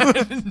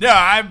 No,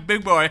 I'm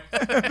big boy.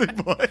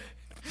 Big boy.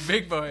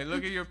 Big boy.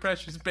 Look at your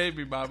precious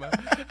baby mama.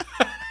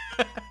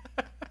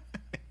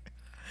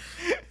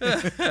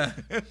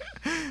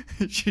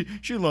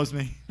 She loves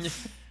me.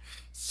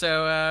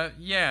 So,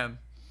 yeah.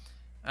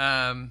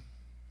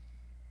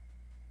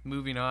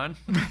 Moving on.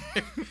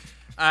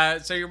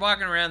 So you're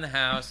walking around the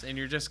house and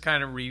you're just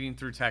kind of reading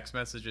through text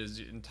messages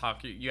and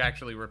you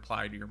actually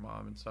reply to your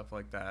mom and stuff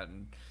like that,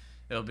 and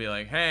it'll be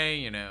like,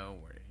 hey,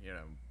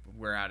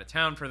 we're out of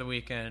town for the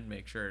weekend.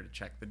 Make sure to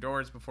check the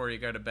doors before you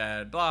go to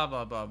bed. Blah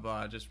blah blah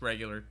blah. Just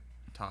regular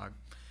talk,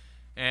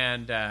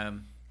 and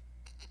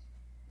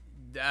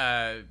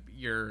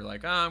you're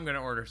like, oh, I'm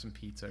gonna order some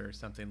pizza or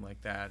something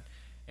like that,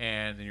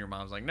 and then your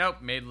mom's like,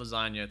 nope, made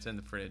lasagna. It's in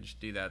the fridge.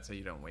 Do that so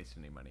you don't waste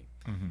any money.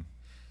 Mm-hmm.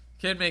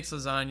 Kid makes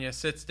lasagna,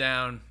 sits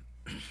down,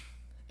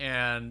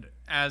 and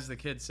as the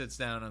kid sits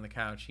down on the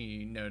couch,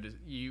 he notices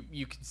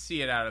you can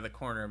see it out of the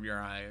corner of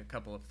your eye, a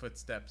couple of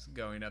footsteps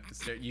going up the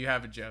stairs. You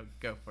have a joke,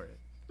 go for it.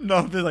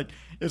 No, they're like,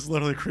 it's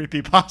literally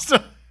creepy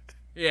pasta.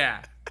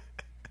 Yeah,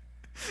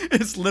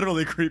 it's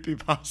literally creepy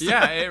pasta.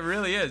 Yeah, it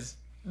really is.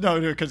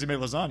 No, because he made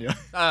lasagna.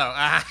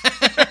 Oh,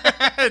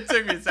 it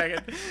took me a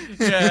second.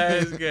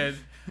 Yeah, it's good.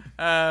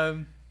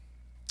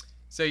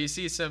 So you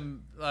see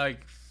some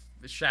like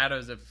the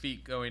shadows of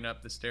feet going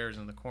up the stairs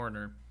in the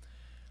corner,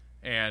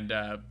 and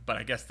but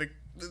I guess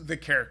the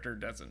character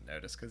doesn't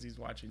notice because he's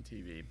watching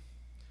TV.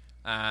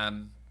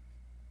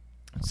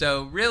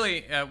 So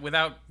really,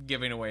 without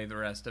giving away the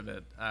rest of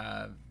it,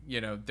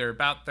 they're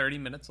about 30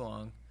 minutes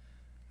long.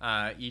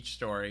 Each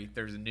story.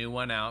 There's a new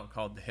one out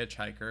called The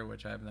Hitchhiker,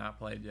 which I have not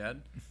played yet.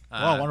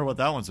 Well, I wonder what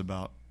that one's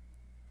about.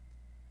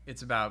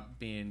 It's about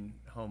being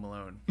home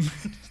alone.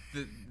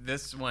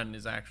 This one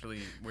is actually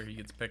where he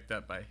gets picked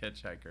up by a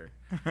hitchhiker.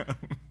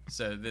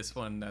 So this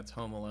one that's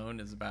home alone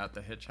is about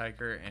the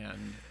hitchhiker,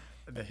 and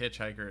the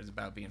hitchhiker is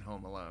about being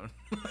home alone.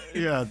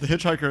 Yeah, the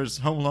hitchhiker is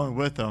home alone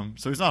with him,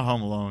 so he's not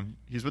home alone.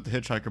 He's with the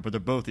hitchhiker, but they're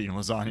both eating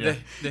lasagna.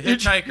 The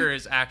hitchhiker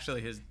is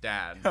actually his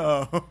dad,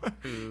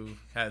 who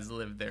has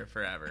lived there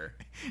forever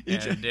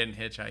and didn't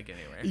hitchhike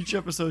anywhere. Each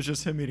episode is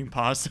just him eating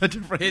pasta, a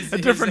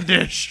different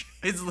dish.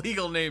 His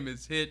legal name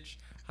is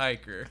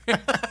Hitchhiker.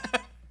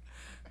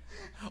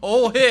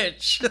 Old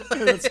Hitch.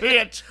 It's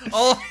Hitch.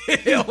 Old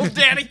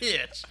Daddy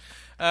Hitch.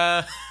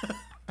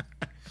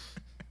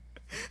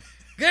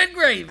 Good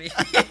gravy.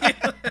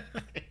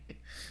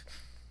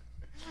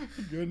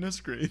 Goodness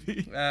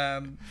gravy.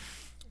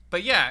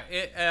 But yeah,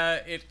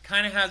 it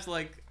kind of has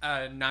like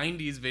a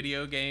 90s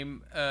video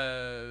game,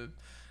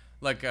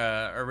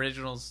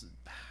 originals.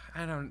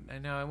 I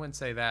know I wouldn't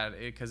say that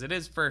because it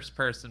is first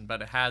person,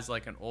 but it has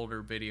like an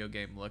older video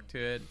game look to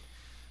it,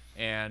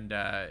 and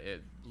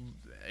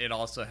it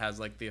also has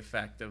like the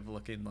effect of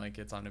looking like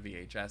it's on a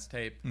VHS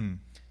tape.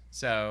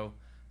 So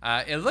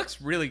it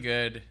looks really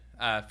good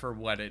for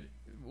what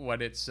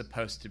it's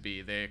supposed to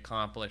be. They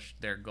accomplished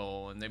their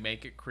goal, and they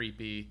make it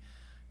creepy,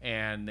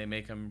 and they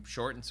make them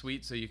short and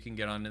sweet so you can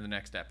get on to the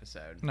next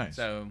episode. Nice.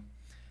 So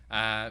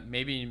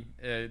maybe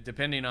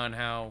depending on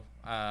how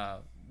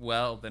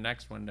well the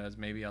next one does,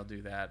 maybe I'll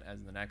do that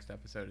as the next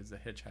episode is the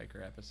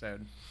Hitchhiker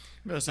episode.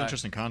 That's an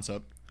interesting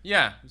concept.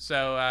 Yeah.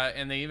 So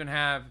and they even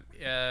have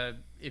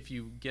if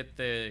you get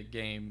the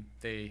game,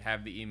 they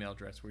have the email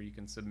address where you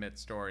can submit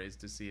stories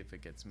to see if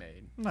it gets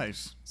made.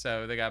 Nice.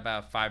 So they got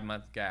about a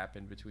 5-month gap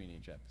in between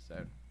each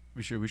episode.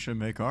 We should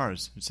make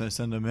ours.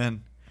 Send them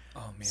in.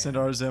 Oh man. Send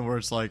ours in where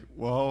it's like,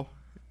 well,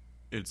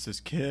 it's this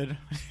kid,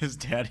 his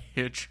dad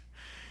Hitch.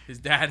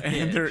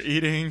 And they're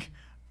eating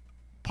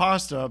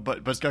pasta,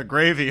 but it's got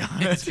gravy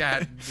on it. It's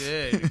got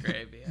good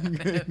gravy on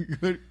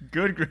it.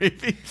 good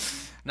gravy.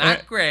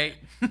 Not great.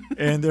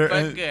 And they're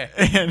but good.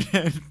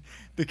 And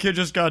the kid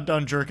just got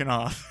done jerking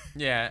off.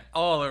 Yeah,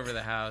 all over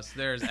the house.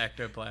 There's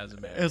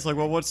ectoplasm. It's like,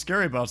 well, what's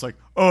scary about it? It's like,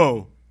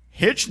 oh,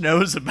 Hitch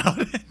knows about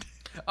it.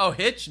 Oh,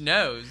 Hitch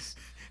knows.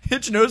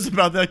 Hitch knows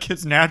about that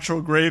kid's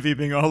natural gravy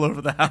being all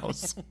over the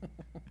house.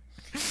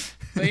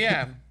 So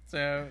yeah,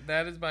 so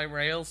that is by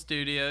Rail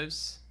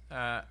Studios,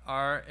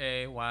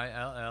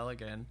 Rayll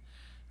again.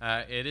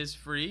 It is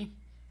free,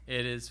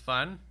 it is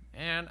fun,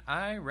 and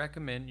I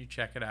recommend you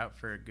check it out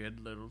for a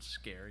good little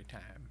scary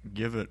time.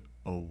 Give it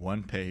a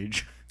 1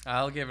 page.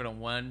 I'll give it a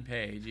 1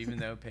 page, even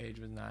though Paige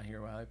was not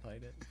here while I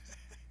played it.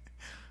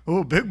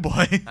 Oh, big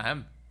boy.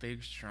 I'm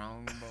big,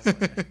 strong boy.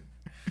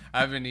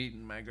 I've been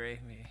eating my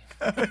gravy.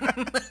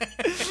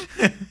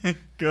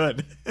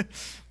 Good.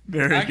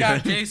 Very good. I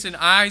got Jason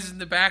eyes in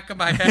the back of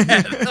my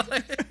head.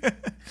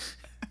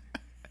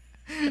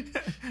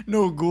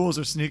 No ghouls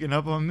are sneaking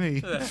up on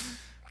me.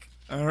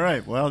 All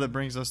right. Well, that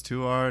brings us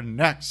to our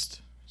next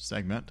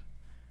segment,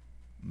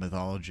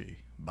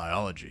 Mythology,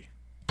 Biology.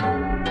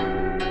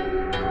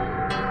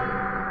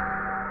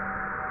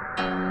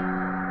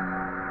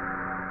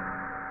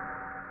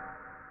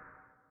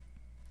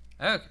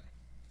 Okay.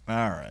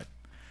 All right.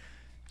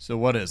 So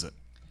what is it?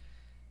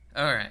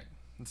 All right.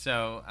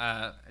 So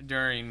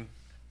during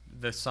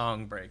the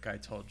song break, I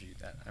told you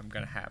that I'm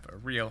going to have a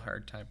real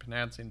hard time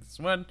pronouncing this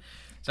one.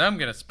 So I'm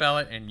going to spell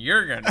it, and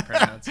you're going to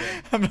pronounce it.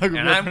 I'm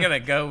going to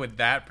go with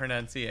that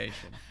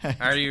pronunciation.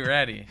 Are you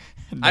ready?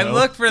 No. I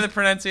looked for the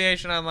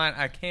pronunciation online.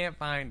 I can't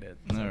find it.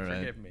 So all right.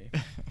 Forgive me.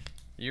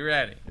 You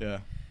ready? Yeah.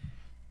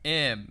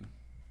 M-A-N-A-N-A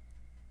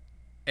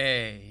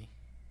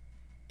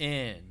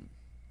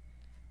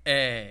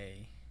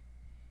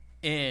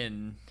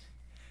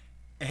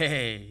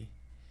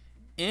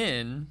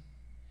M-A-N-G-G-A-L.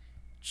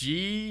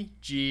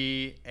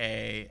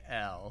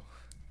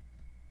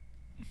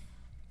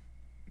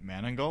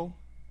 Manangle?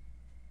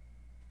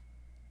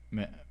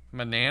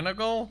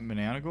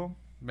 Mananagle?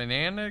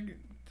 Mananagle?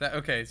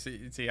 Okay,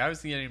 see, I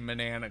was thinking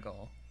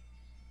Mananagle.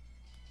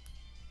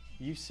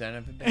 You son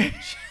of a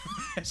bitch.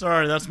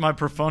 Sorry, that's my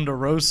Profundo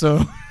Rosso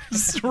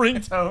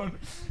ringtone.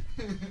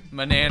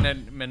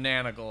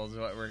 Mananagle is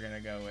what we're going to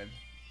go with.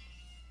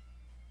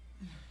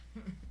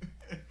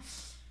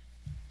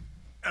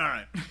 All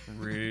right.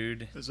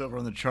 Rude. It's over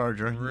on the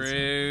charger.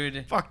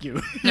 Rude. Fuck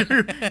you.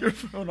 Your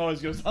phone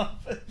always goes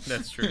off.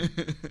 That's true.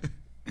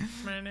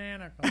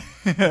 Mananagle.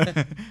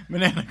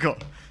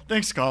 Mananagle.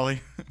 Thanks, Scully,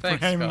 for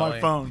handing me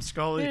my phone.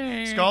 Scully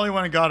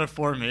went and got it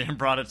for me and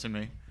brought it to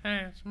me.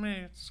 Hey, it's me.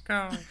 It's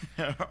Scully.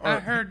 I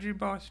heard you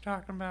boys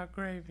talking about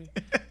gravy,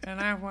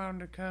 and I wanted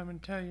to come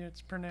and tell you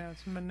it's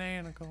pronounced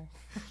Mananagle.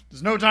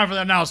 There's no time for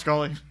that now,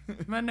 Scully.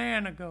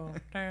 Mananagle.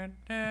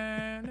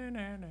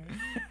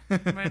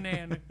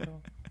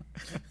 Mananagle.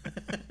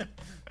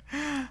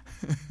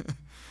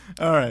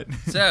 All right.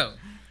 So,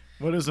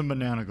 what is a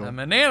Mananagle? A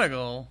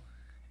Mananagle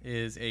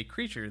is a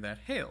creature that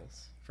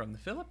hails from the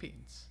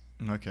Philippines.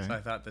 Okay. So I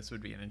thought this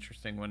would be an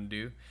interesting one to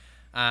do.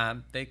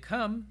 They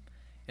come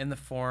in the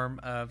form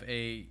of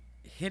a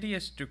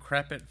hideous,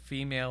 decrepit,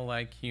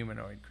 female-like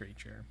humanoid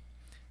creature.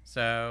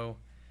 So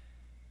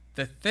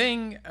the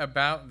thing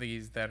about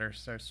these that are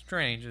so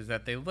strange is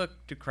that they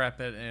look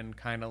decrepit and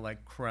kind of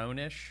like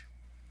crone-ish,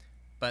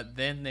 but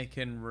then they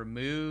can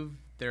remove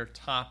their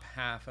top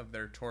half of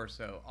their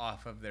torso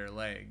off of their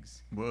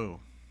legs. Whoa.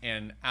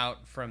 And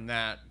out from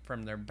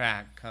their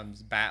back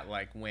comes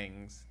bat-like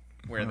wings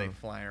where they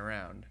fly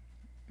around.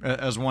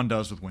 As one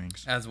does with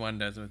wings. As one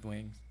does with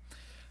wings.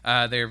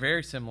 They're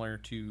very similar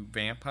to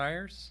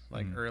vampires,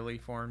 like early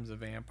forms of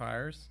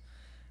vampires.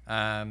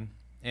 And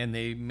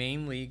they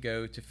mainly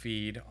go to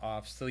feed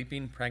off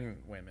sleeping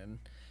pregnant women.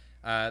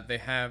 They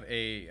have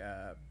a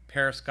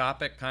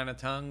periscopic kind of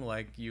tongue,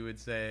 like you would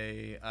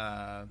say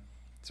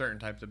certain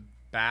types of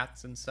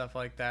bats and stuff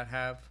like that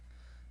have.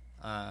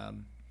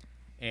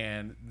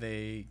 And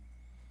they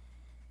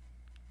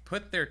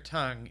put their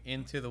tongue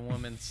into the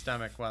woman's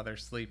stomach while they're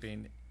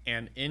sleeping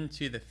and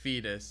into the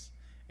fetus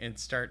and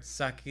start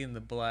sucking the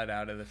blood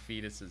out of the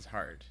fetus's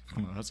heart.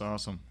 Oh, that's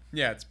awesome.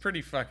 Yeah, it's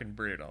pretty fucking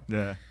brutal.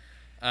 Yeah.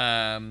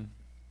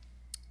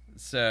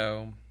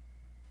 So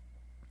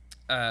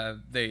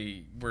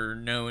they were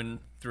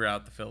known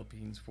throughout the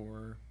Philippines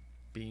for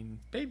being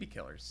baby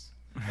killers.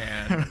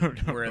 And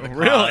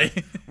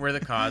were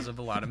the cause of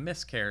a lot of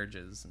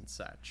miscarriages and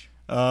such.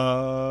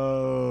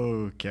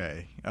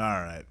 Okay. All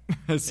right.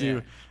 Let's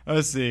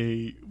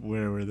see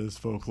where this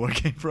folklore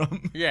came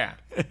from. Yeah.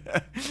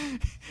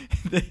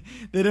 they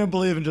didn't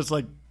believe in just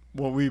like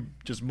what we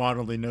just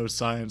modernly know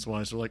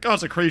science-wise. They're like, oh,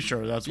 it's a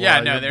creature. That's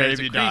why your there's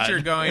baby a creature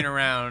died. going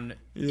around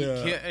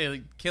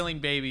killing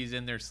babies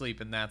in their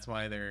sleep, and that's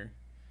why they're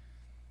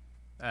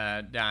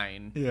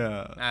dying.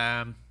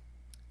 Yeah.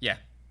 Yeah.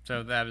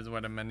 So that is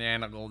what a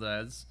Mananagle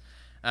does.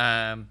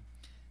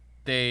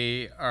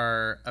 They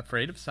are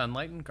afraid of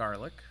sunlight and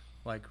garlic,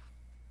 like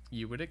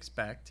you would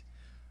expect,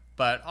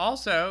 but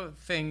also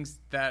things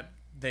that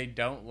they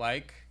don't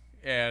like,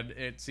 and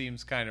it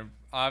seems kind of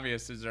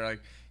obvious, is they're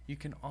like, you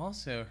can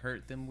also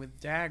hurt them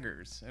with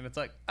daggers. And it's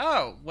like,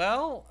 oh,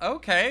 well,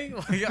 okay.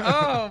 Like,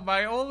 oh,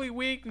 my only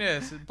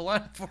weakness is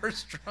blunt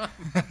force trauma.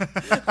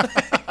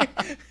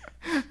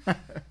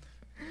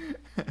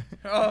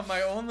 Oh,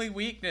 my only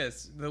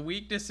weakness. The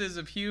weaknesses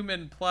of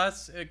human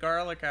plus a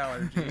garlic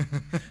allergy.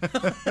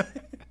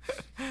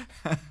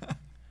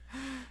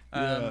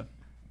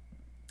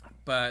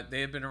 But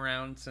they have been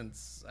around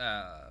since,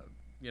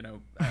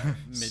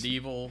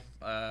 medieval.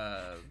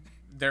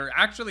 They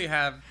actually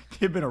have...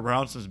 They've been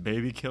around since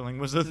baby killing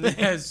was a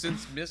thing?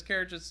 Since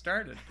miscarriages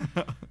started.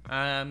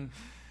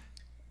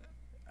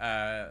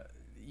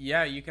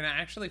 Yeah, you can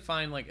actually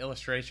find like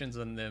illustrations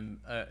on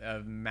them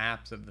of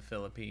maps of the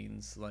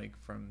Philippines, like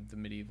from the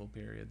medieval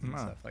periods and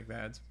stuff like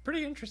that. It's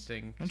pretty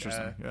interesting.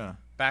 Yeah.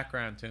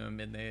 Background to them,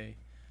 and the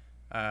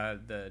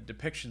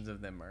depictions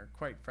of them are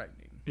quite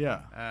frightening.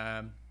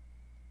 Yeah.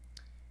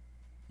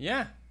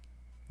 Yeah,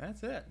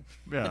 that's it.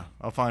 Yeah,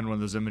 I'll find one of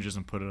those images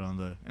and put it on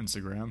the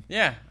Instagram.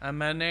 Yeah, a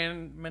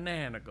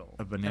mananagle.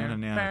 A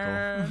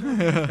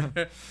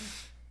banana-nanacle.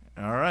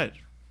 All right,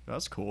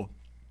 that's cool.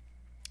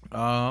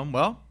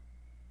 Well,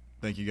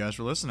 thank you guys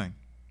for listening.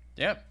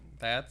 Yep,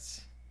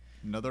 that's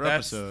another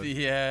episode.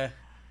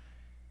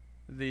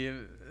 The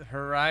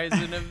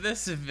horizon of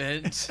this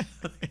event.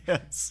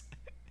 Yes.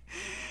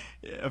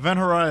 Event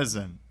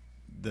Horizon.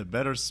 The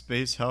better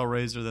space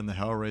Hellraiser than the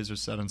Hellraiser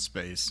set in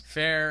space.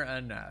 Fair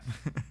enough.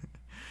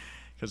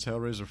 Because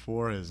Hellraiser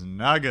 4 is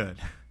not good.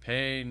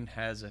 Pain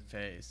has a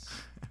face,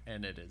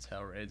 and it is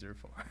Hellraiser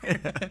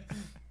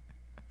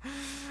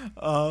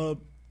 4.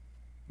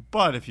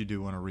 But if you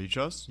do want to reach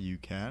us, you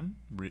can.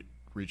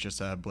 Reach us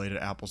at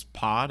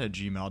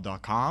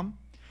bladedapplespod@gmail.com.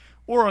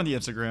 Or on the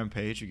Instagram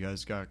page. You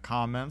guys got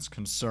comments,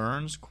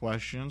 concerns,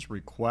 questions,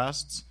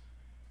 requests.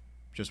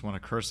 Just want to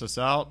curse us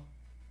out.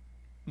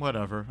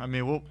 whatever. I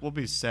mean, we'll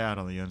be sad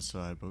on the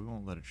inside, but we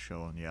won't let it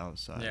show on the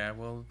outside. Yeah,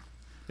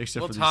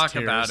 Except we'll for these talk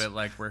tears. about it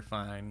like we're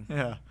fine.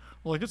 Yeah.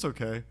 Well, like, it's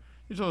okay.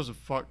 You told us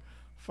to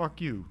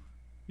fuck you.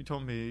 You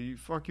told me,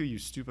 fuck you, you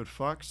stupid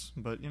fucks.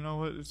 But you know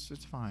what?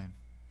 It's fine.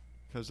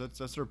 Because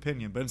that's their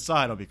opinion. But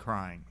inside, I'll be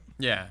crying.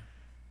 Yeah.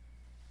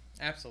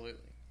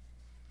 Absolutely.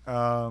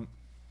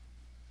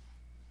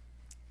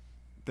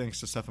 Thanks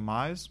to Stephen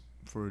Mize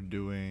for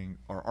doing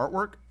our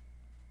artwork.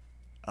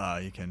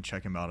 You can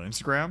check him out on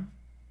Instagram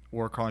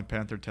or Crawling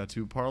Panther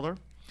Tattoo Parlor.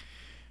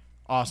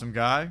 Awesome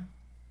guy.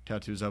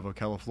 Tattoos out of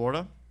Ocala,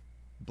 Florida.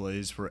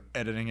 Blaze for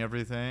editing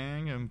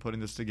everything and putting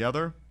this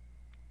together.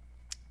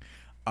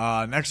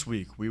 Next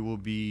week, we will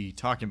be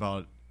talking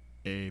about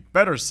a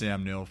better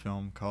Sam Neill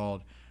film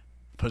called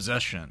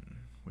Possession,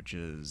 which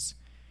is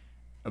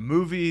a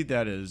movie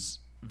that is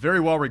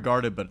very well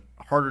regarded but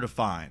harder to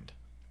find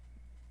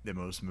than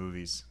most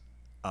movies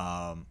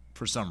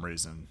for some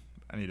reason.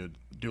 I need to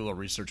do a little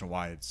research on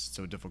why it's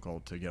so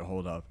difficult to get a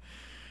hold of.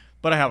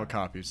 But I have a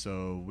copy,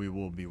 so we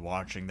will be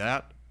watching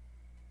that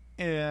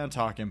and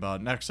talking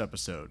about next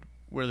episode.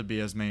 Will there be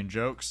as main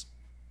jokes?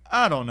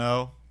 I don't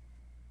know.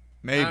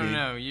 Maybe. I don't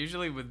know.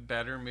 Usually with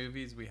better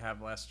movies, we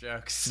have less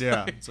jokes.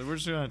 Yeah. So we're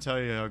just going to tell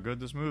you how good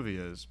this movie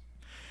is.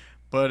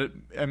 But,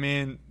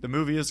 the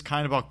movie is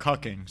kind of about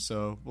cucking,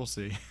 so we'll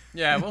see.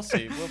 Yeah, we'll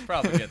see. We'll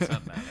probably get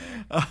something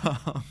out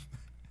of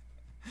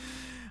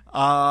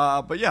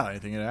it. But yeah,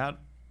 anything to add?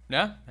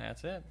 No,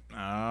 that's it.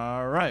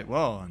 All right.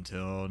 Well,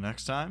 until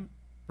next time,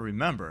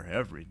 remember,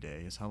 every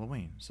day is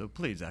Halloween, so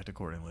please act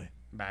accordingly.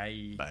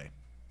 Bye. Bye.